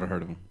band. Yeah. Never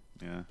heard of him.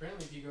 Yeah.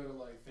 apparently, if you go to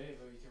like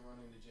Fayetteville, you can run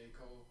into J.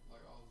 Cole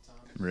like all the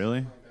time.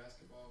 Really? Playing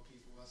basketball,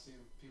 I see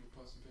people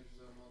posting pictures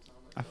of him all the time.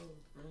 Like,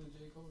 oh, run into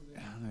J. Cole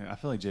today. I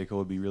feel like J. Cole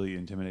would be really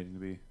intimidating to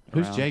be.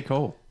 Who's around. J.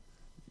 Cole?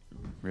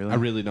 Really? I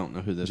really don't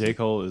know who this J. is.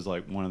 Cole is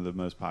like one of the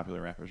most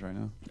popular rappers right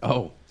now.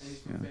 Oh, And he's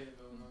from Yeah.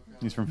 Fayetteville, North Carolina.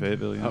 He's from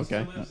Fayetteville. Yeah. He still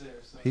Okay. lives there,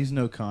 so He's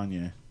no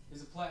Kanye.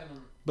 he's a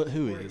platinum. But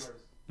who recording is?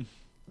 artist.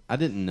 I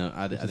didn't know.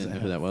 I didn't know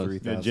who that was.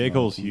 3,000 Yeah, J.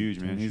 Cole's on huge,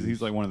 man. tennis He's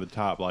shoes. like one of the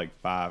top like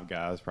 5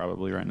 guys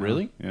probably right now.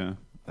 Really? Yeah.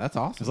 That's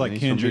awesome. It's like He's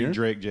from here? Kendrick,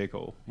 Drake, J.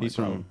 Cole. He's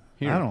Like, from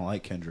here. I don't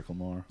like Kendrick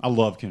Lamar. I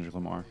love Kendrick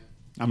Lamar.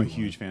 I'm a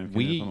huge fan of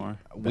Kendrick we Lamar.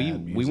 we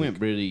Bad we music. went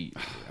really,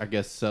 I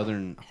guess,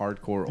 Southern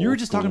hardcore. You were old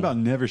just talking school. about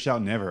Never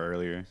Shout Never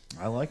earlier.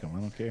 I like him. I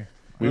don't care.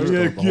 Yeah, We stole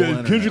the whole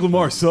internet. Kendrick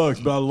Lamar sucks,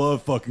 but I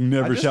love fucking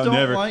Never I just Shout don't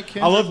Never. like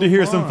I love to hear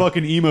Kendrick some Lamar.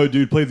 fucking emo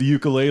dude play the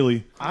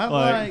ukulele. I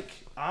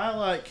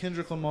like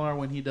Kendrick Lamar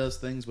when he does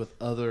things with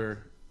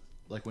other,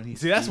 like when he.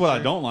 See, that's what I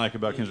don't like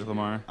about Kendrick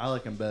Lamar. I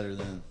like him better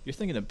than. You're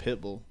thinking of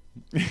Pitbull.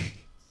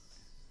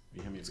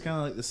 It's kind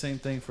of like the same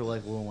thing for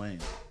like Lil Wayne.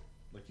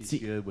 Like he's See,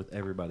 good with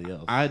everybody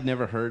else. I had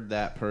never heard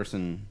that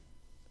person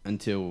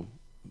until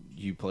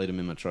you played him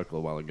in my truck a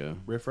little while ago.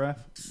 Riff Raff.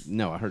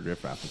 No, I heard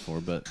Riff Raff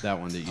before, but that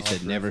one that you I said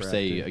like never Riff Raff,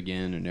 say too.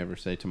 again or never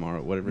say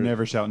tomorrow, whatever.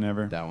 Never Shout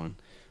Never. That one.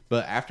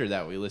 But after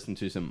that, we listened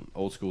to some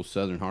old school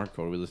Southern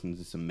hardcore. We listened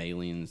to some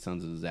Maylene,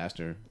 Sons of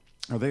Disaster.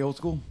 Are they old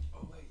school?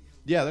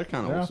 Yeah, they're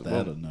kind of They're old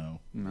out school. that no.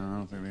 No, I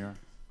don't think they are.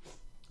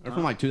 They're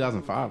from like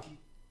 2005.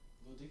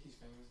 Lil Dicky's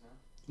famous now.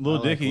 Lil I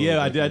like Dicky, Lil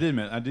yeah,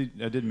 Dicky.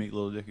 I did meet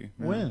Lil Dicky.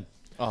 Yeah. When?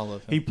 Oh, I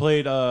love him. He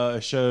played a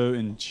show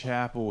in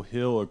Chapel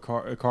Hill or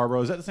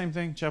Carborough. Is that the same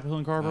thing? Chapel Hill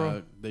and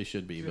Carborough? They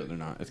should be, but they're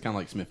not. It's kind of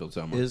like Smithfield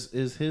Selma.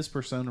 Is his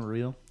persona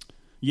real?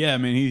 Yeah, I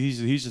mean,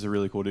 he's just a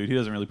really cool dude. He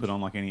doesn't really put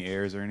on like any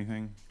airs or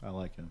anything. I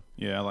like him.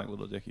 Yeah, I like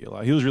Lil Dicky a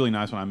lot. He was really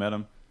nice when I met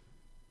him.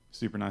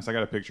 Super nice. I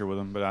got a picture with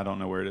him, but I don't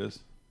know where it is.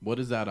 What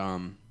is that?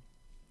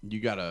 You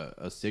got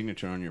a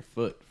signature on your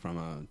foot from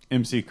a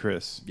MC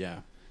Chris. yeah.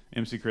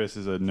 MC Chris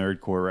is a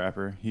nerdcore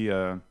rapper. He's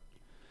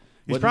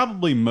What-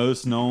 probably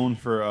most known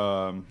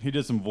for he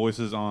did some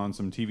voices on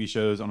some TV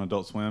shows on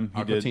Adult Swim. He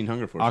Aqua did Teen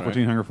Hunger Force, Aqua right?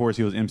 Teen Hunger Force.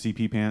 He was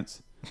MCP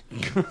Pants.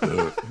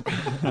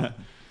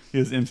 He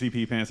was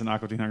MCP Pants in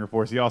Aqua Teen Hunger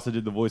Force. He also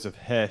did the voice of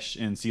Hesh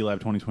in C Lab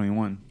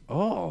 2021.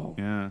 Oh,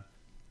 Yeah,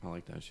 I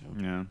like that show.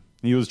 yeah.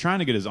 He was trying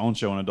to get his own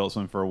show on Adult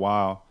Swim for a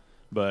while,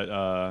 but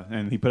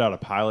and he put out a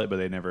pilot, but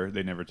they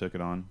never took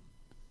it on.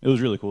 It was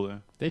really cool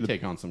though. They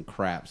take on some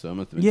crap, so it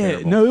must have been Yeah,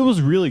 terrible. no, it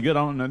was really good.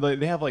 I don't know.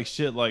 They have like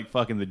shit like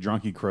fucking the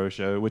Drunky Crow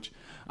show, which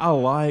I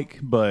like,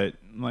 but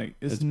like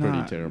it's It's pretty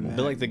not terrible.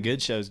 But like the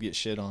good shows get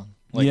shit on.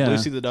 Like Yeah.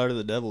 Lucy the Daughter of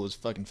the Devil was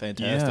fucking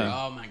fantastic.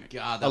 Yeah. Oh my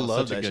god, that I was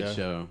love such a that good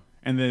show.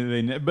 And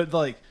then but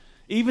like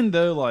even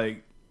though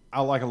like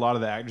I like a lot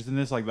of the actors in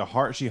this, like the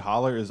Heart She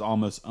Holler is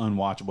almost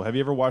unwatchable. Have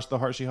you ever watched the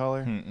Heart She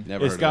Holler?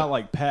 Never It's heard got of it.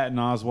 like Patton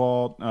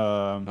Oswalt.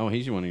 Oh,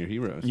 he's one of your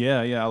heroes.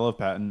 Yeah, I love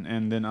Patton.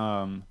 And then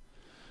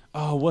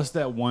oh, what's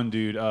that one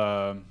dude?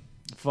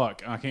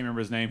 Fuck, I can't remember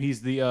his name.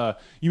 He's the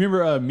you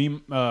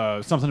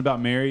remember something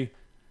about Mary?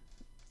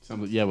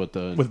 Yeah, with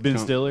Ben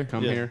Stiller?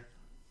 Come Yeah. here.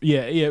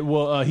 Yeah.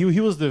 Well, he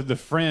was the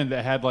friend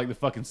that had like the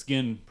fucking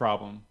skin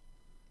problem.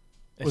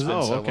 It's been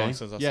Oh, so okay. long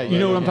since I Yeah, saw You that.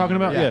 know what I'm yeah, talking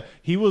about? yeah. Yeah.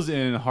 He was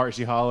in Heart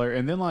She Holler,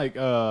 and then like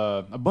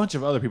a bunch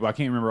of other people. I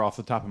can't remember off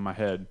the top of my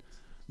head,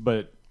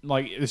 but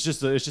like it's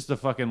just a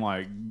fucking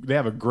like they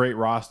have a great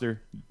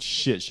roster.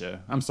 Shit show.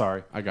 I'm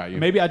sorry. I got you.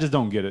 Maybe I just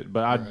don't get it,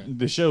 but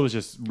the show is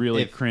just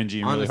really If-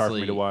 cringy and really hard for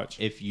me honestly, to watch.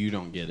 If you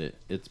don't get it,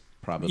 it's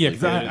probably Yeah,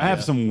 because I good.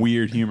 have some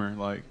weird humor.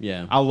 Like,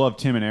 Yeah. I love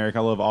Tim and Eric.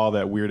 I love all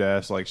that weird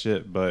ass like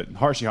shit. But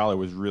Heart She Holler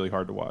was really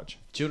hard to watch.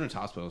 Children's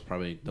Hospital is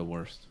probably the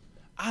worst.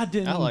 I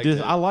didn't. I liked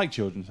it. I like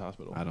Children's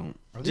Hospital. I don't.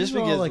 Are Just these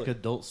all because, like like-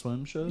 Adult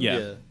Swim shows?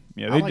 Yeah.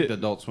 Yeah, I they liked did.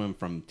 Adult Swim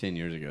from 10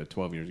 years ago,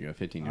 12 years ago,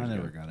 15 I years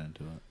never ago. got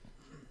into it.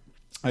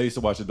 I used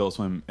to watch Adult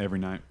Swim every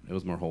night. It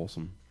was more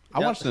wholesome. I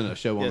watched a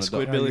show on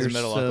Squidbillies and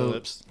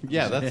Metalocalypse.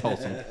 Yeah, that's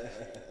wholesome.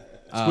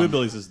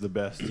 Squidbillies is the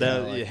best.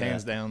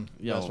 Hands down,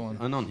 Yo, best one.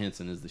 Unknown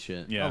Henson is the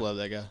shit. Yeah. I love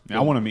that guy. Yeah,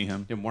 I want to meet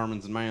him. Them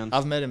Wormans and Man.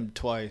 I've met him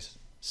twice.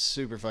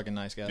 Super fucking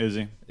nice guy. Is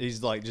he?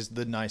 He's like just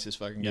the nicest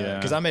fucking guy. Yeah.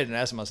 Because I made an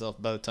ass of myself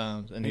both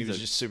times, and he He's was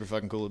a- just super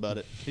fucking cool about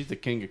it. He's the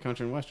king of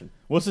country and western.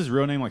 What's his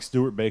real name? Like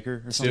Stuart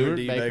Baker or something? Stuart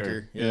D. Baker.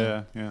 Baker.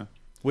 Yeah, yeah.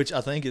 Which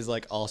I think is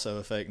like also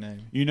a fake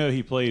name. You know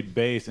he played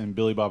bass in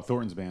Billy Bob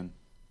Thornton's band.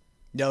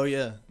 Oh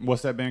yeah,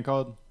 What's that band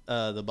called?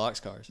 the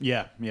Boxcars.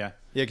 Yeah, yeah.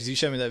 Yeah, because you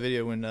showed me that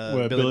video when Well,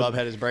 Billy Billy- Bob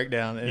had his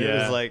breakdown, and it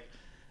Yeah. was like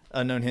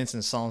Unknown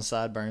Henson's song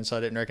Sideburn, so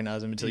I didn't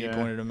recognize him until you Yeah.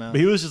 pointed him out.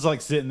 But he was just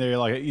like sitting there,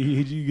 like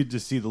you could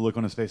just see the look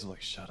on his face of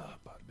like, "Shut up,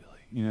 Billy."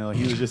 You know, like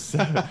he was just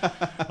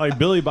like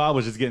Billy Bob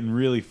was just getting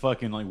really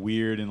fucking like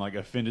weird and like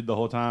offended the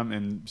whole time,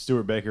 and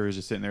Stuart Baker was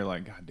just sitting there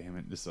like, "God damn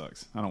it, this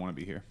sucks. I don't want to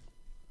be here."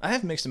 I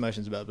have mixed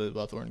emotions about Billy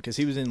Bob Thornton because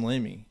he was in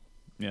Lemmy,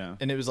 Yeah,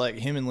 and it was like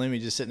him and Lemmy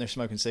just sitting there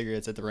smoking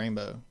cigarettes at the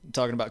Rainbow,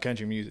 talking about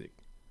country music.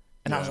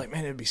 And I was like,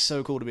 man, it'd be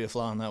so cool to be a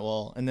fly on that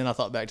wall. And then I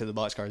thought back to the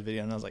Boxcars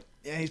video, and I was like,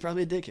 yeah, he's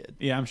probably a dickhead.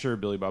 yeah. I'm sure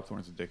Billy Bob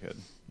Thornton's a dickhead.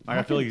 Like,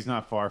 I feel like he's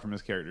not far from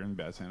his character in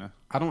Bad Santa.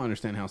 I don't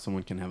understand how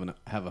someone can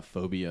have a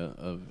phobia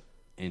of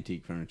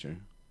antique furniture.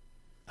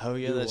 Oh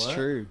yeah, that's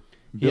true.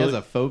 He has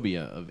a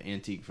phobia of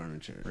antique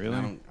furniture.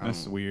 Really?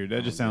 That's weird.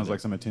 That just sounds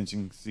like some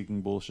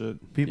attention-seeking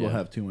bullshit. People Yeah.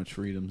 have too much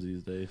freedoms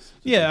these days.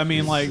 Yeah, I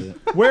mean, like,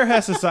 where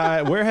has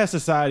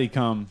society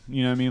come?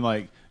 You know what I mean?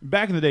 Like,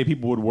 back in the day,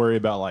 people would worry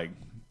about, like,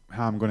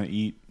 how I'm going to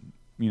eat,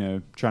 you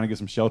know, trying to get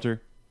some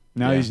shelter.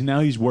 Now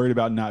he's worried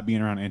about not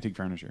being around antique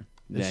furniture.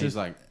 Yeah, It's he's just-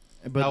 like,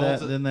 But How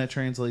old's it? then that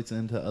translates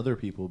into other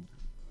people,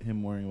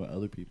 him worrying about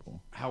other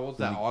people. how old's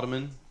that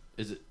ottoman?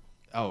 Is it?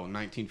 Oh,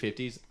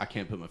 1950s. I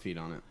can't put my feet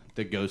on it.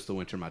 The ghost of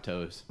winter my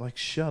toes. Like,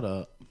 shut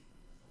up.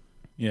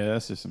 Yeah,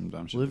 that's just some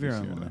dumb shit. Live your to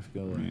own see, life.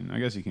 Go I there. mean, I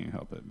guess you can't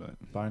help it, but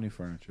Buy new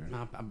furniture.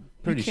 I'm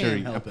pretty can't sure.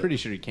 help I'm it. pretty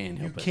sure he can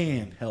You help it.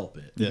 can help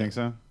it. you think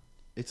so?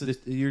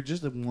 You're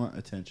just want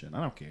attention.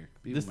 I don't care.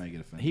 People may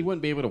get offended. He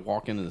wouldn't be able to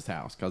walk into this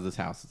house because this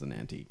house is an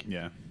antique.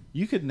 Yeah.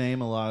 You could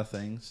name a lot of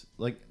things.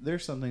 Like,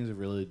 there's some things that are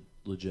really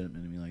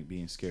legitimate to me, like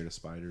being scared of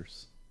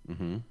spiders.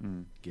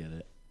 Mm-hmm. Get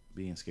it.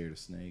 Being scared of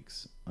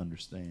snakes.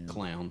 Understand.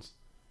 Clowns.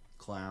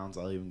 Clowns.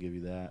 I'll even give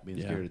you that. Being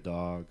Yeah. scared of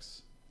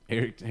dogs.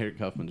 Eric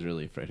Huffman's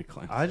really afraid of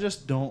clowns. I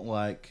just don't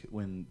like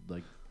when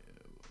like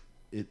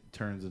it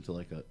turns into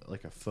like a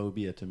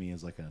phobia. To me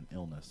is like an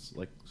illness.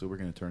 Like, so we're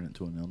gonna turn it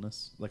into an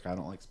illness. Like, I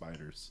don't like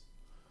spiders.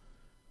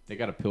 They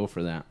got a pill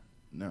for that.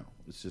 No,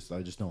 it's just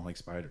I just don't like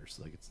spiders.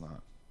 Like, it's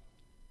not.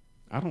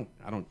 I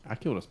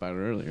killed a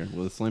spider earlier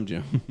with a Slim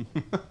Jim.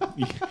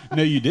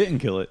 No, you didn't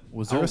kill it.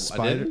 Was there Oh, I a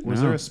spider? didn't? Was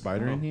No. there a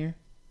spider in here?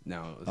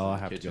 No. It was Oh, in I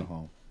the have kitchen. to go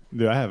home.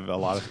 Dude, I have a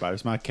lot of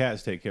spiders. My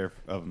cats take care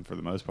of them for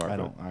the most part. I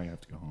but- don't. I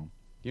have to go home.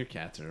 Your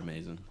cats are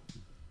amazing.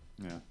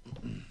 Yeah.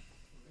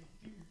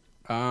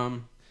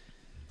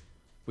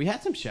 We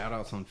had some shout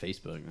outs on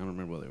Facebook. I don't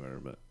remember what they were,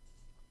 but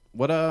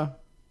what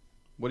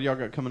do y'all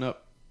got coming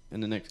up in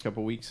the next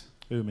couple weeks?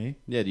 Who, me?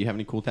 Yeah, do you have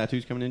any cool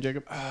tattoos coming in,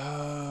 Jacob?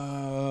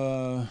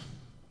 Let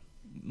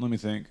me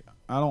think.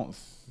 I don't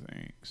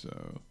think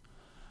so.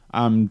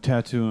 I'm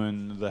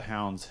tattooing the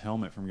Hound's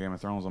helmet from Game of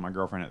Thrones on my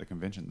girlfriend at the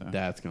convention, though.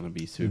 That's gonna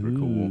be super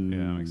cool.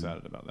 Yeah, I'm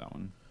excited about that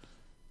one.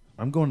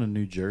 I'm going to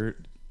New Jersey.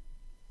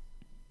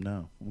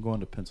 No, I'm going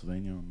to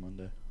Pennsylvania on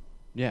Monday.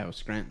 Yeah, it was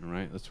Scranton,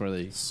 right? That's where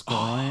they.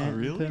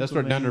 really? That's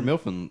where Dunder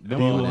Mifflin. Do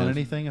you want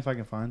anything if I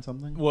can find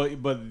something? Well,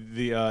 but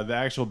the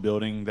actual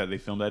building that they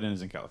filmed that in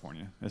is in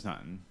California. It's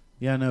not in.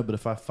 Yeah, I know, but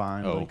if I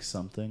find Oh. like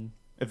something,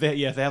 If they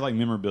have like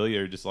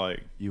memorabilia or just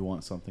like you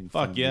want something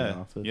fuck from the yeah,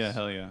 office? yeah,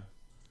 hell yeah,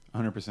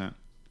 100%.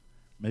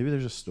 Maybe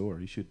there's a store.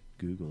 You should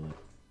Google it.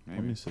 Let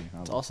Maybe. me see.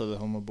 It's also the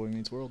home of Boy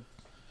Meets World.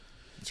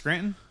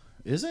 Scranton?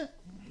 Is it?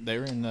 They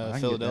were in I can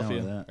get down Philadelphia,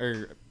 with that.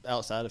 or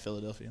outside of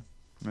Philadelphia.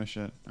 No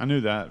shit. I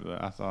knew that,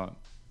 but I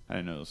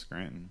didn't know it was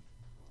Scranton.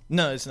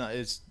 No, it's not.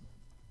 It's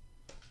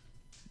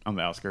On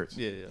the outskirts.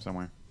 Yeah.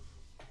 Somewhere.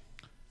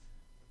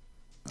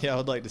 yeah. I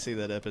would like to see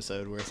that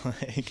episode where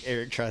like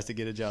Eric tries to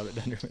get a job at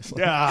Dunder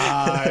Mifflin.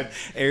 God.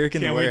 Eric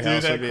in the Can we do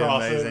warehouse that would be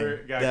crossover?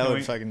 amazing. God, that can would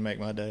we- fucking make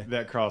my day.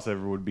 That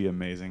crossover would be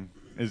amazing.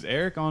 Is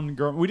Eric on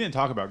Girl? We didn't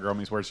talk about Girl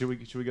Meets World. Should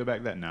we go back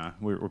to that? Nah,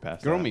 we're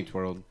past Girl that. Meets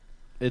World.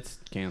 It's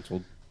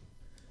canceled.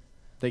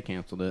 They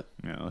canceled it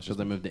Yeah, let's because just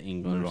they moved to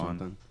England move or on.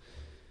 something.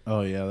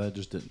 Oh yeah, that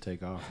just didn't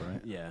take off,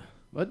 right? Yeah,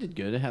 well, it did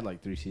good. It had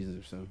like 3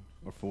 seasons or so,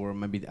 or 4.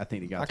 Maybe I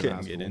think they got. I to couldn't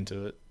high get school.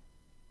 into it.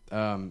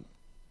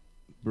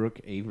 Brooke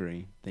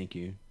Avery, thank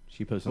you.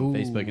 She posted on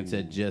Facebook and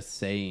said, "Just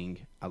saying,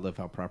 I love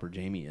how proper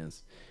Jamie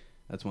is."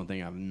 That's one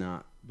thing I've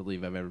not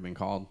believe I've ever been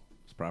called.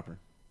 It's proper,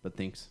 but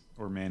thanks,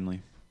 Or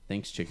Manly.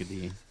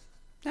 Chickadee.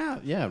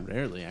 Yeah,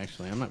 rarely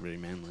actually. I'm not very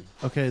manly.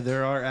 Okay,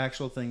 there are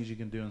actual things you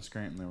can do in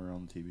Scranton that were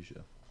on the TV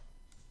show.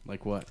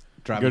 Like what?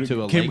 Driving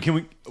to a can, lake. can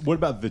we? What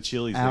about the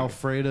Chili's?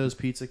 Alfredo's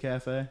Pizza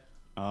Cafe.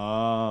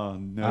 Oh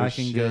no! I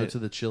can go shit. to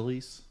the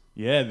Chili's.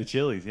 Yeah, the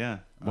Chili's. Yeah.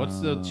 What's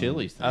the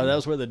Chili's thing? Oh, that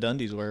was where the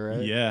Dundies were,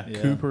 right? Yeah.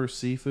 Cooper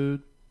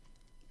Seafood.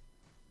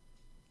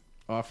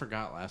 Oh, I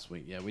forgot last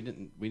week. Yeah, we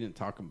didn't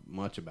talk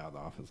much about The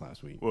Office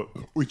last week. Well,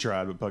 we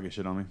tried, but Puggy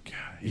shit on me.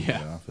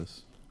 Yeah. The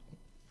Office.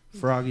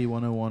 Froggy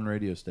 101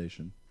 radio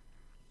station.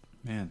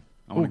 Man,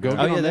 I want to go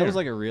go. Oh on yeah, that there. was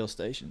like a real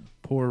station.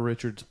 Poor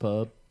Richard's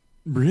Pub.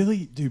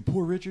 Really, dude?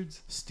 Poor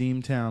Richards.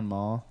 Steamtown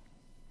Mall.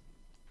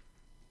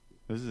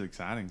 This is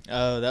exciting.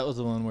 Oh, that was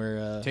the one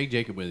where. Take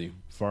Jacob with you.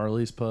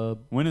 Farley's Pub.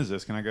 When is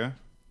this? Can I go?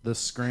 The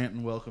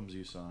Scranton welcomes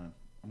you sign.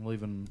 I'm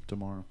leaving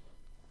tomorrow.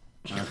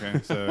 Okay,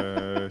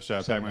 so should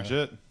I pack my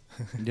shit?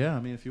 Yeah, I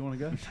mean, if you want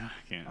to go, I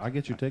can't. I'll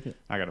get your ticket.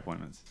 I got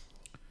appointments.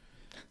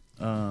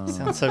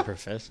 Sounds so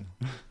professional.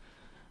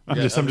 I'm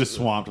just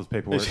swamped with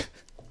paperwork.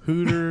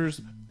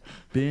 Hooters,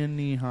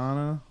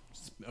 Benihana,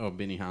 Oh,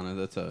 Benihana.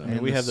 That's a.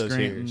 and we the have those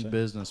here, Scranton so-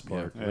 Business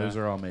Park. Yeah. Those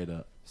are all made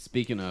up.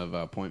 Speaking of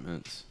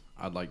appointments,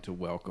 I'd like to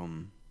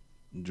welcome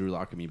Drew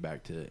Lockamy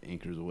back to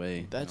Anchors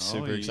Away. That's Oh,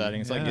 super exciting.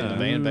 It's like yeah. getting the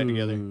band back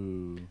together.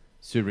 Ooh.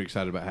 Super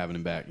excited about having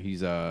him back.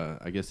 He's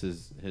I guess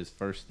his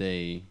first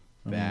day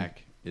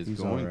back is he's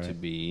going all to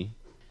right. be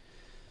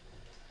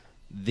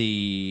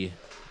the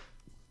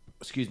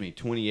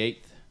 28th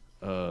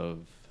of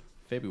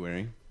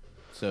February.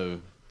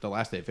 So the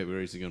last day of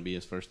February is going to be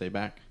his first day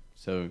back.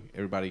 So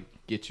everybody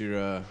get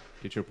your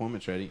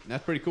appointments ready. And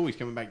that's pretty cool. He's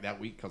coming back that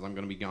week because I'm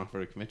going to be gone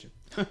for a convention.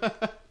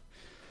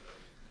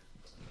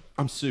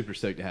 I'm super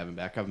stoked to have him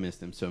back. I've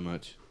missed him so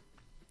much.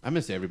 I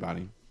miss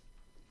everybody.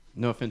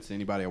 No offense to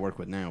anybody I work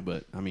with now,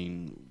 but I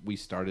mean, we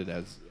started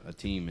as a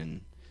team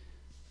and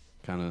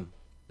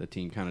the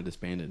team kind of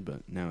disbanded,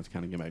 but now it's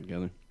kind of getting back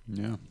together,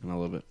 Yeah, and I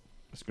love it.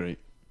 It's great.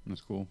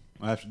 that's cool.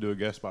 I have to do a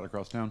guest spot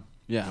across town.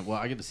 Yeah, well,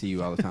 I get to see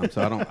you all the time,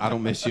 so I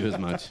don't miss you as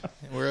much.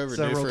 We're overdue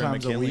Several for a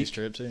times a McKinley week.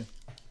 strip too.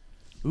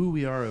 Ooh,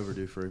 we are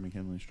overdue for a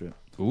McKinley strip.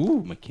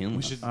 Ooh, McKinley.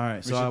 We should. All right,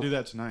 We so should do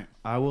that tonight.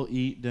 I will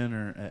eat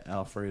dinner at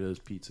Alfredo's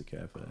Pizza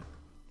Cafe.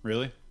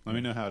 Really? Let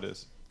me know how it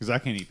is, because I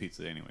can't eat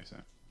pizza anyway. So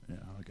Yeah,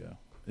 I'll go.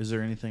 Is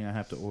there anything I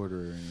have to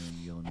order, or anything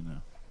you let me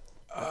know?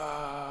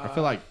 I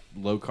feel like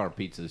low carb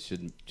pizzas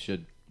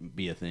should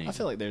be a thing. I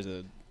feel like there's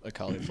a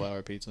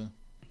cauliflower pizza.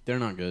 They're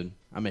not good.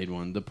 I made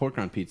one. The pork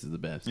rind pizza is the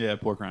best. yeah,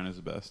 pork rind is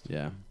the best.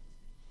 Yeah.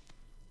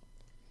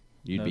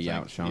 You'd No be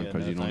out, thanks. Sean, Yeah,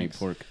 because no you don't thanks. eat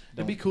pork.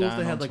 It'd be Don't cool if dine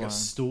they on had like swine. a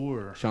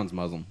store. Sean's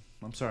Muslim.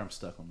 I'm sorry, I'm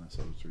stuck on this.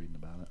 I was reading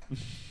about it.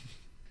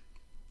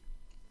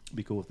 It'd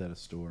be cool if they had a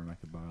store and I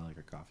could buy like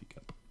a coffee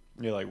cup.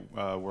 Yeah, like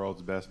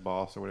World's Best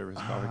Boss or whatever his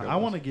coffee cup I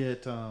want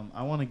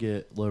was. to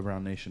get Lowbrow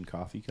Nation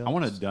coffee cups. I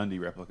want a Dundee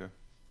replica.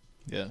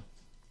 Yeah.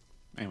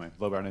 Anyway,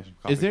 Lowbrow Nation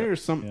coffee Is there cup.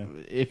 some? Yeah.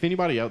 If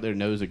anybody out there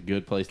knows a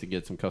good place to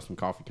get some custom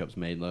coffee cups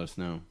made, let us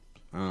know.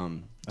 I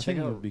Check think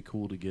it out- would be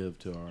cool to give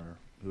to our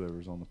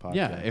whoever's on the podcast.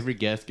 Yeah, every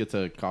guest gets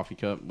a coffee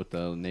cup with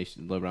the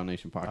Lowbrow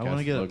Nation podcast. I want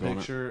to get a logo on it.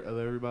 picture of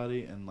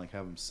everybody and like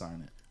have them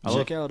sign it.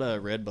 Check out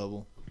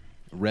Redbubble.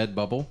 Red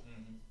Bubble.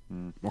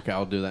 Okay,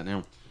 I'll do that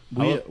now.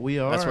 We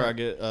are. That's where I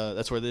get.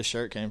 That's where this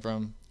shirt came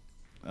from.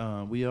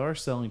 We are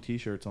selling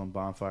T-shirts on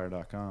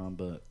bonfire.com,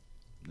 but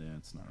yeah,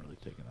 it's not really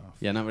taking off.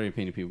 Yeah, not very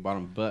many people bought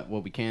them, but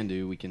what we can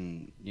do, we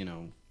can,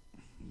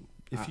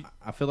 If you,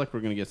 I feel like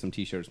we're gonna get some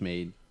T-shirts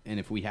made, and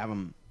if we have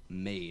them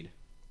made,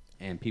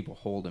 and people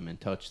hold them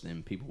and touch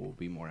them, people will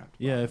be more apt. To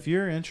buy yeah, them. if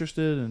you're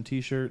interested in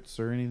T-shirts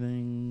or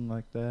anything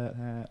like that,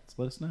 hats,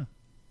 let us know,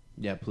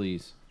 Yeah,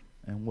 please.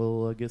 and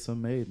we'll get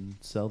some made and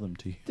sell them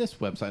to you. This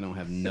website don't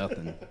have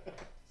nothing.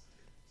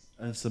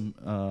 And some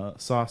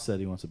Sauce said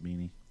he wants a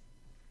beanie.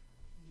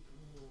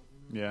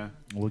 Yeah,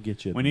 We'll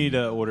get you. A we need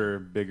beanie. to order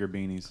bigger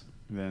beanies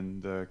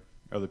than the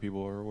other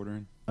people are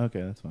ordering.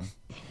 Okay, that's fine.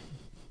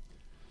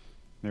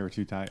 They were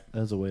too tight.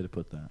 That's a way to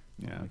put that.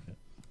 I Yeah. like it.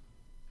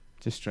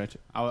 Just stretch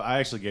it. I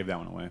actually gave that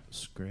one away.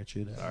 Scratch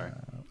it Sorry.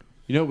 out.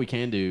 You know what we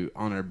can do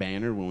on our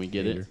banner when we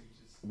get Later. it?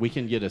 We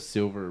can get a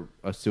silver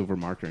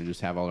marker and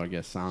just have all our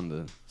guests sign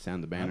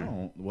the banner.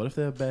 What if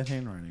they have bad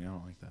handwriting? I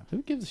don't like that.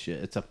 Who gives a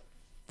shit? It's a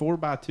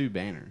 4x2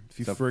 banner. If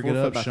you It's a frig it 4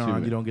 up, foot by 2 Sean,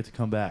 banner. you don't get to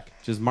come back.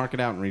 Just mark it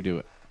out and redo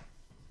it.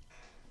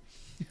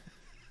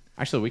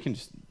 Actually, we can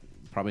just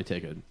probably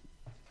take a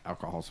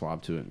alcohol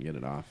swab to it and get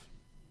it off.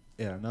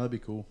 Yeah, no, that'd be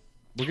cool.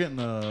 We're getting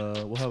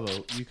we'll have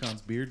a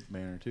Yukon's beard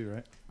banner too,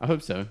 right? I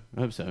hope so.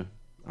 They're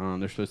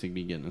supposed to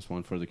be getting us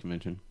one for the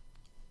convention.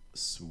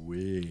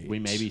 Sweet. We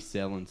may be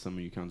selling some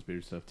of UConn's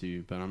beer stuff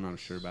too, but I'm not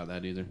sure about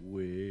that either.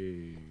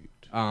 Wait.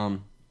 Well,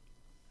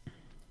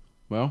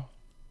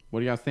 what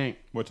do you guys think?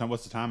 What's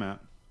the time at?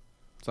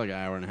 It's like an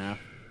hour and a half.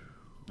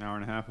 An hour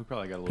and a half. We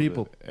probably got a little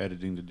People- bit of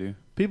editing to do.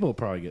 People will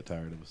probably get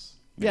tired of us.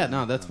 Yeah,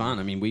 no, that's fine.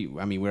 I mean,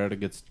 we're at a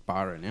good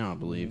spot right now. I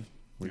believe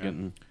we're Yeah.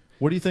 getting.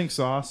 What do you think,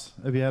 Sauce?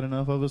 Have you had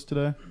enough of us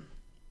today?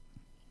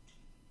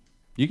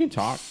 You can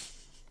talk.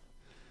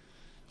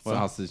 Well-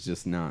 Sauce is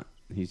just not.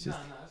 He's just.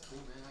 No, that's cool,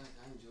 man. I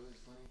enjoy it.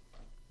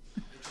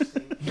 It's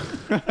funny.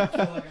 Interesting. I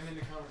feel like I'm in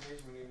the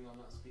conversation even though I'm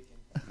not speaking.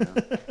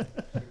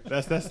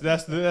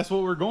 That's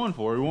what we're going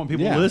for. We want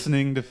people Yeah.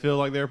 listening to feel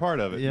like they're a part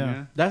of it. Yeah. you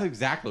know? That's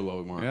exactly what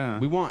we want. Yeah.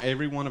 We want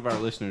every one of our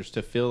listeners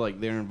to feel like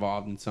they're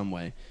involved in some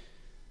way,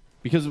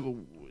 because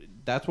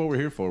that's what we're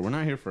here for. We're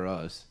not here for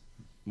us.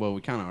 Well,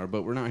 we kind of are,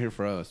 but we're not here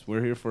for us.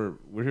 We're here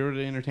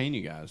to entertain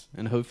you guys,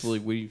 and hopefully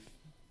we've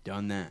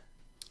done that.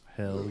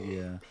 Hell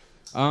yeah.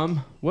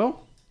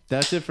 Well,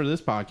 that's it for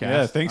this podcast.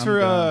 Yeah, thanks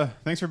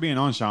for being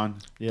on, Sean.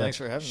 Yeah. Thanks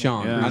for having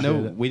Sean. me. Yeah. I know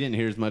Appreciate it. we didn't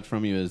hear as much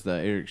from you as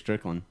Eric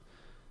Strickland,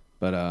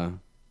 but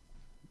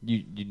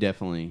you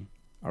definitely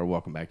are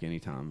welcome back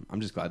anytime.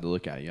 I'm just glad to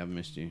look at you. I've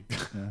missed you.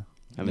 Yeah.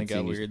 Haven't It got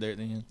seen you. weird there at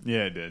the end.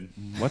 Yeah, it did.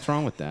 What's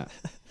wrong with that?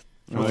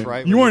 I was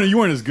right. You with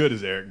weren't as good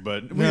as Eric,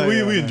 but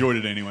we enjoyed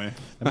it anyway.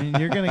 I mean,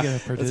 you're gonna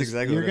get a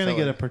exactly you're what it gonna felt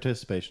get a like.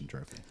 participation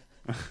trophy.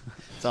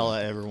 That's all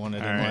I ever wanted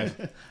in All right.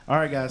 life. All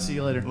right, guys. See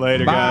you later.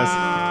 Later,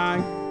 guys.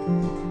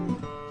 Bye.